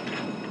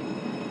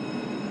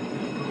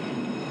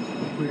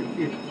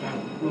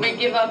 We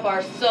give up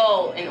our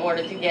soul in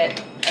order to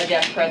get a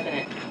deaf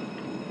president.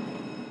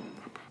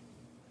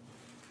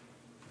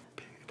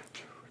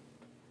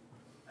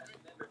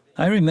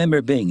 I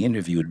remember being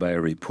interviewed by a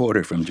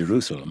reporter from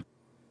Jerusalem.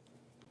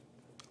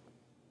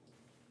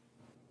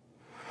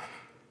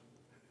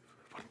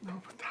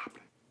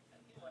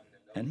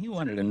 And he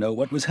wanted to know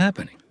what was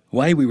happening,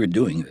 why we were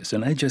doing this,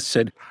 and I just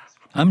said,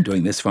 I'm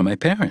doing this for my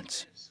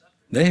parents.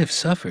 They have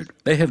suffered,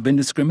 they have been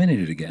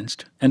discriminated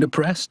against and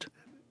oppressed.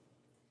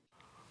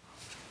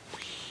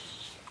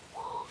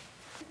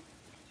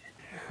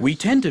 We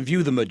tend to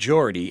view the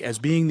majority as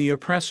being the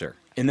oppressor,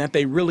 in that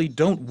they really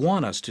don't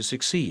want us to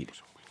succeed.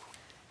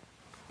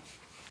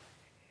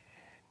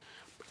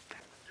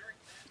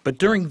 But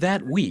during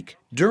that week,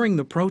 during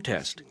the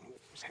protest,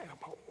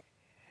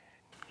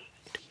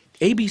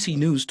 ABC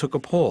News took a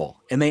poll,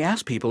 and they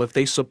asked people if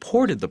they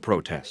supported the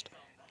protest.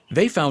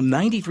 They found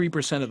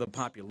 93% of the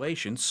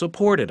population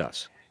supported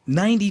us.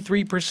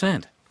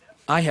 93%.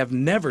 I have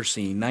never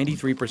seen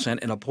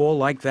 93% in a poll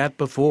like that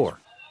before.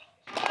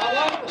 I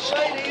want to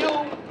say to you,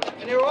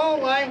 in your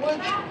own language,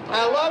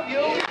 I love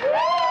you.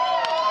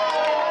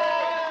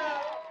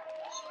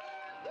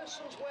 This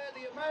is where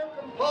the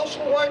American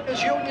Postal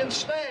Workers Union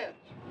stands.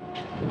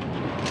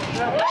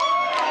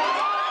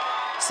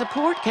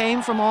 Support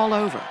came from all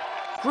over.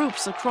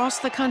 Groups across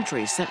the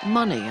country sent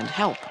money and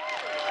help.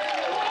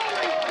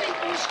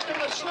 Please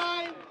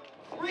assign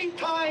 3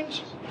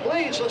 times.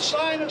 Please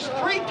assign us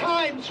 3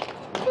 times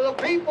for the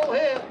people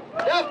here.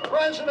 Deaf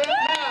President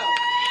Now.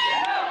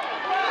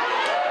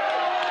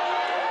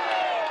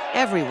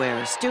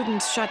 Everywhere,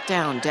 students shut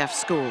down deaf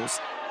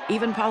schools.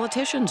 Even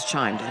politicians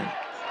chimed in.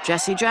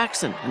 Jesse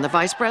Jackson and the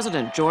Vice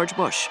President, George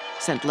Bush,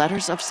 sent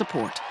letters of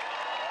support.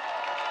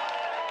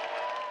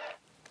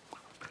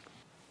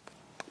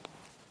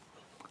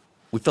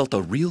 We felt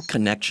a real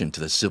connection to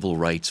the civil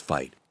rights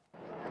fight.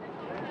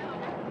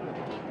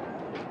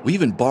 We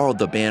even borrowed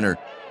the banner,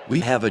 "We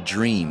Have a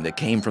Dream," that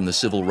came from the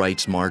civil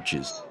rights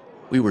marches.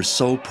 We were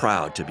so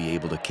proud to be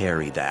able to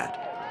carry that.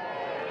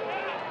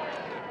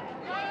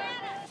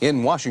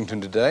 In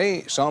Washington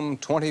today, some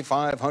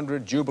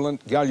 2,500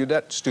 jubilant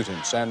Gallaudet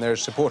students and their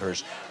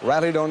supporters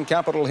rallied on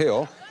Capitol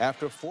Hill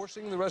after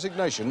forcing the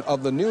resignation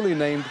of the newly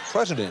named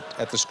president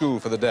at the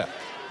School for the Deaf.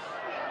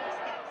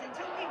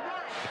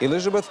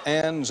 Elizabeth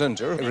Ann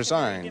Zinser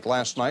resigned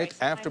last night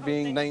after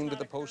being named to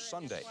the post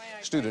Sunday.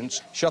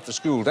 Students shut the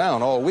school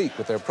down all week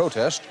with their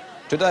protest.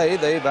 Today,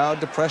 they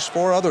vowed to press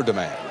for other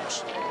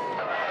demands.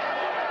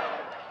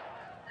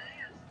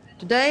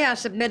 Today, I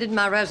submitted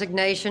my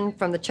resignation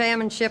from the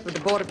chairmanship of the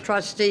Board of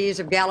Trustees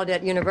of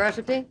Gallaudet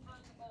University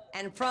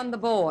and from the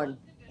board.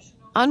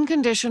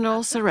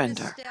 Unconditional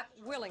surrender.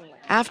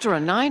 After a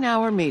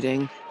 9-hour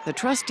meeting, the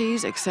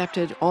trustees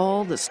accepted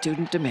all the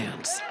student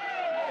demands.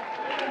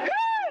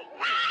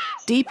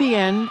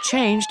 DPN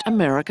changed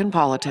American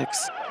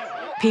politics.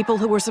 People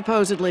who were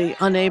supposedly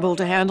unable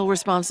to handle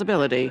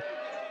responsibility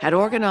had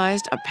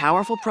organized a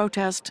powerful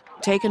protest,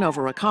 taken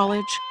over a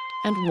college,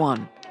 and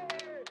won.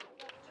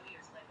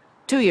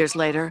 2 years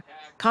later,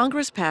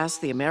 Congress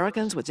passed the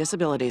Americans with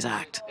Disabilities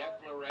Act,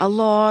 a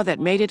law that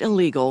made it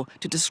illegal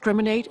to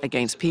discriminate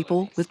against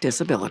people with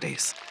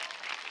disabilities.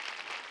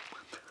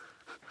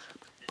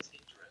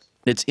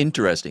 It's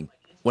interesting.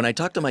 When I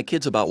talked to my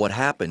kids about what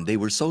happened, they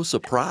were so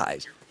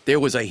surprised. There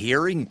was a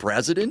hearing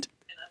president?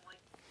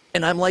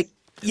 And I'm like,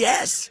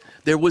 yes,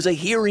 there was a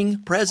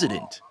hearing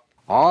president.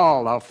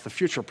 All of the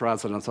future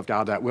presidents of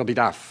Gallaudet will be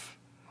deaf.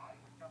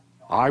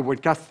 I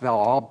would guess they'll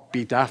all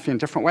be deaf in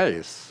different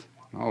ways.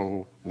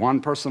 Oh,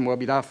 one person will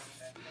be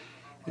deaf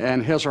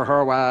in his or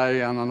her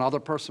way, and another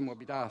person will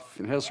be deaf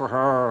in his or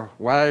her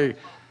way,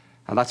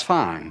 and that's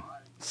fine.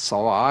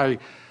 So I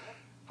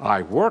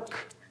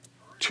work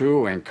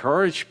to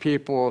encourage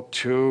people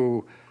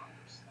to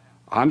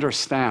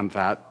understand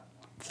that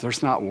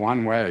there's not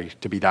one way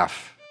to be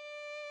deaf.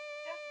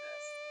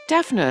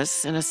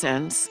 Deafness, in a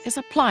sense, is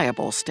a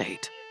pliable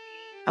state,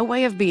 a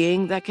way of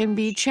being that can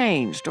be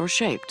changed or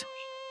shaped,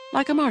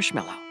 like a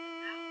marshmallow.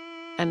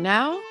 And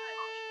now,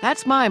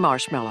 that's My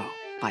Marshmallow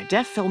by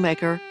deaf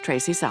filmmaker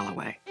Tracy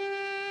Salloway.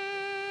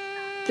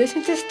 This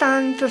is the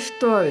stanza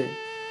story,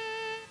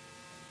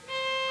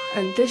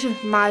 and this is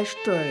my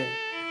story.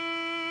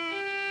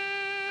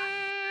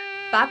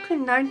 Back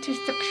in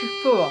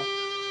 1964,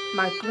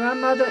 my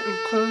grandmother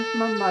encouraged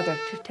my mother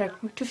to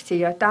take me to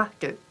see a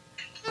doctor.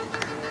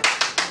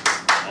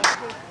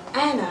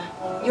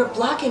 Anna, you're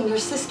blocking your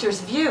sister's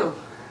view.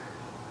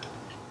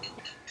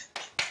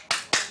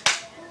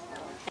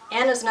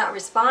 Anna's not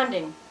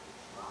responding.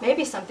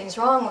 Maybe something's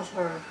wrong with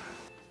her.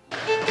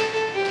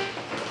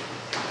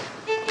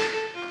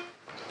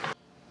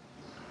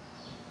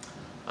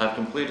 I've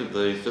completed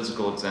the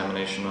physical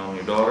examination on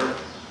your daughter.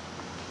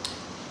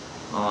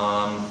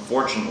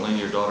 Unfortunately,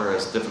 your daughter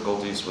has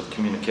difficulties with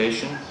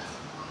communication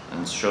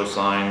and shows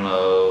sign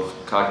of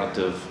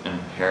cognitive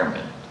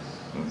impairment.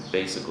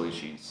 Basically,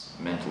 she's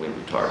mentally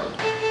retarded.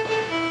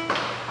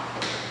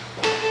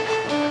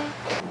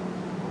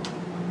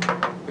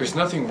 There's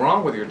nothing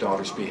wrong with your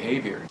daughter's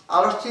behavior.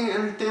 I don't see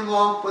anything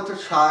wrong with the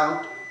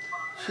child.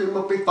 She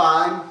will be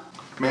fine.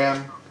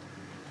 Ma'am,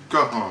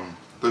 go home.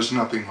 There's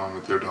nothing wrong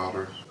with your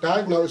daughter.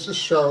 Diagnosis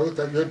shows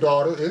that your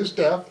daughter is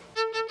deaf.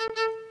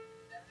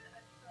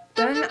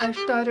 Then I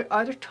started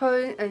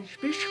auditory and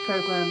speech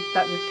programs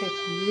that would take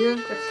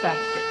years to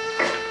practice.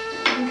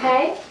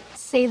 Okay?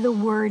 Say the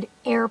word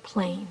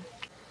airplane.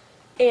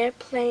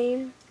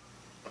 Airplane.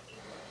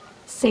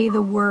 Say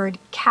the word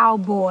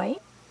cowboy.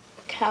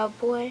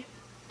 Cowboy.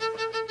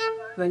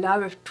 When I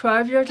was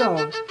 12 years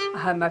old, I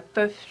had my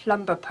first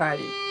slumber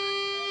party.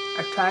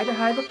 I tried to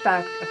hide the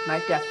fact of my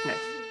deafness.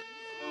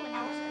 When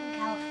I was in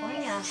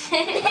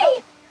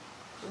California.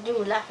 You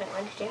were laughing,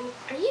 understand?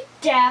 Are you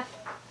deaf?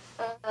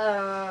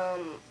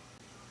 No.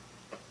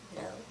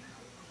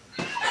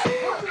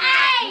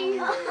 Hey!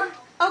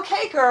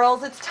 Okay,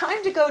 girls, it's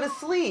time to go to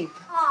sleep.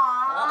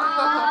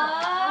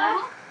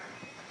 Aww.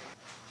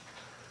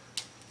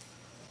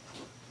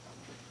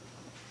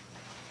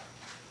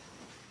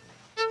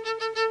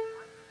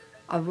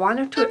 I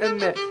wanted to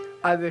admit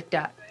I was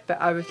deaf,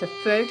 but I was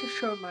afraid to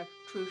show my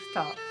true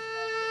self.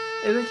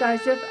 It was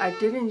as if I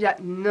didn't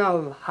yet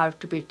know how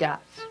to be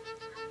deaf.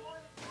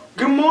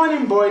 Good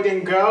morning, boys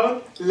and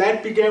girls.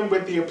 Let's begin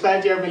with the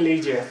Pledge of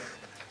Allegiance.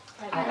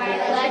 I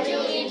pledge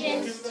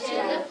allegiance to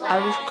the flag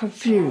I was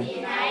confused. of the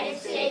United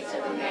States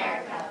of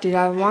America. Did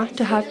I want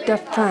to have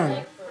deaf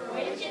friends? For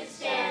which it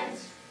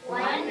stands,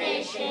 one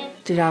nation.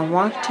 Did I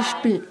want to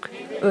speak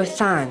or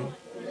sign?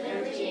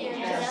 Liberty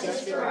and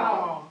justice for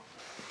all.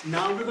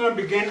 Now we're going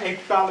to begin a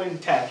spelling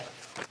test.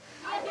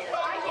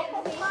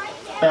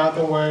 Spell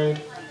the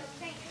word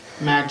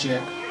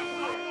magic.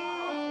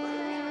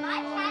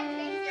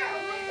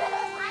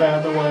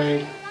 Spell the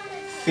word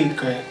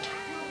secret.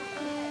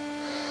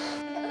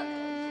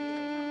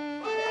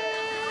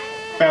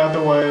 Spell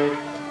the word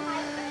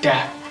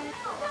death.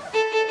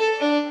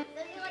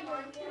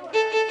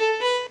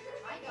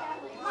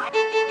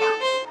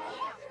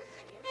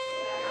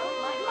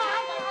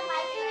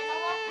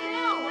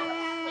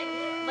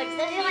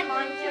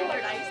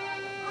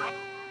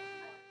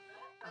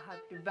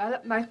 have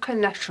developed my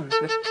connections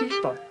with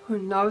people who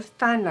know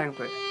sign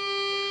language.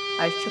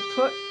 I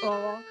support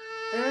oral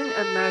and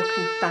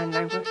American Sign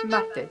Language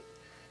method.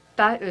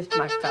 That is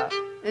myself,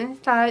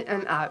 inside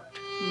and out,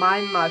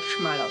 my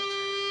marshmallow,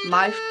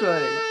 my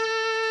story.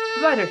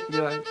 What is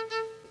yours?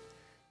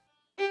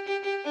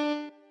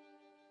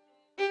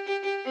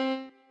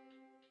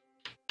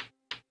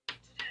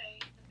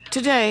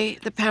 Today,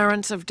 the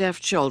parents of deaf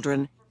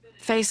children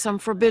face some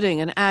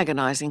forbidding and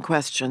agonizing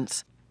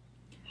questions.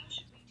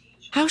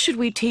 How should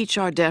we teach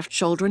our deaf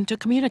children to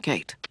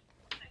communicate?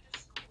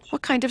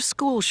 What kind of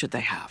school should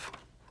they have?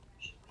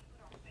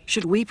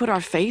 Should we put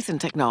our faith in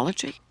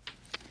technology?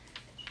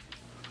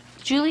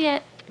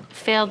 Juliet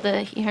failed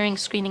the hearing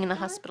screening in the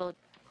hospital.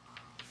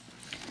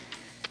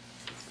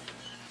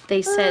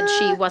 They said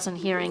she wasn't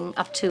hearing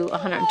up to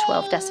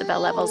 112 decibel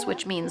levels,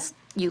 which means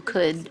you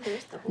could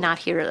not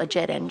hear a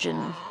jet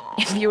engine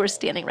if you were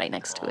standing right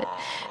next to it.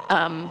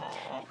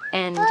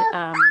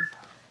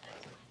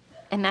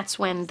 And that's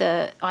when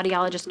the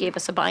audiologist gave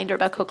us a binder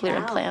about cochlear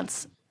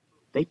implants.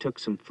 They took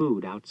some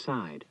food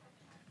outside.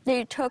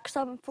 They took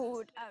some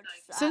food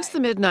outside. Since the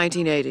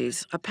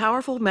mid-1980s, a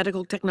powerful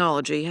medical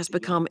technology has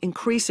become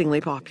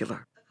increasingly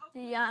popular.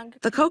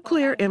 The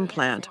cochlear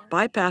implant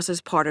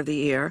bypasses part of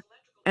the ear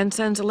and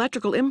sends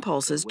electrical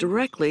impulses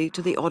directly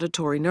to the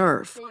auditory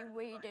nerve.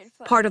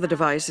 Part of the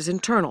device is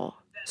internal,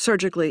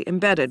 surgically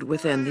embedded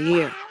within the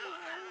ear.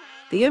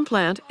 The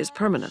implant is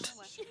permanent,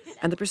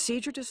 and the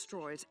procedure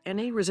destroys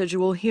any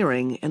residual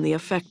hearing in the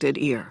affected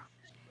ear.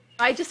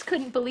 I just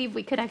couldn't believe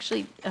we could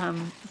actually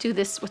do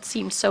this, what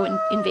seemed so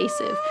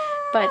invasive.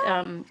 But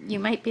you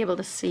might be able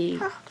to see,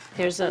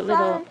 there's a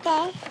little,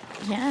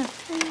 yeah,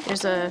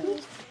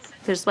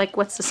 there's like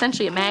what's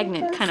essentially a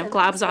magnet, kind of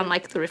globs on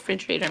like the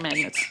refrigerator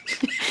magnets.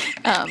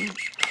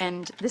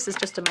 And this is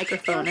just a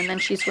microphone, and then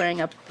she's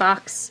wearing a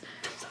box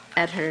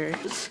at her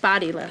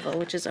body level,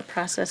 which is a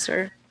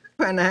processor.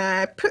 When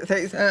I put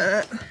these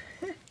on,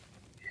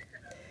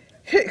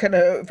 hook it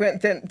over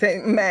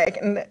the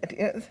magnet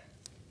is.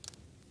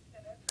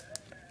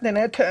 Then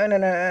I turn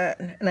it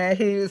on, and I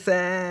hear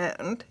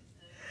sound.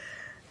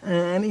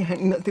 And it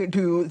had nothing to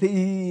do with the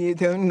ear,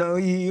 don't know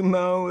you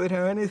mode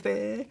or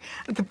anything.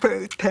 The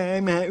first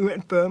time I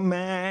went for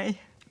my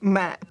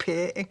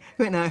pick,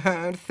 when I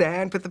heard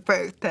sound for the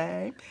first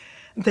time,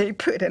 they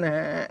put it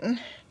on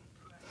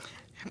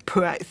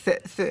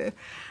processor.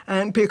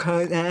 And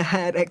because I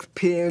had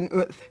experience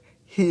with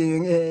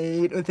hearing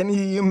aid with an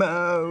ear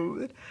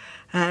mode,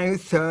 I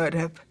sort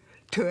of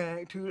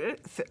tried to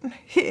listen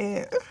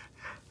here.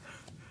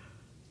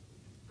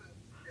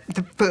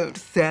 The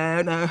first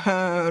sound I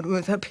heard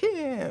was up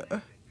here.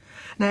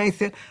 And I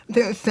said,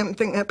 there's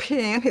something up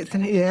here, and it's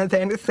in here,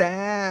 then the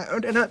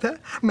sound. And I thought,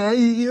 my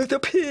ears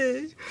up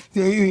here.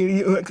 They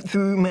really work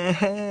through my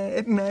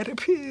head, not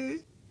up here.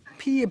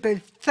 People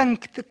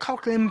think the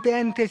cochlear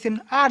implant is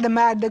an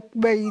automatic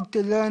way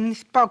to learn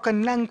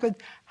spoken language.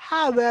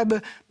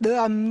 However, there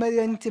are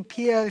millions of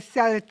ear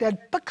cells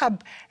that pick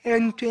up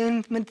and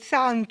transmit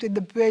sound to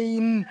the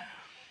brain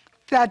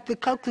that the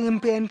cochlear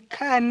implant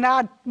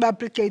cannot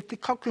replicate. The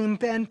cochlear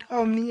implant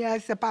only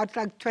has about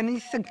like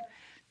 26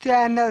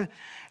 channels,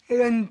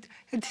 and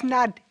it's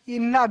not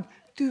enough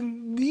to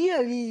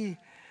really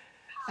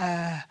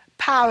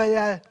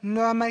parallel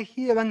normal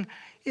hearing.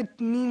 It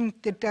means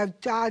that the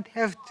child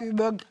has to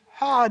work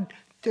hard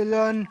to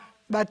learn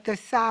what the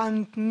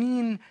sound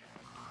means.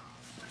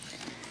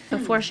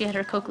 Before she had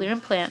her cochlear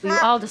implant, we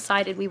all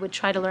decided we would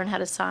try to learn how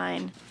to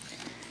sign,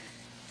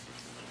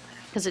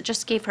 because it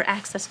just gave her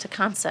access to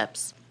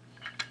concepts.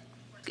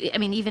 I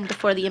mean, even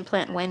before the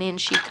implant went in,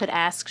 she could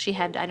ask. She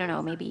had, I don't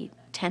know, maybe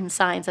 10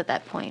 signs at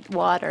that point: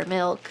 water,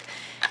 milk,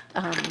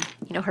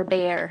 you know, her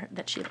bear,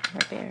 her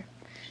bear.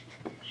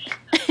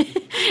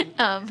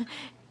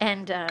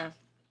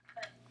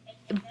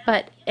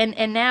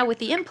 And now with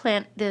the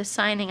implant, the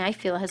signing, I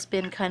feel, has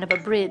been kind of a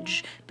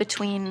bridge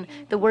between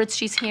the words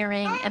she's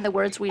hearing and the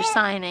words we're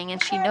signing,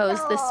 and she knows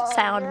this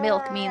sound,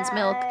 milk, means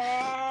milk,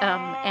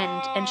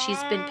 and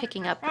she's been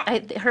picking up.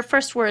 Her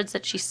first words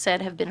that she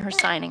said have been her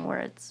signing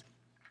words.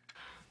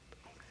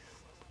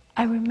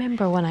 I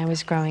remember when I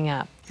was growing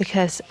up,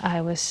 because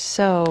I was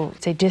so,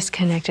 say,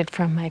 disconnected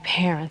from my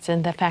parents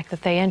and the fact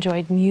that they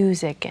enjoyed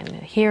music and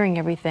hearing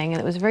everything,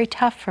 and it was very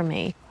tough for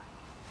me.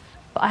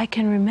 I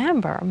can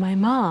remember my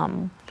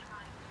mom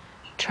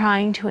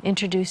trying to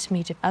introduce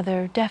me to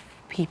other deaf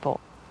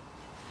people.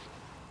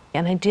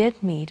 And I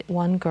did meet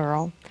one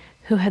girl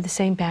who had the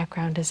same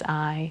background as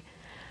I.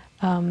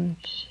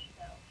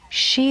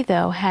 She,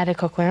 though, had a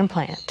cochlear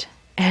implant,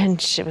 and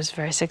it was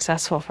very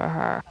successful for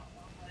her.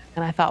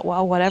 And I thought,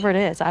 well, whatever it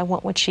is, I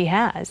want what she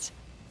has.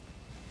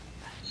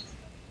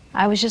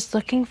 I was just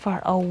looking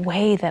for a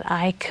way that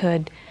I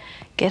could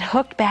get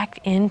hooked back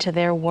into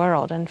their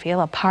world and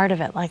feel a part of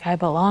it, like I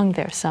belonged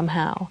there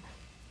somehow.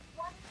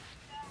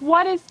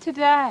 What is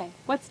today?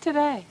 What's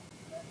today?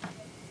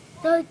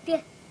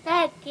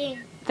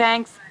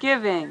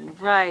 Thanksgiving,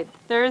 right.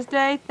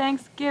 Thursday,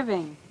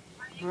 Thanksgiving,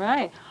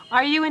 right.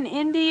 Are you an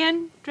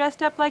Indian,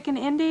 dressed up like an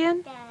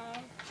Indian?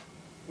 Yeah.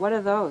 What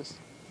are those?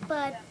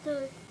 But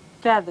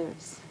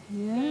Feathers.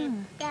 Yeah.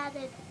 got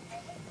it.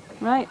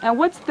 Right. And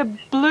what's the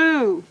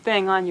blue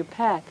thing on your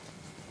pack?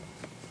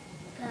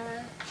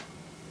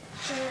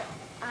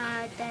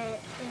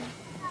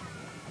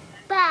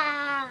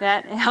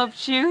 That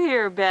helps you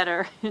hear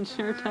better. It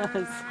sure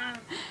does.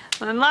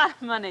 A lot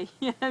of money.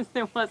 Yes,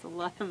 there was a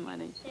lot of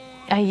money.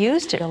 I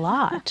used it a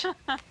lot.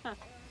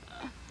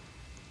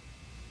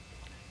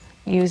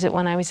 Use it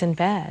when I was in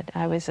bed.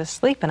 I was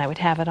asleep and I would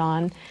have it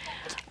on.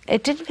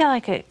 It didn't feel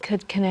like it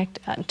could connect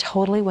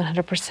totally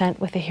 100%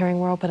 with the hearing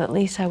world, but at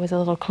least I was a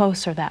little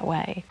closer that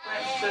way.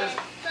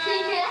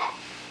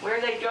 Where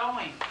are they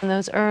going? In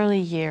those early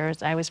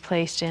years, I was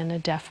placed in a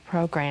deaf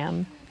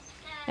program,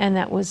 and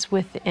that was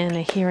within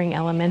a hearing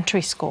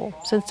elementary school,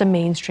 so it's a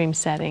mainstream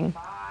setting.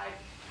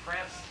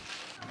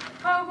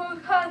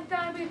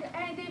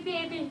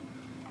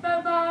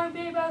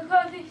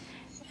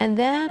 And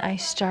then I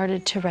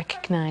started to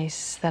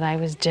recognize that I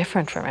was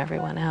different from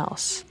everyone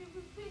else.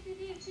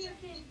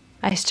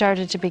 I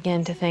started to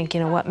begin to think, you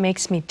know, what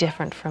makes me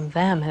different from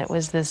them? And it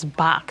was this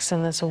box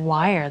and this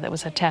wire that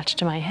was attached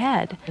to my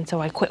head. And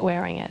so I quit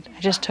wearing it. I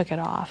just took it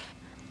off.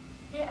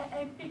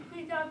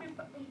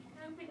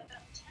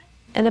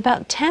 In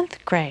about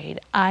 10th grade,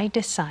 I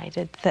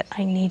decided that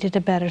I needed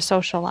a better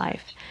social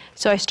life.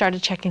 So I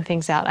started checking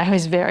things out. I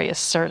was very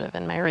assertive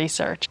in my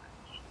research.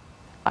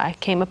 I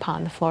came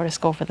upon the Florida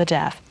School for the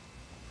Deaf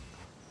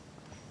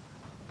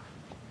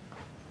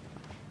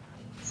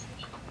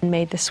and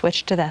made the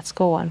switch to that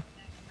school. And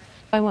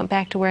I went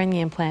back to wearing the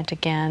implant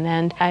again,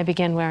 and I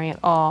began wearing it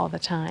all the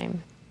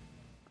time.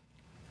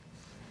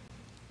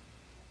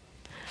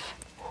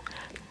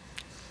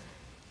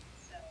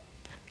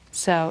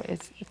 So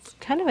it's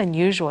kind of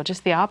unusual,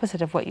 just the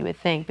opposite of what you would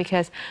think,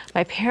 because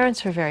my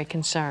parents were very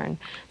concerned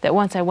that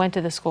once I went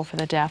to the School for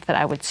the Deaf that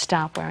I would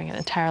stop wearing it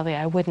entirely.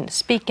 I wouldn't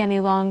speak any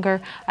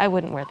longer, I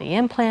wouldn't wear the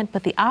implant,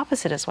 but the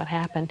opposite is what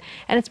happened.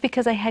 And it's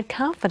because I had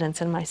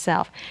confidence in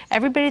myself.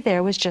 Everybody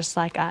there was just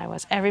like I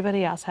was.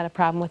 Everybody else had a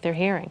problem with their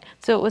hearing.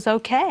 So it was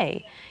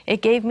okay.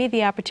 It gave me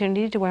the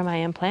opportunity to wear my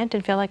implant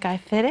and feel like I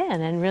fit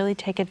in and really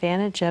take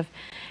advantage of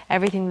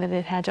everything that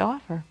it had to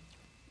offer.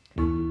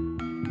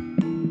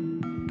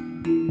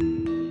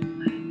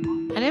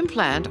 An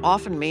implant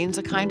often means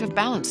a kind of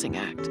balancing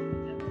act,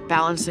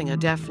 balancing a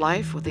deaf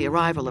life with the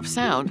arrival of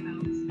sound,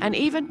 and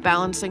even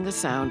balancing the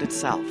sound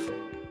itself.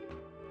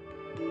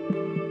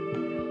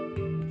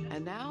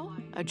 And now,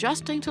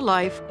 adjusting to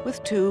life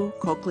with 2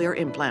 cochlear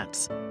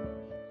implants.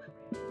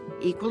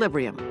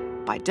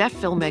 Equilibrium by deaf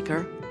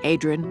filmmaker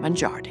Adrian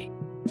Mangiardi.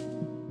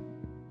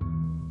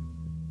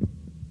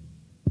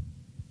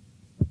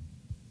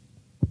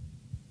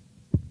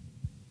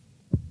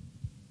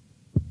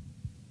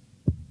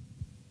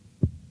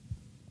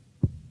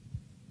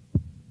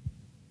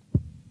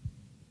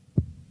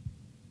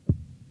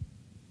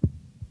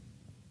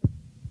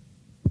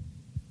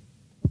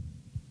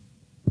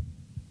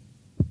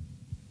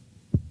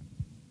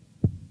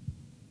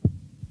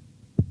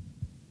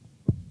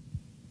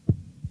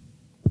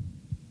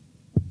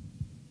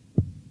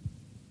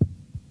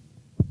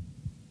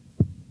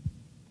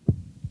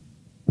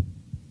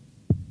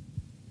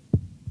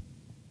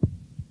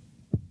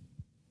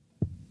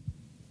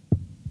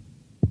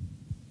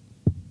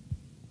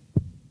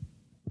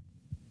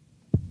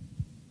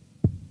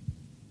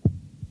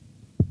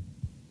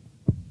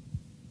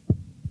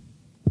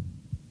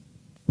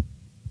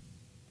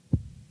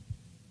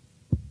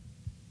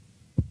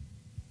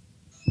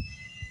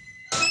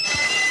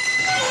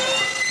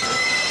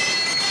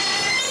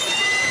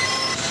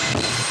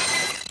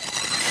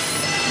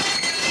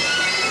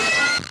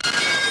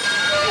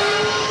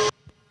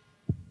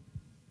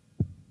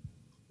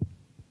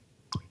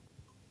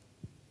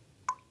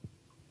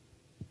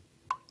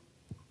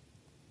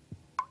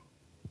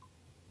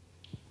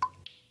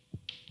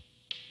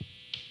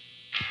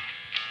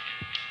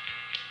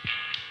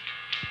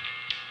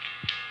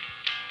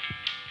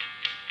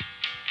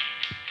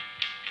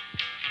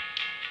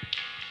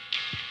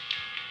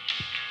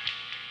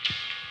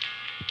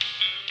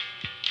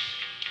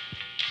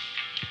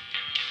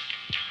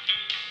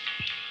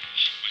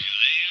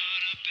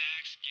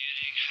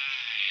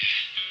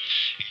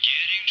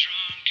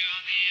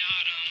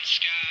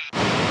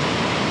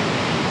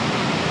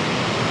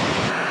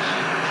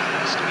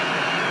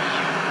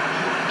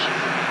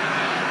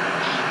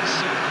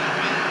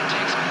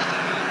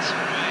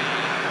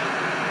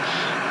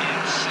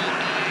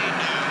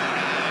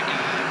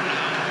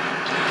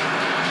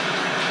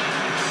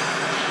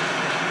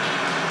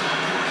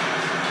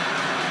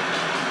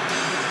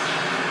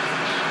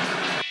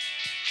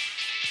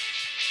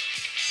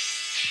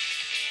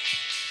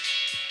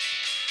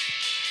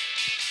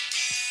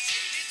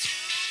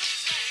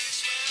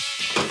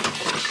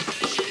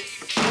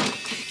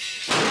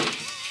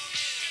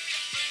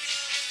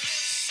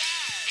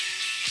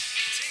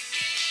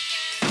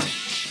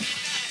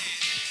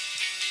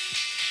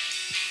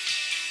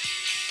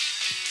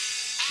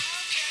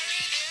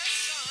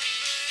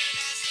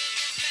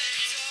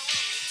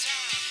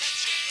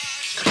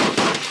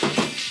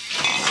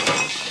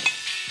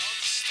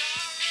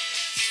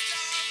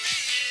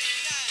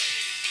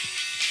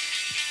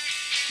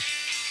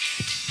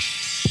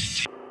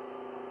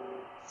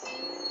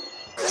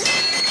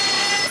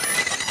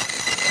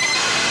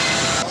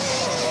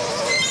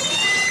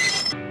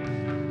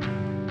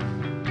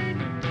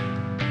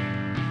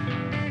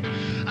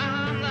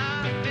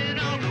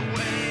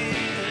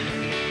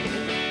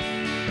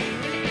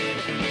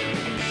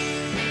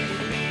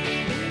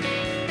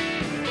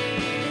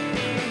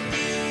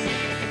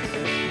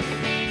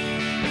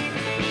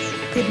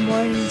 Good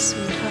morning,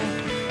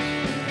 sweetheart.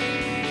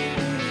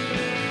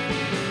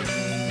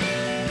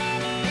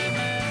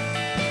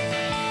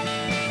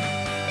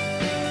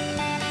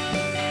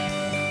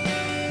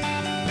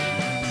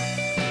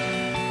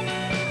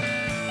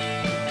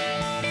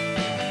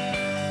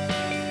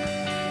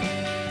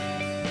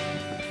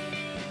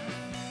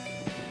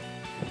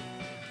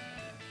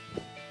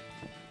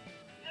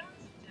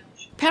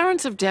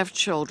 Parents of deaf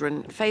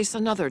children face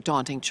another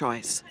daunting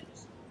choice.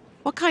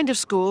 What kind of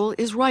school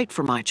is right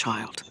for my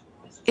child?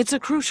 It's a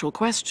crucial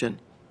question.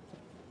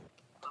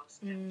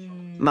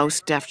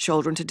 Most deaf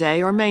children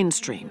today are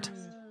mainstreamed,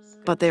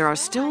 but there are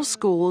still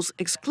schools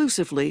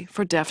exclusively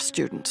for deaf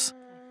students.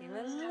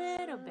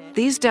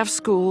 These deaf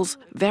schools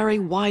vary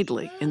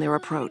widely in their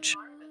approach,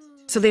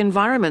 so the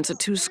environments at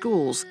two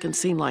schools can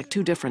seem like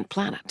two different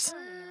planets.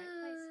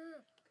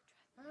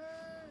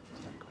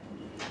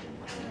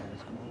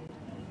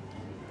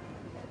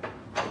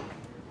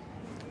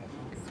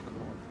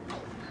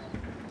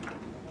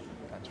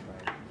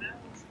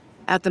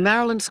 At the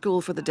Maryland School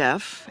for the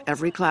Deaf,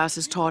 every class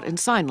is taught in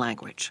sign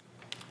language.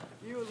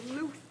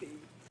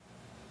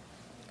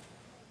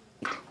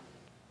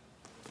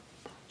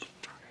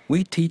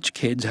 We teach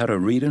kids how to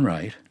read and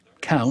write,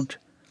 count,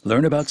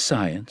 learn about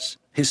science,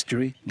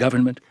 history,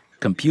 government,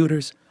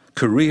 computers,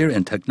 career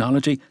and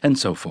technology, and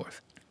so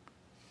forth.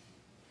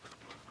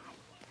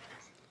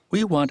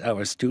 We want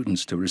our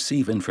students to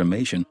receive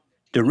information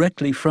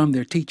directly from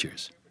their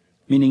teachers,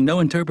 meaning no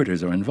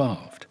interpreters are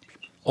involved.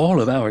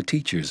 All of our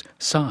teachers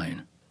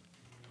sign.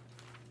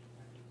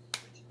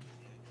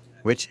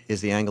 Which is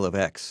the angle of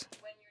X?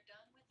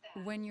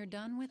 When you're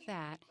done with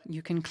that,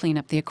 you can clean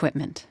up the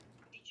equipment.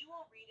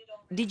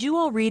 Did you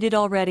all read it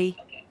already?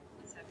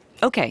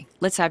 Okay,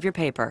 let's have your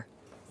paper.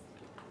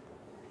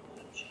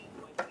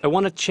 I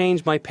want to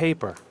change my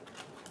paper.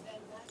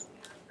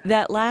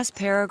 That last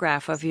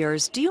paragraph of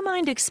yours, do you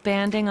mind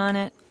expanding on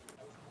it?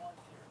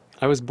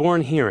 I was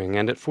born hearing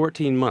and at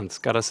 14 months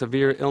got a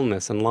severe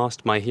illness and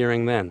lost my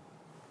hearing then.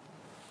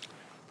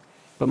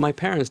 But my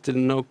parents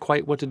didn't know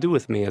quite what to do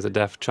with me as a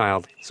deaf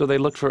child, so they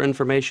looked for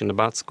information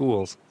about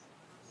schools.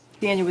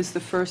 Daniel was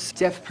the first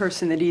deaf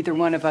person that either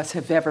one of us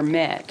have ever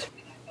met.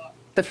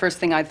 The first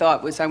thing I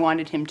thought was I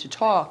wanted him to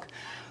talk,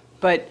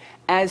 but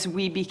as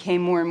we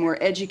became more and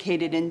more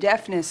educated in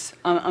deafness,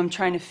 I'm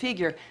trying to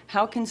figure,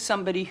 how can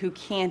somebody who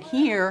can't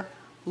hear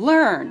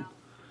learn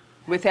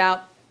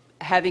without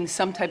having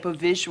some type of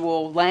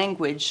visual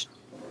language?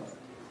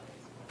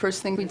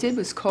 First thing we did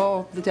was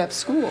call the deaf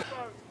school.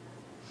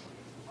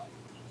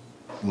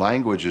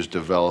 Language is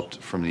developed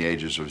from the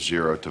ages of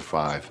 0 to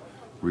 5,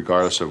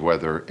 regardless of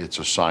whether it's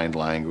a signed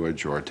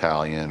language or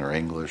Italian or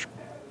English.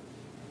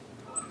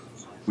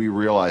 We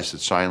realized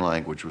that sign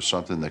language was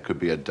something that could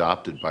be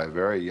adopted by a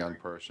very young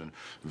person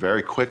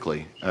very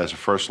quickly as a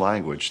first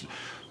language.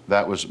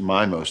 That was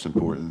my most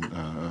important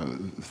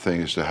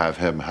thing, is to have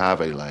him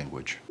have a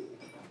language.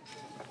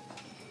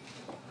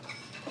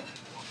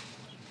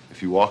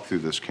 If you walk through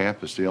this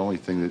campus, the only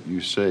thing that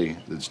you see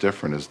that's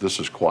different is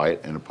this is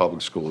quiet and a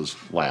public school is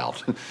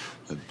loud.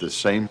 The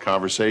same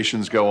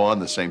conversations go on,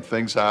 the same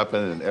things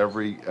happen in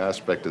every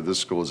aspect of this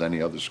school as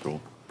any other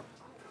school.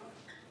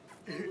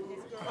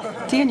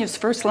 Daniel's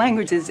first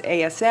language is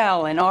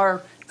ASL, and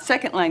our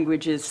second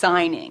language is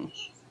signing.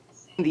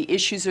 The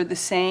issues are the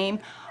same.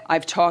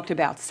 I've talked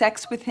about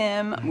sex with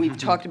him. We've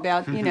talked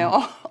about, you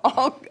know,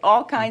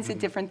 all kinds of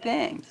different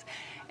things.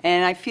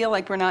 And I feel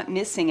like we're not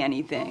missing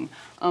anything.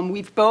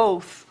 We've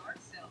both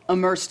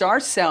immersed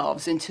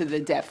ourselves into the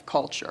deaf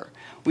culture.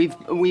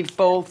 We've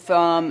both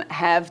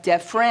have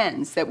deaf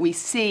friends that we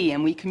see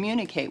and we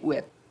communicate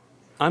with.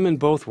 I'm in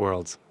both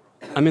worlds.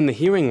 I'm in the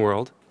hearing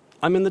world.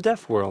 I'm in the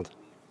deaf world.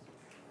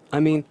 I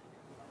mean,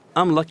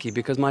 I'm lucky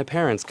because my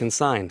parents can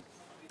sign.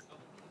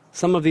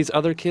 Some of these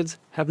other kids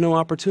have no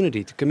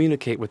opportunity to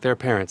communicate with their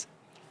parents.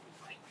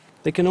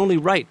 They can only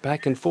write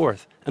back and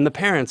forth, and the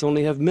parents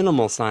only have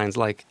minimal signs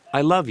like,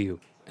 I love you,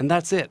 and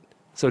that's it.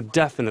 So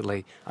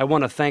definitely, I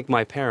want to thank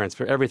my parents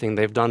for everything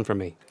they've done for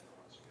me.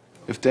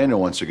 If Daniel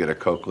wants to get a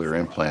cochlear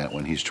implant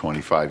when he's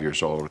 25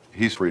 years old,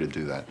 he's free to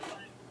do that.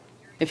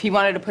 If he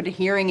wanted to put a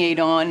hearing aid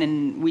on,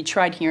 and we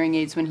tried hearing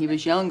aids when he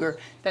was younger,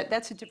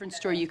 that's a different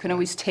story. You can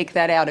always take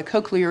that out. A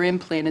cochlear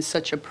implant is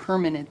such a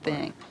permanent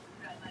thing.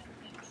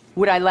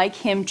 Would I like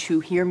him to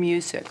hear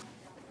music?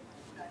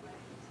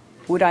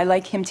 Would I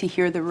like him to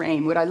hear the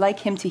rain? Would I like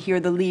him to hear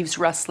the leaves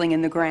rustling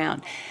in the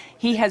ground?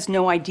 He has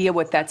no idea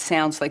what that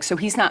sounds like, so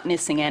he's not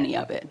missing any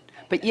of it.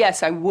 But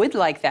yes, I would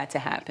like that to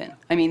happen.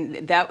 I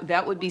mean,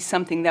 that would be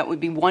something that would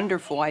be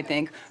wonderful, I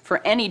think,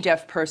 for any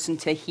deaf person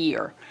to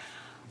hear.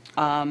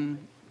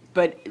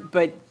 But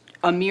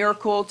a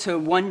miracle to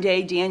one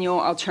day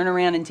Daniel, I'll turn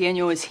around and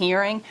Daniel is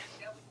hearing,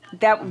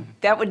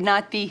 that would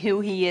not be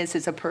who he is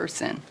as a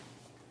person.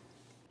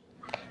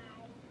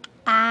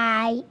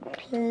 I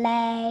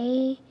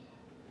play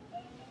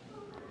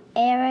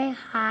air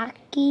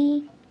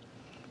hockey.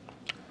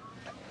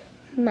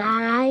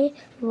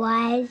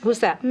 Who's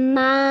that?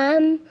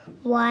 Mom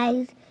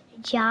was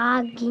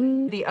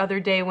jogging. The other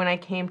day when I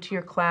came to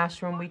your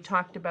classroom, we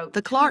talked about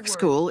The Clark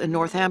School in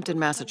Northampton,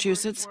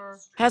 Massachusetts,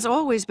 has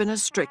always been a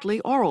strictly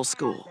oral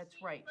school.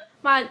 That's right.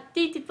 My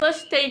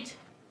first stage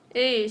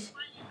is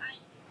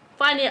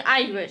finding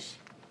Irish.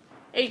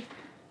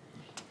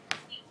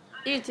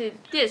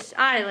 This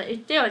island is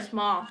still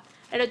small,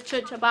 and it's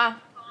just about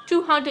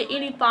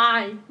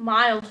 285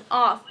 miles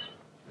off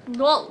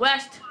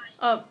northwest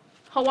of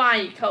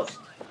Hawaii coast.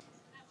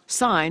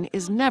 Sign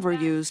is never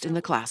used in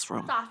the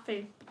classroom.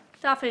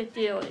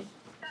 Daffodils.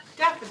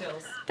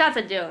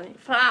 Daffodils,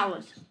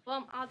 flowers.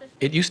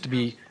 It used to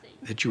be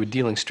that you were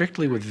dealing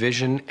strictly with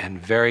vision and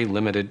very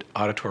limited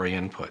auditory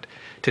input.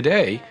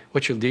 Today,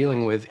 what you're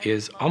dealing with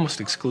is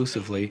almost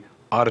exclusively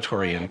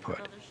auditory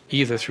input,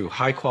 either through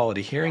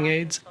high-quality hearing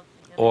aids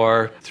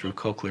or through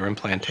cochlear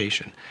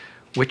implantation,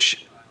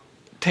 which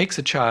takes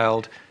a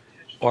child,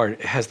 or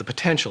has the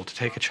potential to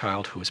take a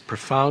child who is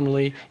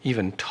profoundly,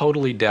 even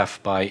totally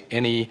deaf by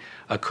any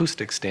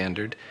acoustic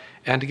standard,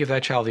 and to give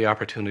that child the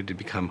opportunity to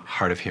become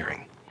hard of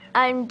hearing.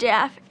 I'm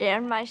deaf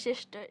and my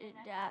sister is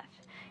deaf,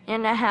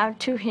 and I have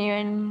 2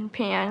 hearing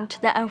parents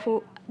that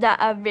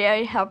are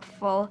very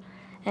helpful,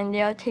 and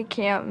they'll take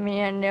care of me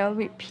and they'll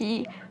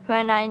repeat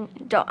when I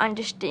don't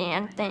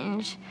understand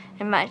things,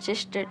 and my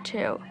sister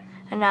too.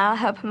 And I'll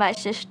help my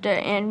sister,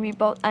 and we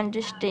both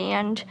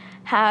understand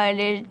how it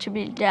is to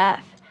be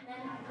deaf.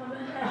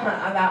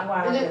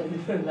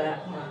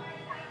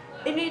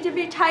 It needs to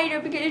be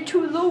tighter because it's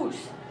too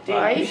loose.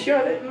 Are you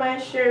sure that my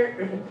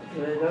shirt?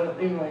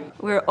 We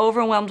were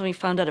overwhelmed when we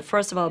found out,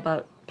 first of all,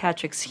 about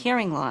Patrick's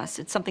hearing loss.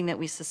 It's something that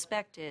we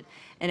suspected,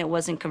 and it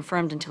wasn't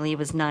confirmed until he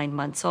was 9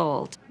 months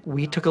old.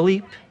 We took a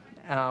leap.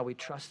 We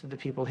trusted the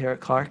people here at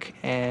Clark,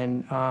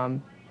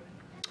 and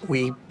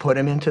we put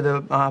him into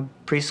the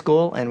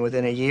preschool, and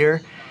within a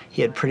year,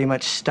 he had pretty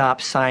much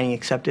stopped signing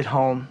except at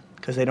home,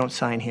 because they don't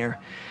sign here.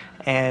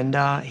 And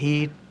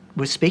he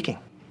was speaking.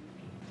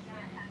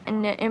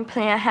 And the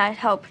implant has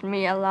helped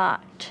me a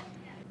lot.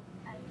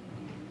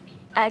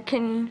 I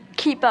can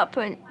keep up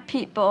with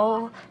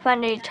people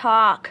when they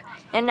talk,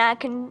 and I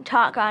can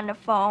talk on the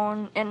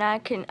phone, and I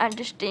can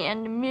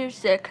understand the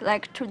music,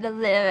 like to the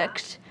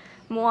lyrics,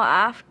 more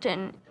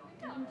often.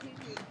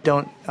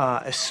 Don't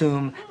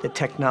assume that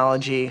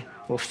technology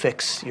will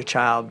fix your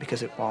child,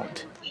 because it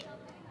won't.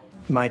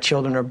 My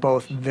children are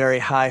both very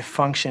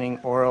high-functioning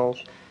oral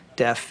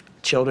deaf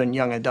children,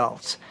 young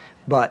adults,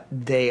 but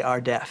they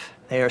are deaf.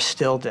 They are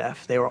still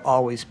deaf. They will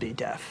always be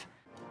deaf.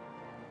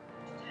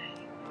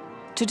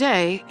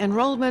 Today,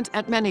 enrollment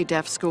at many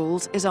deaf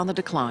schools is on the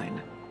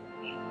decline.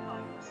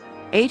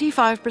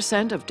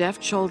 85% of deaf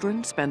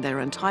children spend their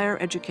entire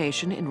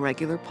education in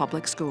regular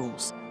public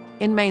schools,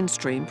 in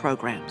mainstream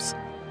programs.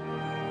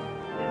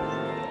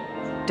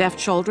 Deaf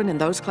children in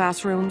those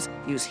classrooms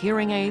use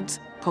hearing aids,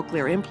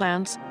 cochlear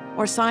implants,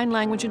 or sign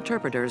language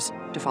interpreters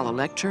to follow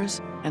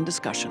lectures and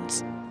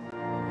discussions.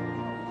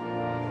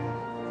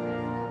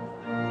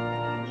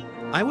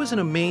 I was in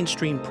a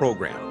mainstream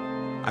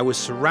program. I was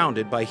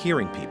surrounded by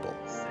hearing people.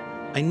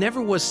 I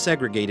never was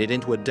segregated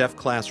into a deaf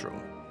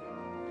classroom.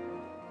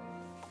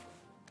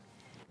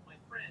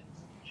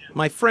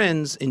 My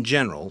friends, in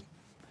general,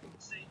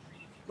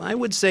 I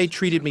would say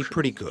treated me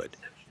pretty good,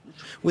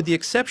 with the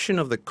exception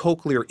of the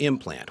cochlear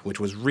implant,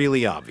 which was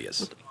really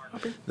obvious.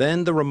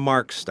 Then the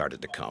remarks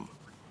started to come.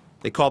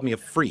 They called me a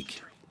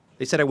freak.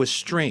 They said I was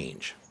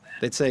strange.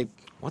 They'd say,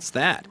 "What's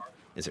that?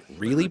 Is it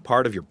really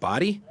part of your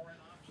body?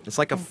 It's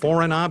like a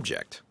foreign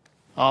object."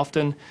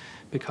 Often,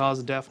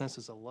 because deafness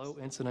is a low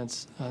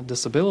incidence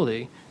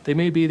disability, they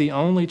may be the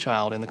only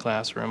child in the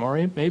classroom, or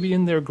maybe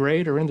in their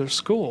grade or in their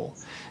school.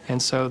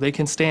 And so they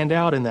can stand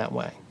out in that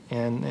way.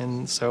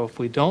 And so if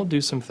we don't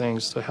do some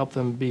things to help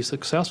them be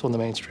successful in the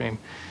mainstream,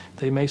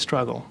 they may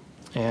struggle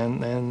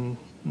and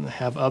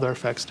have other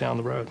effects down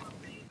the road.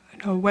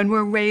 You know, when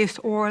we're raised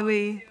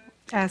orally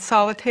as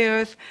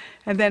solitaires,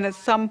 and then at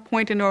some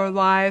point in our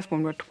lives,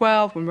 when we're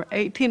 12, when we're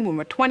 18, when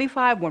we're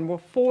 25, when we're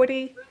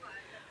 40,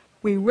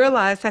 we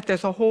realize that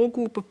there's a whole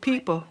group of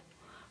people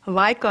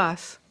like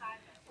us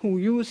who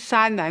use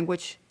sign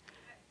language.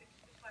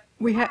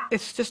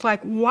 It's just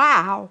like,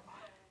 wow.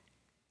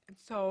 And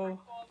so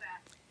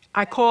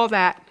I call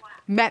that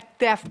Met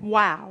Deaf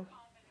Wow.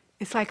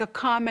 It's like a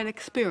common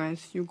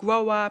experience. You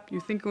grow up, you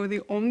think you're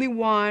the only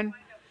one,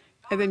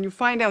 and then you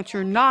find out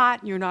you're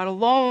not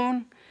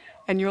alone,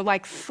 and you're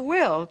like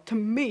thrilled to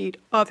meet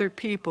other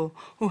people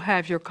who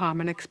have your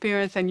common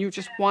experience, and you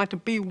just want to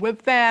be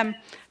with them,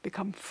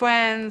 become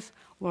friends,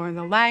 learn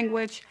the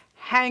language,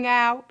 hang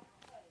out.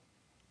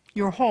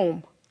 You're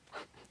home.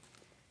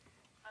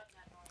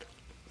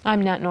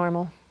 I'm not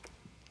normal.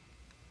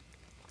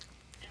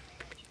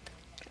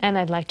 And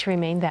I'd like to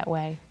remain that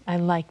way. I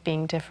like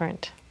being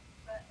different.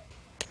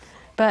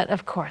 But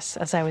of course,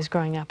 as I was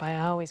growing up, I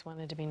always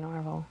wanted to be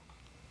normal.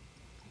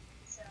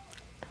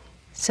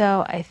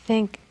 So I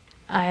think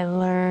I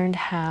learned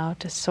how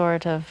to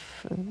sort of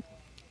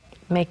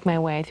make my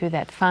way through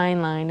that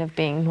fine line of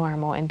being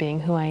normal and being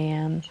who I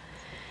am.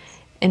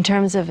 In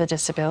terms of a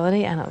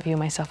disability, I don't view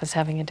myself as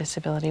having a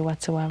disability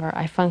whatsoever.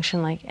 I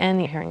function like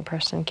any hearing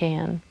person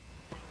can.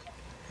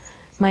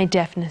 My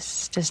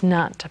deafness does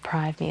not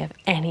deprive me of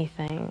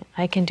anything.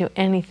 I can do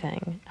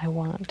anything I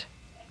want.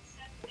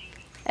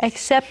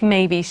 Except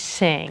maybe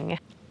sing.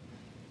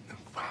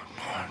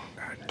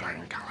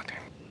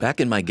 Back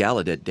in my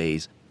Gallaudet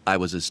days, I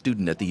was a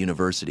student at the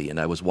university, and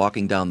I was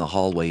walking down the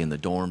hallway in the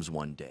dorms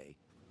one day.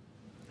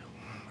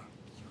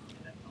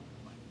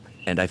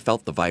 And I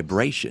felt the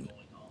vibration.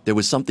 There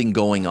was something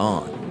going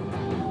on.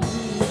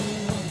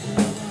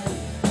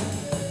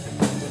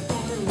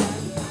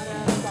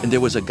 And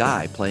there was a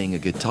guy playing a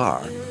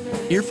guitar,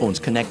 earphones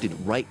connected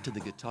right to the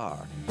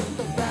guitar.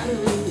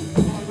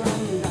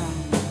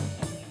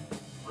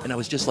 And I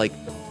was just like,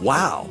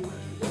 wow,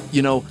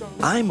 you know,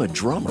 I'm a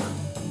drummer.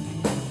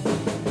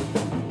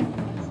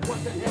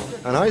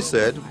 And I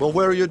said, well,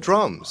 where are your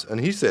drums? And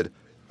he said,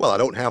 well, I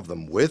don't have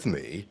them with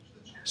me.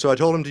 So I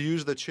told him to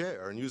use the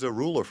chair and use a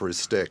ruler for his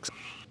sticks.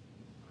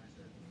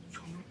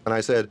 And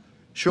I said,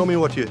 show me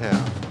what you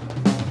have.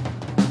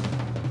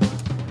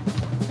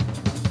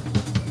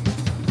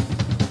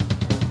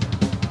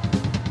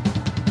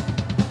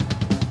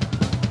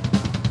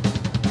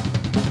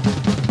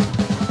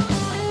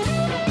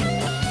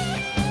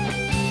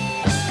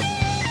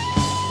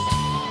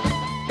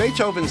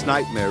 Beethoven's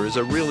Nightmare is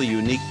a really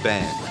unique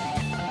band,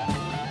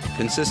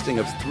 consisting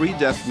of 3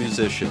 deaf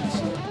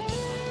musicians.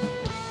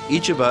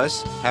 Each of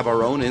us have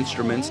our own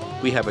instruments.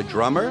 We have a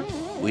drummer,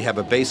 we have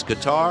a bass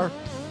guitar,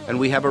 and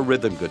we have a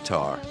rhythm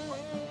guitar.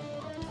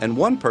 And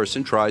one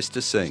person tries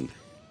to sing.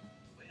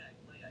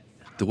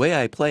 The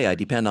way I play, I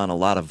depend on a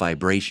lot of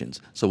vibrations,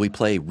 so we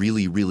play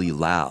really, really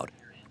loud,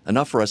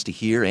 enough for us to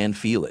hear and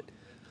feel it.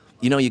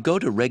 You know, you go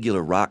to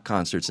regular rock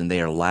concerts and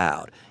they are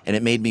loud, and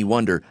it made me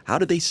wonder, how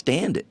do they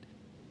stand it?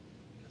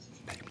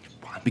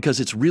 Because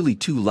it's really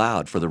too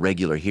loud for the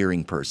regular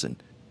hearing person.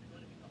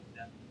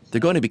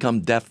 They're going to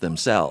become deaf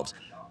themselves,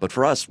 but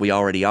for us, we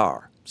already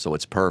are, so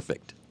it's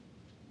perfect.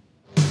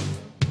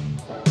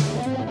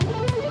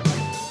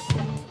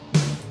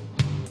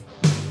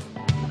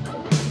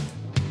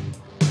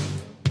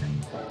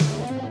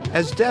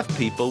 As deaf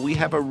people, we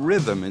have a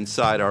rhythm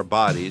inside our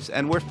bodies,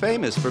 and we're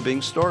famous for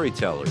being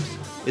storytellers.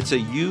 It's a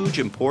huge,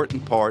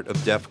 important part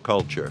of deaf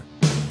culture.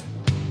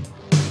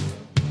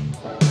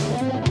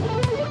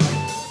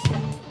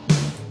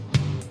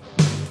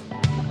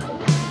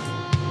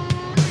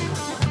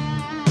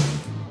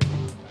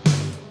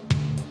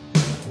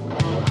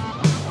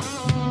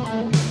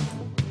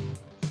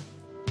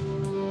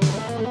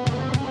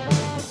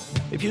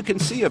 If you can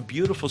see a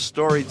beautiful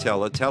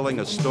storyteller telling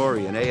a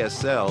story in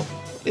ASL,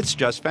 it's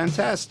just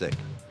fantastic.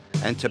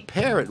 And to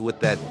pair it with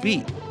that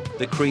beat,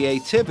 the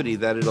creativity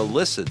that it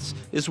elicits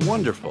is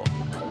wonderful.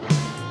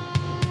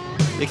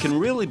 It can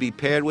really be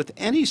paired with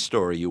any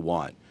story you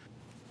want.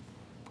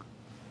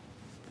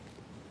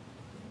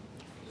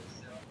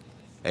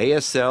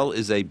 ASL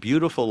is a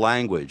beautiful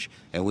language,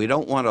 and we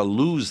don't want to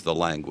lose the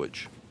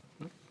language.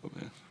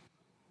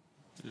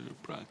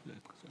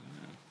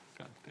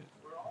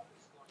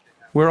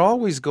 We're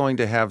always going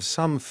to have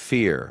some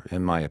fear,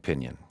 in my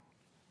opinion.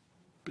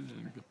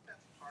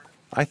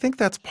 I think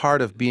that's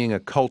part of being a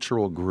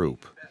cultural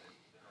group,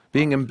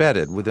 being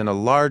embedded within a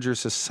larger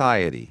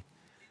society,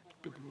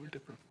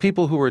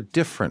 people who are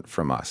different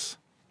from us.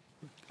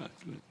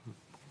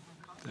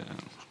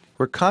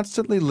 We're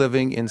constantly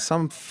living in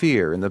some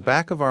fear in the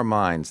back of our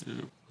minds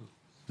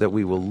that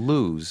we will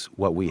lose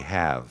what we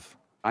have.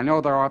 I know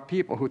there are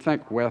people who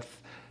think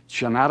with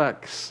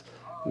genetics,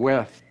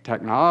 with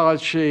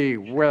technology,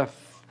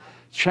 with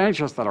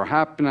changes that are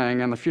happening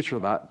in the future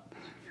that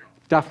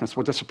deafness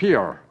will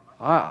disappear.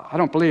 I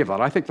don't believe that.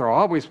 I think there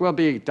always will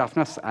be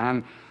deafness,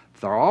 and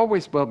there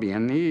always will be a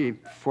need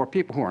for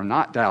people who are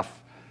not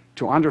deaf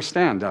to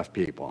understand deaf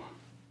people.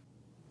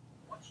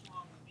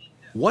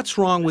 What's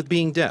wrong with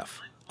being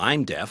deaf?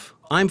 I'm deaf.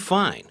 I'm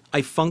fine.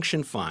 I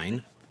function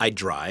fine. I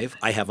drive.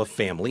 I have a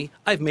family.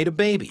 I've made a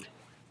baby.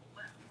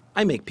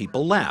 I make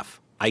people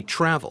laugh. I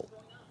travel.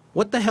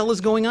 What the hell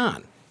is going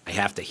on? I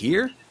have to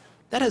hear?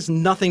 That has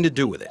nothing to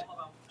do with it.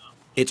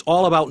 It's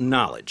all about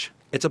knowledge.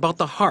 It's about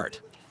the heart.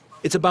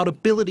 It's about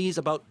abilities,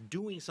 about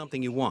doing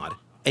something you want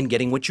and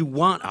getting what you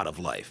want out of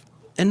life.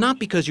 And not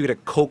because you get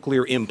a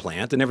cochlear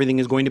implant and everything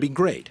is going to be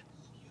great.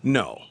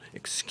 No.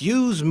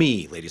 Excuse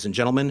me, ladies and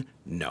gentlemen,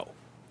 no.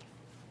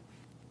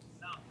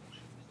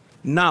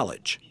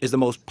 Knowledge is the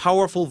most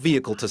powerful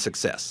vehicle to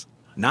success.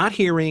 Not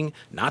hearing,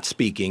 not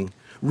speaking,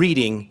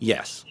 reading,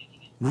 yes.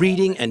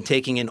 Reading and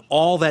taking in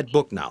all that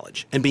book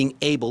knowledge and being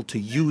able to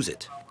use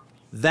it.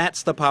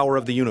 That's the power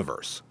of the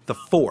universe, the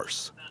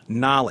force,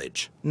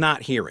 knowledge,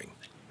 not hearing.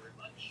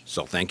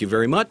 So thank you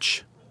very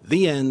much.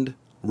 The end.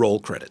 Roll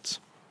credits.